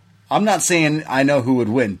 I'm not saying I know who would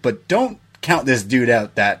win, but don't count this dude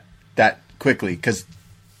out that quickly, because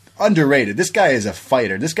underrated. This guy is a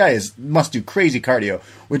fighter. This guy must do crazy cardio,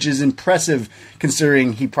 which is impressive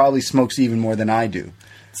considering he probably smokes even more than I do.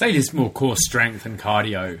 Say this more core strength and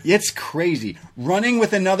cardio. It's crazy. Running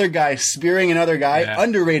with another guy, spearing another guy,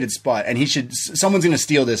 underrated spot. And someone's going to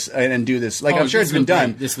steal this and do this. Like, I'm sure it's been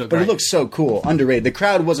done, but great. It looks so cool. Underrated. The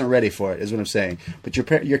crowd wasn't ready for it, is what I'm saying. But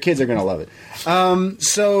your kids are going to love it.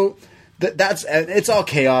 So it's all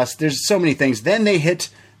chaos. There's so many things. Then they hit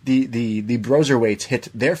the Broserweights hit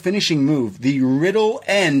their finishing move, the Riddle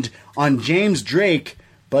end on James Drake,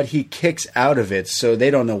 but he kicks out of it, so they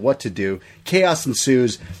don't know what to do. Chaos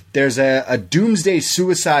ensues. There's a doomsday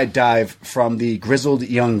suicide dive from the grizzled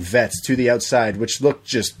young vets to the outside, which looked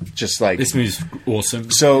just like... This move's awesome.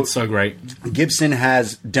 It's so great. Gibson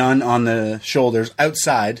has Dunn on the shoulders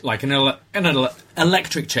outside. Like an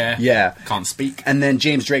electric chair. Yeah. Can't speak. And then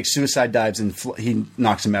James Drake suicide dives and he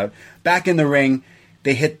knocks him out. Back in the ring,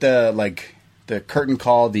 they hit the curtain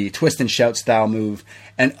call, the twist and shout style move,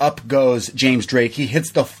 and up goes James Drake. He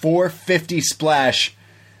hits the 450 splash.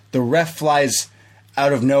 The ref flies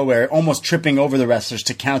out of nowhere, almost tripping over the wrestlers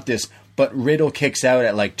to count this, but Riddle kicks out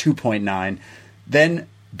at 2.9. Then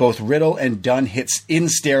both Riddle and Dunn hits in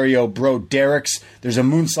stereo bro derricks. There's a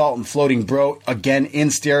moonsault and floating bro, again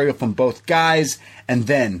in stereo from both guys, and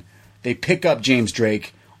then they pick up James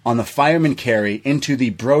Drake on the fireman carry into the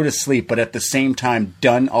bro to sleep, but at the same time,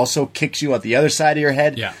 Dunn also kicks you at the other side of your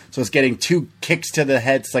head. Yeah. So it's getting 2 kicks to the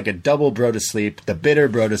head. It's like a double bro to sleep, the bitter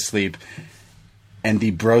bro to sleep. And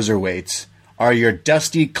the Broserweights are your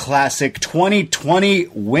Dusty Classic 2020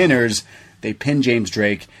 winners. They pin James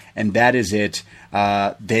Drake, and that is it.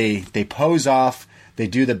 They pose off. They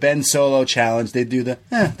do the Ben Solo challenge. They do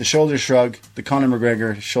the shoulder shrug, the Conor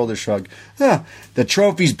McGregor shoulder shrug. The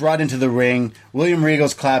trophy's brought into the ring. William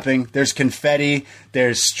Regal's clapping. There's confetti.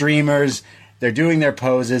 There's streamers. They're doing their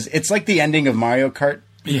poses. It's like the ending of Mario Kart.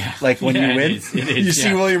 Yeah. Like when you win, it is, you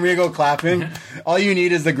see William Regal clapping. All you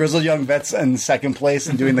need is the grizzled young vets in second place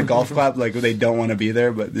and doing the golf clap like they don't want to be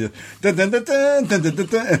there. But you have Shotzi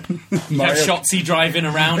driving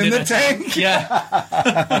around in the tank.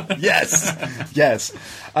 Yeah. Yes.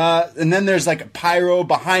 And then there's like a pyro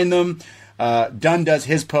behind them. Dunn does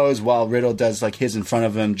his pose while Riddle does his in front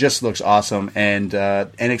of him. Just looks awesome. And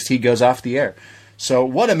NXT goes off the air. So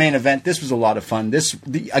what a main event. This was a lot of fun.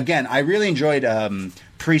 Again, I really enjoyed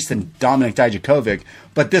Priest and Dominic Dijakovic,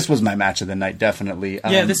 but this was my match of the night, definitely.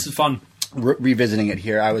 This is fun. Revisiting it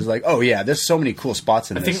here, I was like, oh yeah, there's so many cool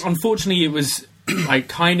spots in this. I think, unfortunately, it was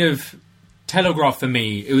kind of telegraphed for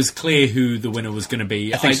me. It was clear who the winner was going to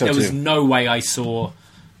be. I think so there too. was no way I saw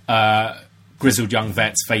grizzled young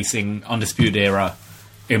vets facing Undisputed Era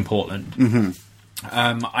in Portland.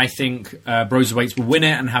 Mm-hmm. I think Broserweights will win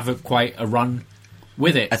it and have quite a run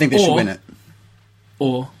with it. I think they should win it.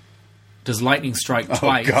 Or does lightning strike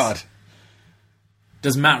twice? Oh, God.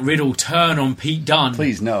 Does Matt Riddle turn on Pete Dunne?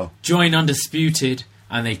 Please, no. Join Undisputed,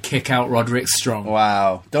 and they kick out Roderick Strong.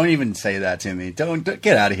 Wow. Don't even say that to me. Don't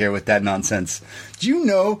get out of here with that nonsense. Do you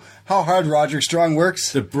know how hard Roderick Strong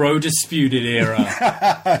works? The Bro Disputed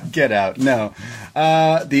Era. Get out. No.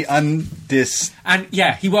 And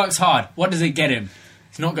yeah, he works hard. What does it get him?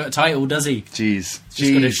 He's not got a title, does he? He's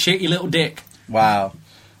got a shitty little dick. Wow.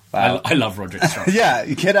 I love Roderick Strong. Yeah,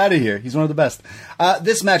 get out of here. He's one of the best.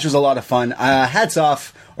 This match was a lot of fun.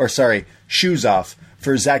 Shoes off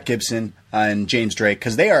for Zach Gibson and James Drake,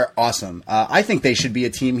 because they are awesome. I think they should be a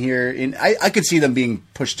team here. I could see them being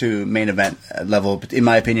pushed to main event level, but in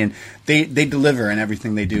my opinion, they deliver in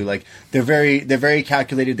everything they do. They're very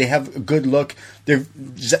calculated. They have a good look.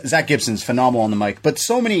 Zach Gibson's phenomenal on the mic, but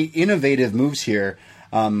so many innovative moves here.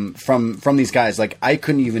 From these guys, I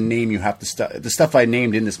couldn't even name you half the stuff I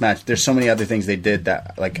named in this match. There's so many other things they did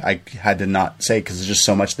that I had to not say because there's just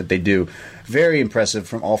so much that they do. Very impressive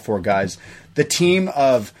from all 4 guys. The team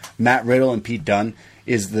of Matt Riddle and Pete Dunne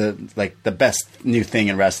is the best new thing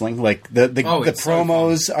in wrestling. The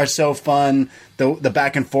promos are so fun. The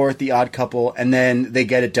back and forth, the odd couple, and then they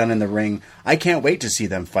get it done in the ring. I can't wait to see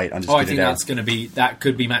them fight Undisputed Era. I think that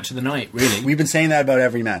could be match of the night. Really, we've been saying that about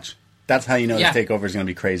every match. That's how you know the takeover is going to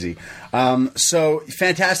be crazy. So,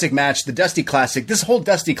 fantastic match. The Dusty Classic. This whole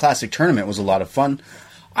Dusty Classic tournament was a lot of fun.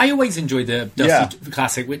 I always enjoy the Dusty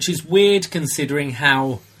Classic, which is weird considering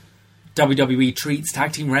how WWE treats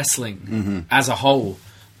tag team wrestling as a whole.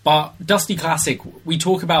 But Dusty Classic, we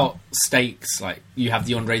talk about stakes, like you have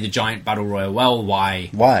the Andre the Giant Battle Royal. Well, why?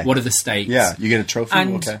 What are the stakes? Yeah, you get a trophy.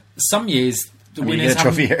 And some years the winners you get a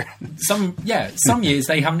trophy here. some years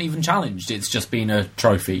they haven't even challenged. It's just been a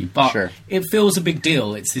trophy. But it feels a big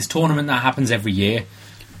deal. It's this tournament that happens every year.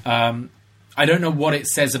 I don't know what it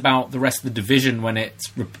says about the rest of the division when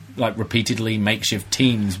it's repeatedly makeshift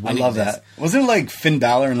teams. I love that. Wasn't it like Finn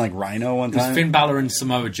Balor and like Rhino one time? It was Finn Balor and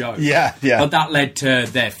Samoa Joe. Yeah. But that led to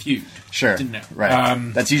their feud. Sure. Didn't it?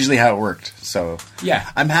 Right. That's usually how it worked. So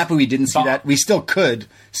yeah, I'm happy we didn't see that. We still could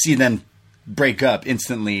see them break up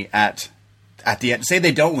instantly at the end. Say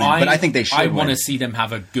they don't win, but I think they should I win. want to see them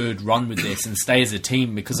have a good run with this and stay as a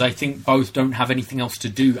team because I think both don't have anything else to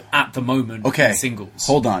do at the moment in singles.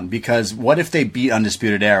 Hold on, because what if they beat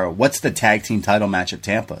Undisputed Era? What's the tag team title match at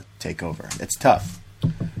Tampa takeover? It's tough.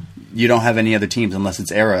 You don't have any other teams unless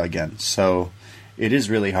it's Era again. So it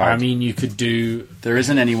is really hard. I mean, you could do... There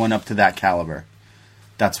isn't anyone up to that caliber.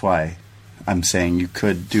 That's why I'm saying you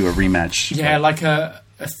could do a rematch. Yeah, like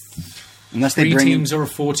unless they 3 bring teams or a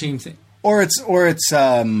 4-team thing. Or it's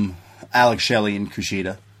Alex Shelley and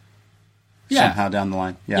Kushida. Somehow down the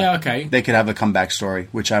line. Yeah, okay. They could have a comeback story,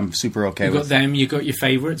 which I'm super okay with. You got them, you got your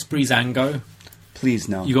favourites, Breezango. Please,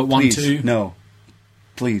 no. You got 1-2. No.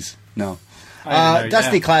 Please, no.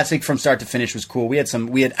 Dusty Classic from start to finish was cool. We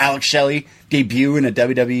had Alex Shelley debut in a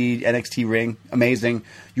WWE NXT ring. Amazing.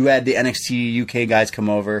 You had the NXT UK guys come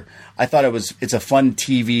over. I thought it's a fun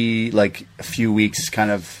TV, like a few weeks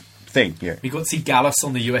kind of thing here. We got to see Gallus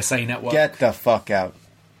on the USA Network. Get the fuck out.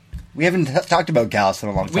 We haven't talked about Gallus in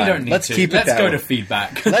a long time. We don't need to. Keep it Let's go way. to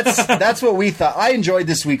feedback. That's what we thought. I enjoyed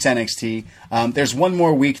this week's NXT. There's one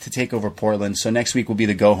more week to take over Portland, so next week will be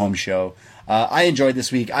the go-home show. I enjoyed this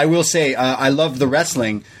week. I will say I loved the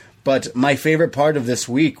wrestling, but my favorite part of this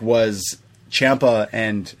week was Ciampa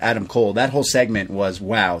and Adam Cole. That whole segment was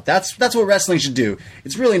wow. That's what wrestling should do.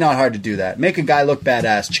 It's really not hard to do that. Make a guy look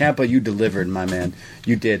badass. Ciampa, you delivered, my man.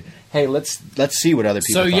 You did. Hey, let's see what other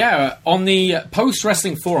people thought. On the Post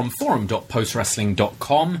Wrestling Forum,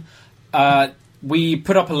 forum.postwrestling.com, we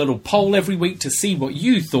put up a little poll every week to see what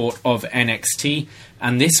you thought of NXT,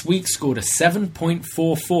 and this week scored a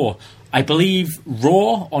 7.44. I believe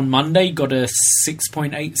Raw on Monday got a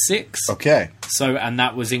 6.86. Okay. And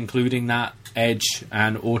that was including that Edge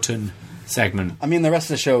and Orton segment. I mean, the rest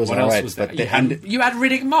of the show was all right. Was but you had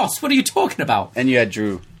Riddick Moss. What are you talking about? And you had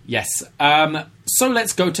Drew. Yes. So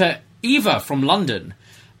let's go to Eva from London.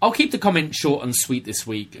 I'll keep the comment short and sweet this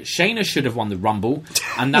week. Shayna should have won the Rumble,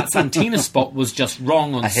 and that Santina spot was just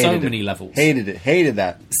wrong on so many levels. Hated it. Hated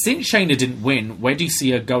that. Since Shayna didn't win, where do you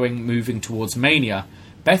see her moving towards Mania?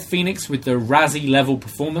 Beth Phoenix with the Razzie-level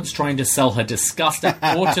performance trying to sell her disgust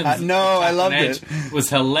at Orton's I loved it. Was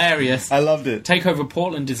hilarious. I loved it. Takeover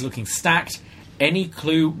Portland is looking stacked. Any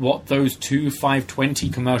clue what those 2 520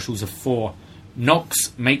 commercials are for?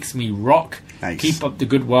 Knox makes me rock. Nice. Keep up the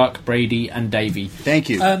good work, Brady and Davey. Thank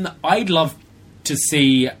you. I'd love to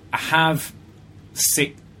see have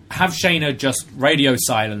Shayna just radio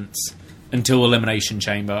silence until Elimination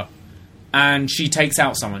Chamber. And she takes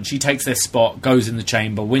out someone. She takes their spot, goes in the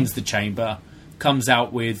chamber, wins the chamber, comes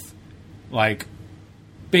out with, like,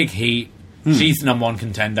 big heat. She's the number 1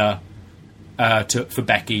 contender for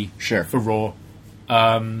Becky. Sure. For Raw.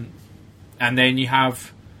 And then you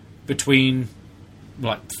have between,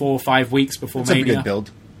 4 or 5 weeks before Mania. It's a good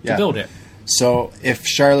build. To build it. So if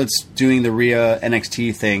Charlotte's doing the Rhea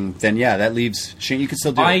NXT thing, then that leaves Shane. You can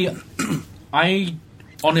still do it. I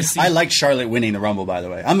honestly, I like Charlotte winning the Rumble. By the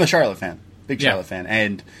way, I'm a Charlotte fan, big Charlotte fan,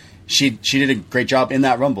 and she did a great job in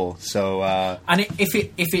that Rumble. So and if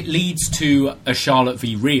it leads to a Charlotte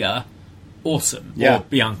v Rhea, awesome. Yeah. Or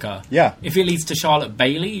Bianca. Yeah. If it leads to Charlotte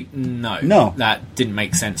Bayley, no, that didn't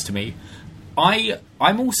make sense to me.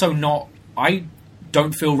 I'm also not. I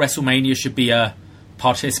don't feel WrestleMania should be a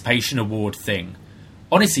participation award thing.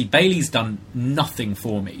 Honestly, Bayley's done nothing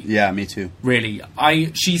for me. Yeah, me too. Really,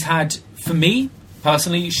 she's had, for me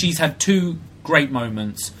personally, she's had 2 great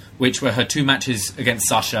moments, which were her 2 matches against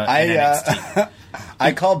Sasha in NXT.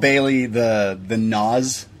 I call Bayley the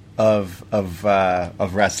Nas of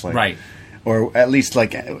wrestling, right? Or at least I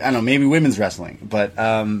don't know, maybe women's wrestling. But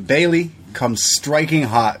Bayley comes striking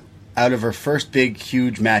hot out of her first big,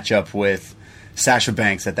 huge matchup with Sasha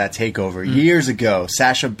Banks at that TakeOver years ago.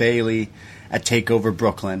 Sasha Bayley at TakeOver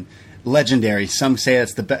Brooklyn. Legendary. Some say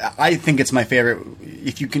that's the best. I think it's my favorite.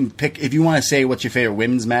 If you want to say what's your favorite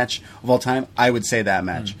women's match of all time, I would say that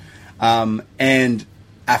match. And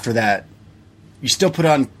after that, you still put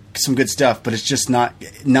on some good stuff, but it's just not.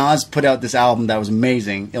 Nas put out this album that was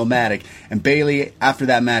amazing, Illmatic, and Bayley after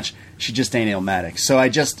that match, she just ain't Illmatic. So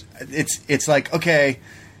it's like, okay,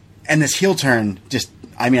 and this heel turn just.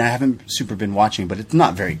 I mean, I haven't super been watching, but it's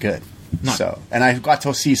not very good. No. So, and I got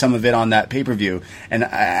to see some of it on that pay-per-view and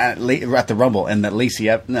at the Rumble, and that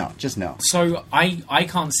Lacey, no. So I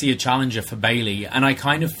can't see a challenger for Bayley, and I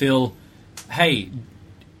kind of feel, hey,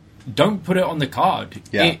 don't put it on the card.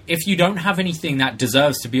 Yeah. If you don't have anything that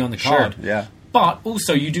deserves to be on the card. Sure, yeah. But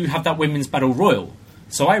also, you do have that Women's Battle Royal.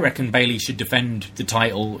 So I reckon Bayley should defend the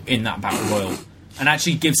title in that Battle Royal and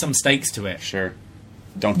actually give some stakes to it. Sure.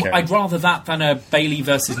 Don't care. I'd rather that than a Bayley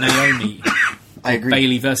versus Naomi. I agree.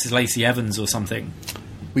 Bayley versus Lacey Evans or something.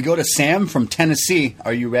 We go to Sam from Tennessee.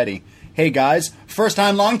 Are you ready? Hey, guys. First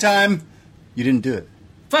time, long time. You didn't do it.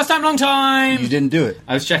 First time, long time. You didn't do it.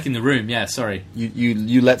 I was checking the room. Yeah, sorry.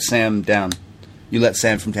 You let Sam down. You let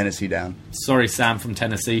Sam from Tennessee down. Sorry, Sam from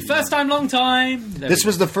Tennessee. First time, long time. This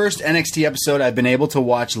was the first NXT episode I've been able to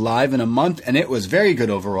watch live in a month, and it was very good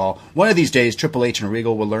overall. One of these days, Triple H and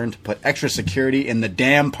Regal will learn to put extra security in the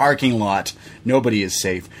damn parking lot. Nobody is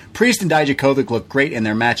safe. Priest and Dijakovic look great in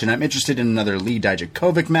their match, and I'm interested in another Lee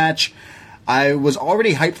Dijakovic match. I was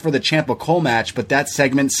already hyped for the Ciampa Cole match, but that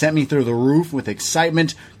segment sent me through the roof with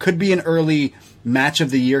excitement. Could be an early match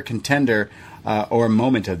of the year contender. Or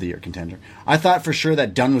moment of the year contender. I thought for sure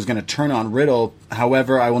that Dunn was going to turn on Riddle.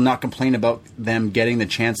 However, I will not complain about them getting the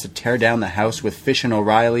chance to tear down the house with Fish and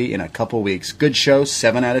O'Reilly in a couple weeks. Good show,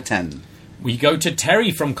 7 out of 10. We go to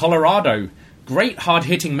Terry from Colorado. Great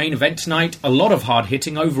hard-hitting main event tonight. A lot of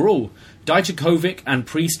hard-hitting overall. Dijakovic and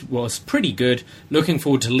Priest was pretty good. Looking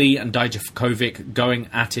forward to Lee and Dijakovic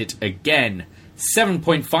going at it again.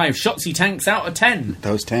 7.5 Shotzi tanks out of 10.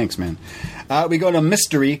 Those tanks, man. We go to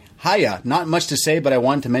Mystery. Hiya. Not much to say, but I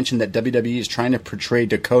wanted to mention that WWE is trying to portray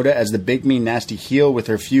Dakota as the big, mean, nasty heel with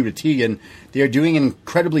her feud with Tegan. They are doing an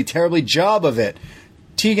incredibly, terribly job of it.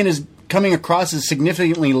 Tegan is coming across as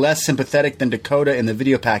significantly less sympathetic than Dakota in the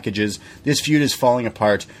video packages. This feud is falling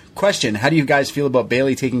apart. Question, how do you guys feel about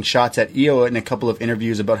Bayley taking shots at Io in a couple of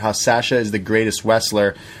interviews about how Sasha is the greatest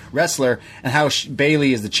wrestler and how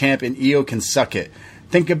Bayley is the champ and Io can suck it?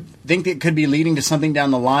 Think it could be leading to something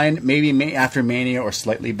down the line, maybe after Mania or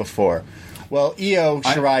slightly before. Well, Io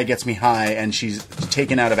Shirai gets me high, and she's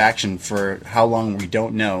taken out of action for how long we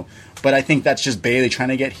don't know. But I think that's just Bayley trying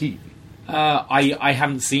to get heat. I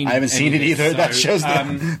haven't seen. I haven't seen it either. So,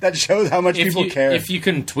 that shows how much people care. If you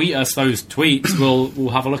can tweet us those tweets, we'll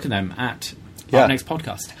have a look at them at upNXT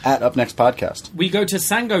Podcast. At upNXT Podcast. We go to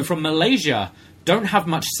Sango from Malaysia. Don't have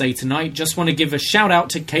much to say tonight. Just want to give a shout out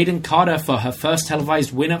to Kaden Carter for her first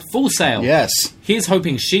televised win at Full Sail. Yes. Here's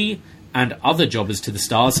hoping she and other jobbers to the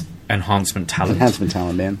stars, enhancement talent,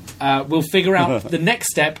 man, will figure out the next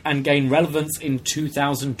step and gain relevance in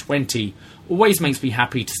 2020. Always makes me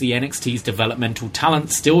happy to see NXT's developmental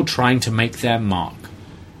talent still trying to make their mark.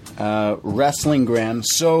 Wrestling Graham.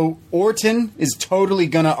 So Orton is totally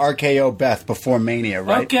gonna RKO Beth before Mania,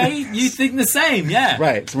 right? Okay, you think the same, yeah.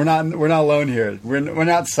 Right. So we're not alone here. We're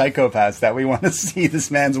not psychopaths that we want to see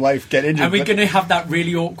this man's wife get injured. And we're gonna have that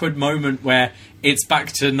really awkward moment where it's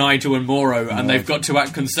back to Nigel and Mauro, and they've got to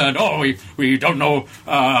act concerned. Oh, we don't know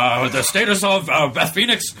the status of Beth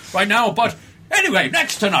Phoenix right now, but anyway,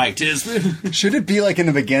 next tonight is. Should it be like in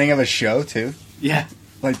the beginning of a show too? Yeah.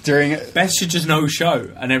 Like during Beth should just know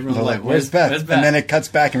show, and everyone's like, "Where's Beth?" And then it cuts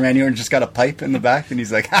back, and Randy Orton just got a pipe in the back, and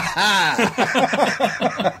he's like, "Ha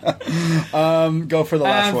ha!" Go for the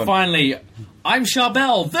last one. And finally, I'm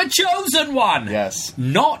Charbel, the chosen one. Yes,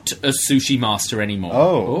 not a sushi master anymore.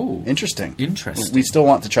 Oh, interesting. We still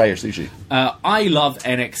want to try your sushi. I love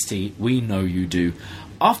NXT. We know you do.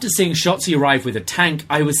 After seeing Shotzi arrive with a tank,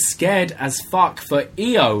 I was scared as fuck for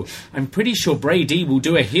Io. I'm pretty sure Brady will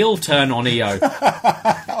do a heel turn on Io.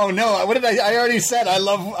 Oh no! What did I already said I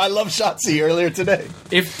love Shotzi earlier today.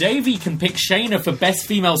 If Davey can pick Shayna for best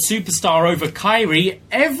female superstar over Kyrie,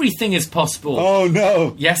 everything is possible. Oh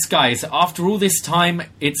no! Yes, guys. After all this time,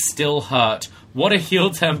 it still hurt. What a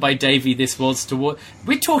heel turn by Davey this was toward.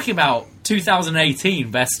 We're talking about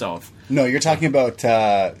 2018 best of. No, you're talking about.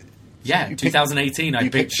 Yeah, 2018, I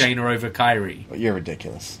picked Shayna over Kyrie. Oh, you're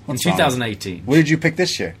ridiculous. What's in 2018. What did you pick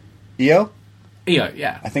this year? Io? Io,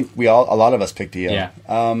 yeah. I think a lot of us picked Io. Yeah.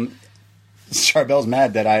 Charbel's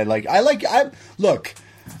mad that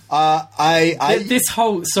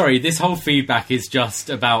this whole feedback is just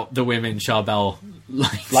about the women Charbel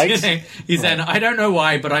likes. He said, I don't know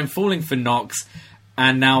why, but I'm falling for Nox,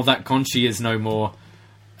 and now that Conchi is no more.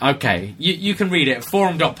 Okay, you can read it.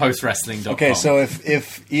 Forum.postwrestling.com. Okay, so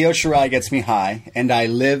if Io Shirai gets me high and I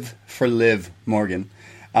live for Liv Morgan,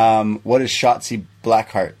 what is Shotzi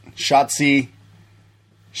Blackheart? Shotzi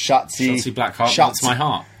Blackheart. That's my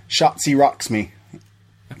heart. Shotzi rocks me.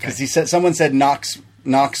 Because someone said Knox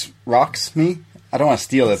rocks me. I don't want to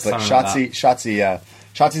steal it, but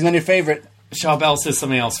Shotzi's my new favorite. Charbel says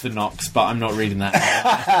something else for Knox, but I'm not reading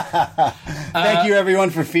that. Thank you, everyone,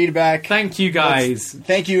 for feedback. Thank you, guys.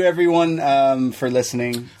 Thank you, everyone, for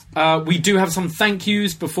listening. We do have some thank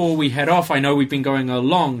yous before we head off. I know we've been going a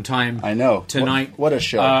long time. I know. Tonight. What a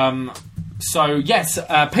show. So, yes,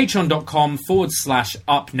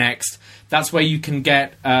 patreon.com/upNXT. That's where you can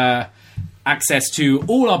get access to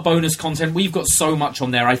all our bonus content. We've got so much on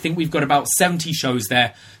there. I think we've got about 70 shows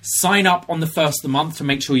there. Sign up on the first of the month to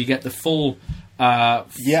make sure you get the full...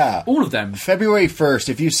 all of them. February 1st,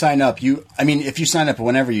 if you sign up, if you sign up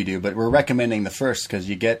whenever you do, but we're recommending the 1st because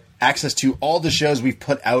you get access to all the shows we've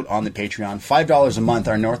put out on the Patreon. $5 a month,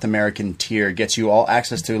 our North American tier, gets you all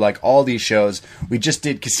access to all these shows. We just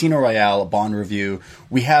did Casino Royale, a Bond review.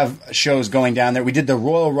 We have shows going down there. We did the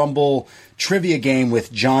Royal Rumble trivia game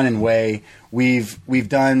with John and Way. We've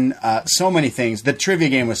done so many things. The trivia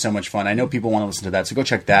game was so much fun. I know people want to listen to that, so go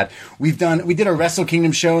check that. We did a Wrestle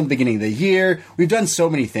Kingdom show in the beginning of the year. We've done so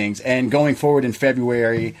many things, and going forward in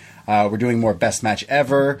February, we're doing more Best Match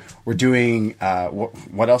Ever. We're doing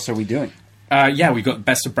what else are we doing? We've got the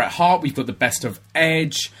Best of Bret Hart. We've got the Best of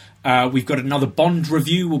Edge. We've got another Bond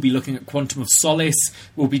review. We'll be looking at Quantum of Solace.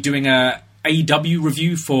 We'll be doing a AEW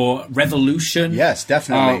review for Revolution. Yes,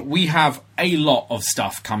 definitely. We have a lot of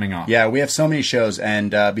stuff coming up. Yeah, we have so many shows, and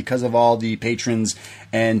because of all the patrons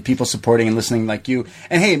and people supporting and listening like you.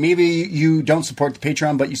 And hey, maybe you don't support the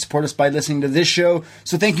Patreon, but you support us by listening to this show.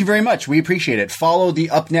 So thank you very much. We appreciate it. Follow the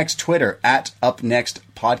UpNXT Twitter at UpNXT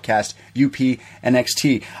Podcast,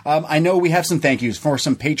 upNXT. I know we have some thank yous for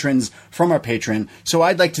some patrons from our patron. So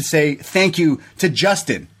I'd like to say thank you to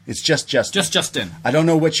Justin. It's just Justin. Just Justin. I don't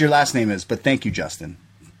know what your last name is, but thank you, Justin.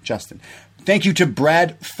 Thank you to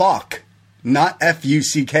Brad Falk. Not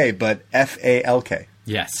F-U-C-K, but F-A-L-K.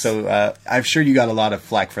 Yes. So I'm sure you got a lot of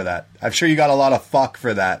flack for that. I'm sure you got a lot of fuck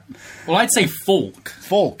for that. Well, I'd say Falk.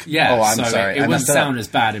 Folk. Yeah. Oh, I'm sorry. It wouldn't sound as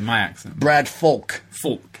bad in my accent. Brad Falk.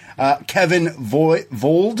 Kevin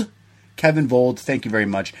Vold. Kevin Vold, thank you very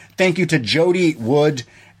much. Thank you to Jody Wood.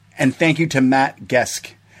 And thank you to Matt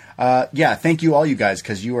Gesk. Thank you all you guys,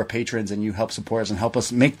 because you are patrons and you help support us and help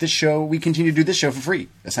us make this show. We continue to do this show for free,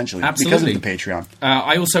 essentially. Absolutely. Because of the Patreon.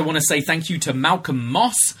 I also want to say thank you to Malcolm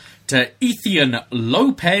Moss, to Ethan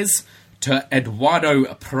Lopez, to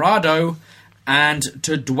Eduardo Prado, and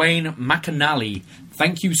to Dwayne McAnally.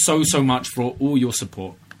 Thank you so much for all your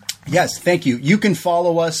support. Yes, thank you. You can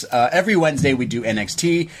follow us. Every Wednesday we do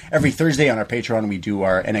NXT. Every Thursday on our Patreon we do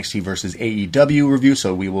our NXT versus AEW review,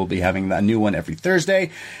 so we will be having a new one every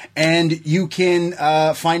Thursday. And you can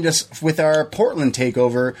find us with our Portland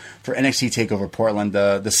takeover for NXT TakeOver Portland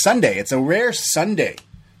the Sunday. It's a rare Sunday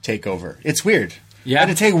takeover. It's weird. Yeah. I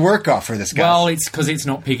had to take work off for this guy. Well, it's because it's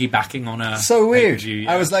not piggybacking on a... So weird.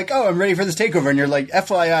 Yeah. I was like, I'm ready for this takeover. And you're like,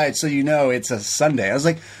 FYI, so you know it's a Sunday. I was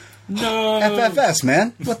like... No. FFS,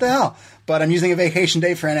 man. What the hell? But I'm using a vacation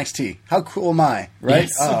day for NXT. How cool am I, right?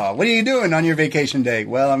 Yes. Oh, what are you doing on your vacation day?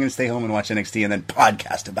 Well, I'm going to stay home and watch NXT and then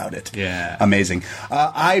podcast about it. Yeah. Amazing.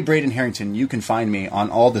 Braden Harrington. You can find me on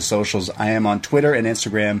all the socials. I am on Twitter and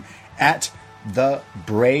Instagram at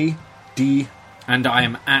TheBrady. And I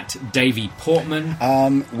am at Davey Portman.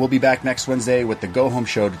 We'll be back next Wednesday with the Go Home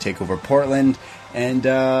Show to take over Portland. And,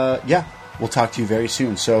 we'll talk to you very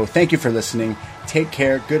soon. So thank you for listening. Take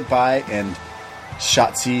care. Goodbye. And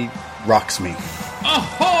Shotzi rocks me.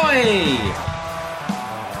 Ahoy!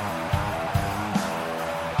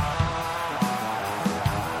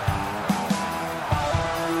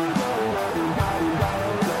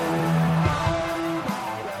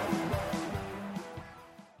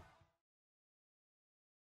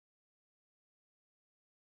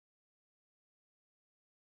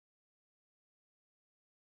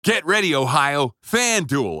 Get ready, Ohio.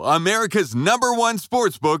 FanDuel, America's #1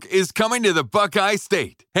 sportsbook, is coming to the Buckeye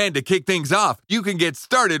State. And to kick things off, you can get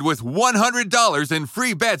started with $100 in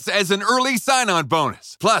free bets as an early sign-on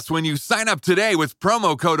bonus. Plus, when you sign up today with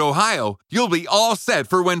promo code OHIO, you'll be all set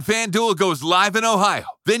for when FanDuel goes live in Ohio.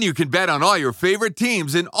 Then you can bet on all your favorite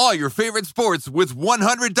teams and all your favorite sports with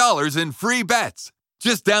 $100 in free bets.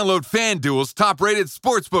 Just download FanDuel's top-rated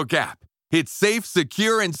sportsbook app. It's safe,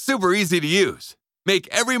 secure, and super easy to use. Make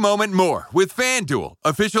every moment more with FanDuel,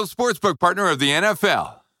 official sportsbook partner of the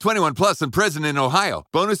NFL. 21 plus and present in Ohio.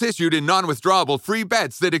 Bonus issued in non-withdrawable free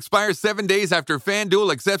bets that expire 7 days after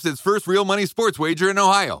FanDuel accepts its first real money sports wager in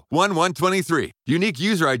Ohio. 1/1/23. Unique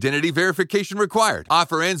user identity verification required.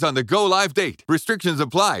 Offer ends on the go live date. Restrictions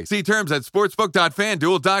apply. See terms at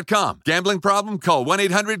sportsbook.fanduel.com. Gambling problem? Call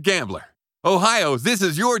 1-800-GAMBLER. Ohio, this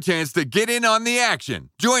is your chance to get in on the action.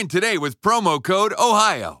 Join today with promo code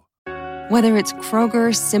OHIO. Whether it's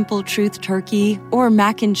Kroger's Simple Truth Turkey or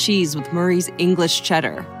mac and cheese with Murray's English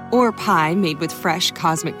Cheddar or pie made with fresh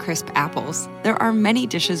Cosmic Crisp apples, there are many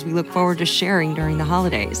dishes we look forward to sharing during the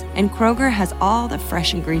holidays. And Kroger has all the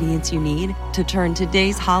fresh ingredients you need to turn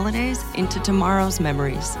today's holidays into tomorrow's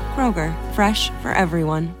memories. Kroger, fresh for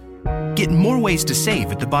everyone. Get more ways to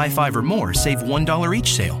save at the Buy 5 or More Save $1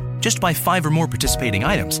 each sale. Just buy 5 or more participating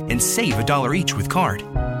items and save $1 each with card.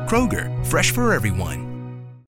 Kroger, fresh for everyone.